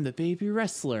 I'm the Baby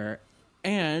Wrestler,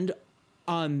 and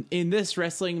in this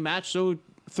wrestling match, so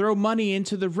throw money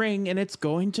into the ring and it's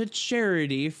going to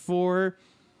charity for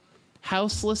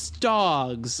houseless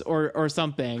dogs or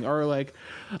something, or like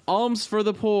alms for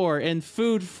the poor and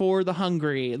food for the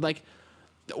hungry. Like,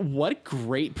 what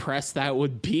great press that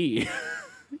would be.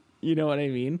 You know what I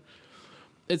mean?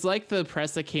 It's like the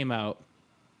press that came out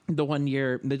the one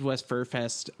year Midwest Fur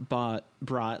Fest brought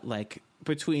like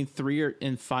between $3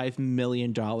 and $5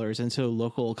 million into the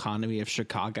local economy of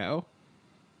Chicago.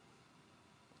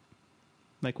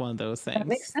 Like one of those things. That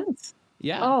makes sense.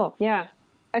 Yeah. Oh, yeah.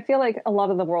 I feel like a lot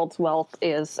of the world's wealth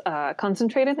is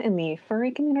concentrated in the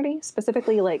furry community,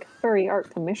 specifically like furry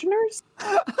art commissioners.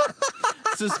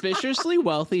 Suspiciously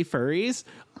wealthy furries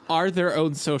are their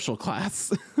own social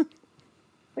class.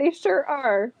 They sure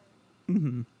are.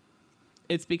 Mm-hmm.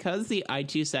 It's because the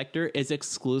IT sector is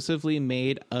exclusively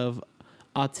made of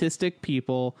autistic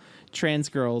people, trans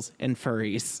girls, and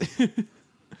furries.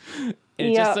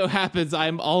 It just so happens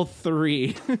I'm all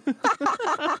three.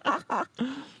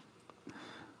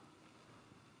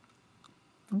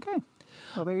 Okay.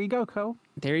 Well, there you go, Co.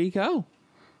 There you go.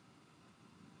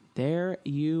 There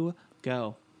you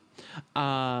go.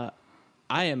 I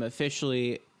am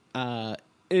officially...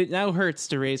 it now hurts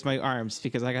to raise my arms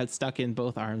because I got stuck in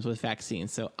both arms with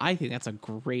vaccines. So I think that's a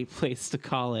great place to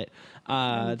call it.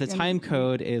 The time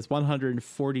code is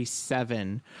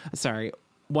 147. Sorry,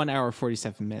 1 hour,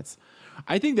 47 minutes.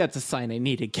 I think that's a sign I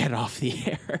need to get off the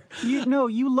air.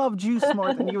 You love Juice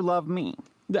more than you love me.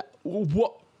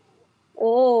 What?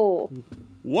 Oh.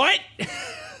 What?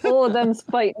 Oh, them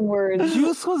fighting words.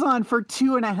 Juice was on for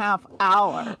 2.5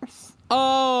 hours.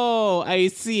 Oh, I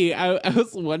see. I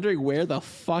was wondering where the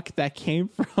fuck that came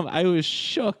from. I was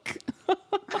shook.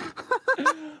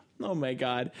 Oh my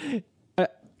god.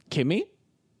 Kimmy?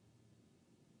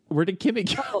 Where did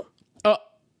Kimmy go?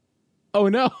 Oh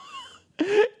no.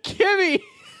 Kimmy!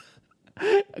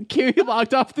 Kimmy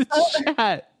logged off the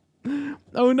chat.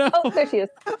 Oh no. Oh, there she is.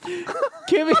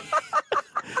 Kimmy.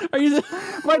 Are you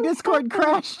My Discord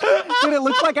crashed. Did it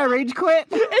look like I rage quit?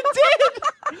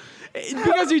 It did!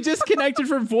 Because you disconnected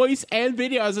from voice and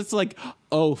videos. It's like,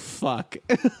 oh fuck.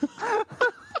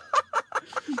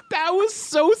 That was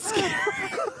so scary.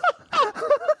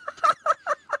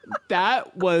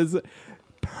 That was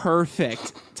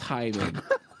perfect timing.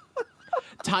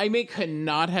 Timing could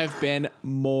not have been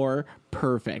more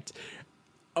perfect.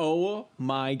 Oh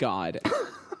my god.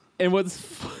 And what's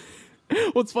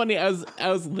funny, I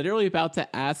was literally about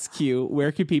to ask you,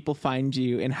 where can people find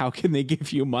you and how can they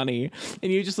give you money?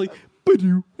 And you just like,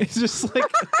 Badoo. It's just like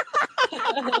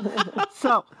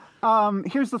So,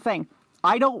 here's the thing.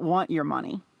 I don't want your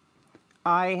money.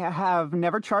 I have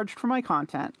never charged for my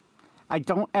content. I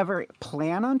don't ever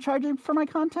plan on charging for my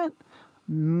content.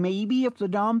 Maybe if the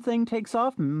Dom thing takes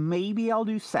off, maybe I'll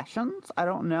do sessions. I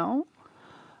don't know.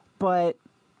 But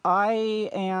I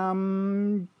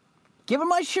am giving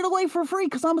my shit away for free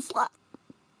because I'm a slut.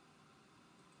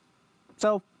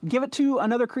 So give it to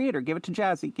another creator. Give it to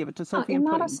Jazzy. Give it to Sophie and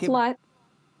You're Pudding. not a slut.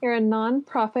 You're a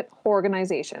non-profit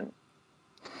organization.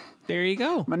 there you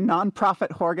go. I'm a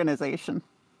non-profit organization.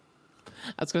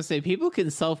 I was gonna say, people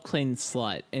can self-claim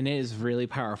slut, and it is really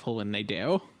powerful when they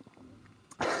do.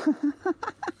 You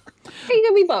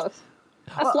can be both.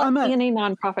 A Well, slut in a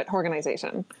non-profit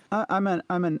organization. I'm an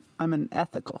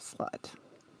ethical slut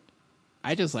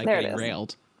I just like There it being is.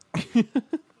 railed. in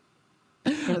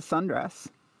a sundress.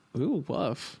 Ooh,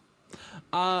 woof.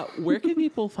 Where can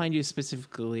people find you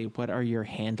specifically? What are your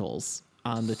handles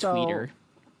on the So- Twitter?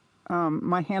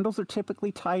 My handles are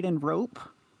typically tied in rope.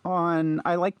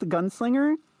 I like the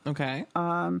Gunslinger. Okay.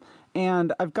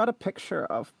 And I've got a picture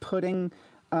of Pudding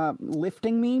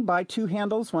lifting me by two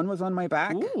handles. One was on my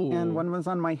back Ooh. and one was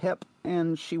on my hip,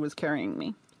 and she was carrying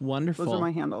me. Wonderful. Those are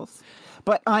my handles.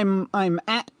 But I'm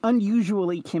at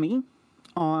Unusually Kimmy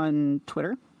on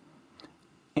Twitter,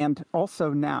 and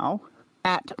also now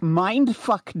at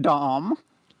MindfuckDom.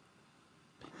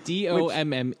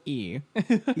 DOMME.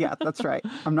 Yeah, that's right.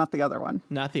 I'm not the other one.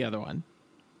 Not the other one.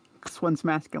 'Cause one's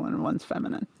masculine and one's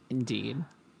feminine. Indeed.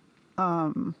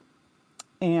 And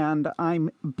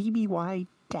I'm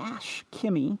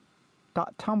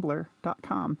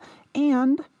bby-kimmy.tumblr.com.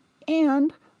 And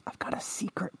I've got a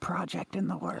secret project in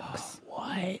the works.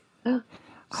 What?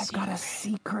 I've got a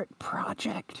secret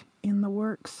project in the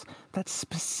works that's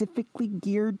specifically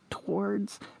geared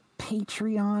towards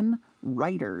Patreon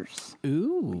writers.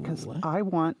 Ooh. Because I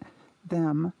want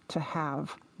them to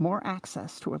have more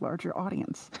access to a larger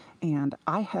audience. And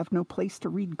I have no place to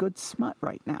read good smut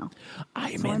right now.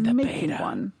 I'm So in I'm the making beta.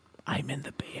 one. I'm in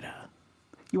the beta.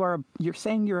 You're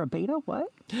saying you're a beta? What?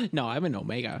 No, I'm an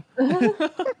Omega.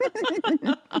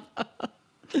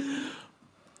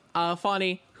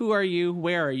 Fawny, who are you?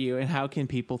 Where are you? And how can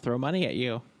people throw money at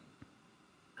you?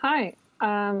 Hi,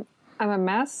 I'm a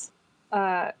mess.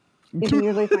 You can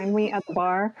usually find me at the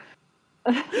bar.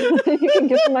 You can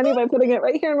get the money by putting it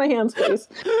right here in my hands, please.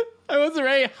 I wasn't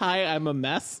ready. Hi, I'm a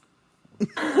mess. But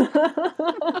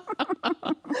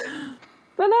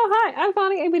no, hi, I'm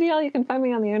Fawny ABDL. You can find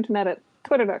me on the internet at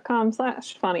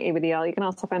twitter.com/FawnyABDL. You can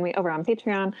also find me over on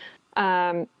Patreon.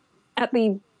 At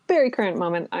the very current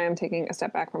moment, I am taking a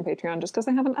step back from Patreon just because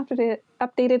I haven't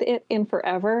updated it in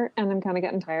forever, and I'm kind of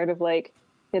getting tired of like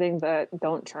hitting the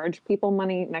don't charge people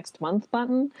money next month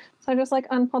button. So I just like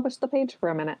unpublished the page for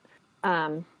a minute.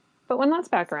 But when that's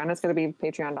back around, it's going to be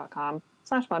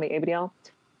patreon.com/FawnyABDL.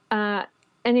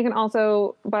 And you can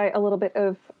also buy a little bit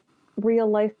of real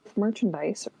life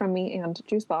merchandise from me and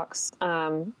Juicebox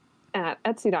at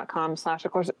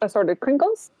etsy.com/assorted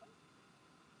crinkles.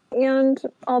 And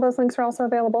all those links are also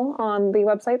available on the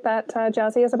website that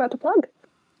Jazzy is about to plug.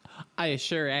 I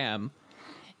sure am.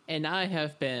 And I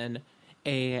have been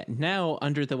a now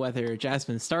under the weather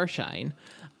Jasmine Starshine.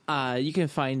 You can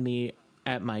find me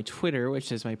at my Twitter,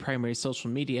 which is my primary social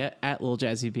media, at Lil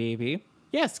Jazzy Baby.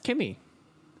 Yes, Kimmy.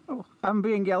 Oh, I'm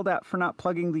being yelled at for not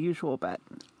plugging The Usual Bet.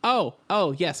 Oh,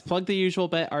 yes. Plug The Usual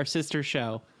Bet, our sister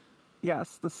show.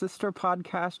 Yes, the sister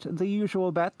podcast, The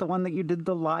Usual Bet, the one that you did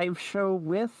the live show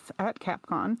with at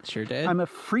Capcom. Sure did. I'm a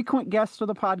frequent guest of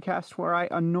the podcast where I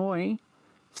annoy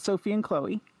Sophie and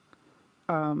Chloe.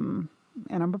 And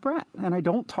I'm a brat. And I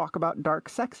don't talk about dark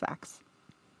sex acts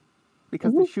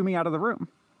because they shoo me out of the room.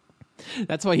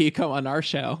 That's why you come on our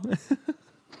show.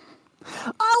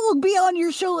 I will be on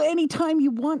your show anytime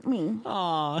you want me.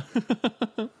 Aw.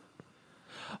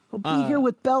 I'll be here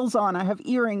with bells on. I have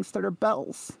earrings that are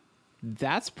bells.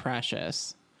 That's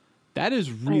precious. That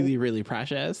is really, really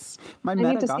precious. My I meta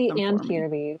need to got see them and for me. hear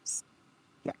these.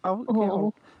 Yeah. Oh, okay.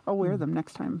 Oh. I'll wear them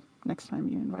next time. Next time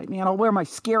you invite me, and I'll wear my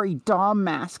scary Dom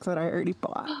mask that I already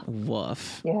bought.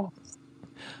 Woof. Yeah.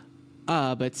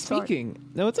 But speaking,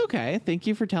 no, it's okay. Thank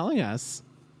you for telling us.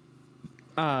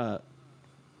 All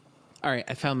right,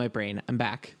 I found my brain. I'm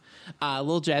back.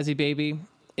 Lil Jazzy Baby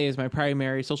is my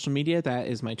primary social media. That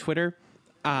is my Twitter.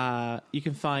 You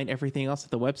can find everything else at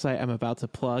the website I'm about to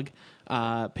plug.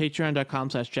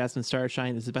 Patreon.com/Jasmine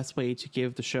Starshine is the best way to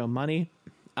give the show money.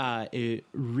 It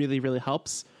really, really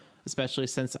helps, especially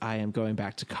since I am going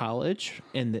back to college,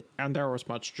 and there was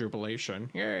much jubilation.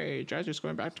 Yay, Jazzy's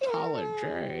going back to college.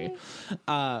 Yay.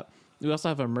 We also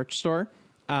have a merch store,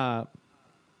 and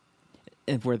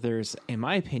where there's, in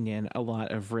my opinion, a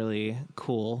lot of really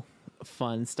cool,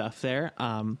 fun stuff there.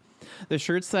 The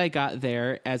shirts that I got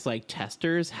there as like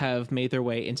testers have made their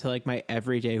way into like my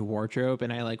everyday wardrobe,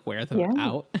 and I like wear them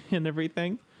out and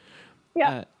everything.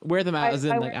 Yeah. Wear them out as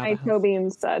in I like wear out my of the house. Toe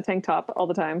Beams tank top all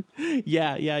the time.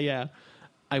 Yeah.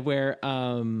 I wear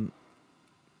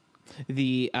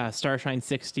the Starshine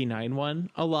 69 one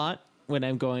a lot when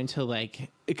I'm going to like,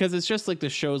 because it's just like the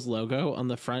show's logo on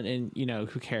the front, and you know,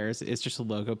 who cares? It's just a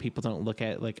logo. People don't look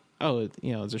at like, oh,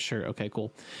 you know, it's a shirt. Okay,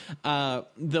 cool.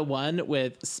 The one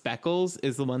with speckles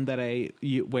is the one that I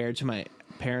wear to my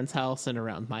parents' house and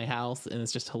around my house, and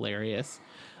it's just hilarious.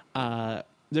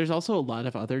 There's also a lot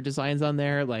of other designs on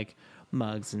there, like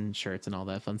mugs and shirts and all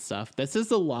that fun stuff. This is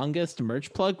the longest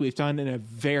merch plug we've done in a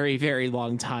very, very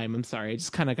long time. I'm sorry. I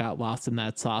just kind of got lost in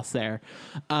that sauce there.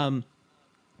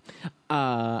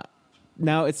 Now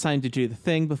it's time to do the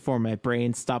thing before my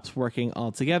brain stops working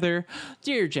altogether.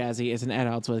 Dear Jazzy is an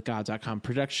 @oddswithgod.com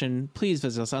production. Please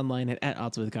visit us online at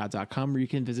 @oddswithgod.com, where you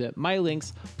can visit my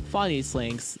links, Fonny's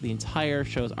links, the entire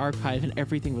show's archive, and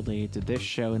everything related to this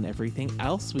show and everything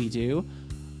else we do.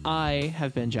 I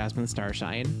have been Jasmine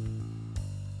Starshine.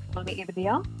 Want me to give a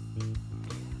DM?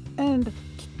 And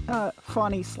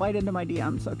Fonny, slide into my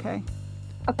DMs, okay?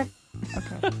 Okay.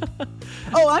 Okay.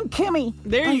 Oh, I'm Kimmy.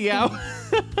 There you go.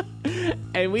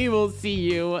 And we will see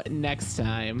you next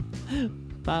time.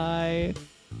 Bye.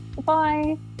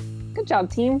 Bye. Good job,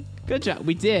 team. Good job.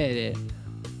 We did it.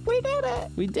 We did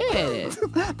it. We did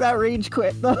it. That rage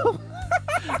quit, though.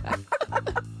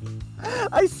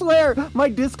 I swear, my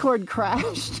Discord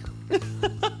crashed.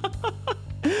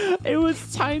 It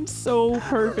was timed so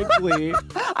perfectly.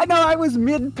 I know, I was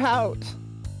mid-pout.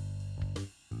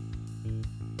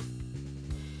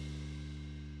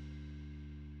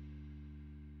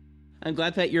 I'm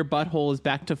glad that your butthole is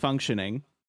back to functioning.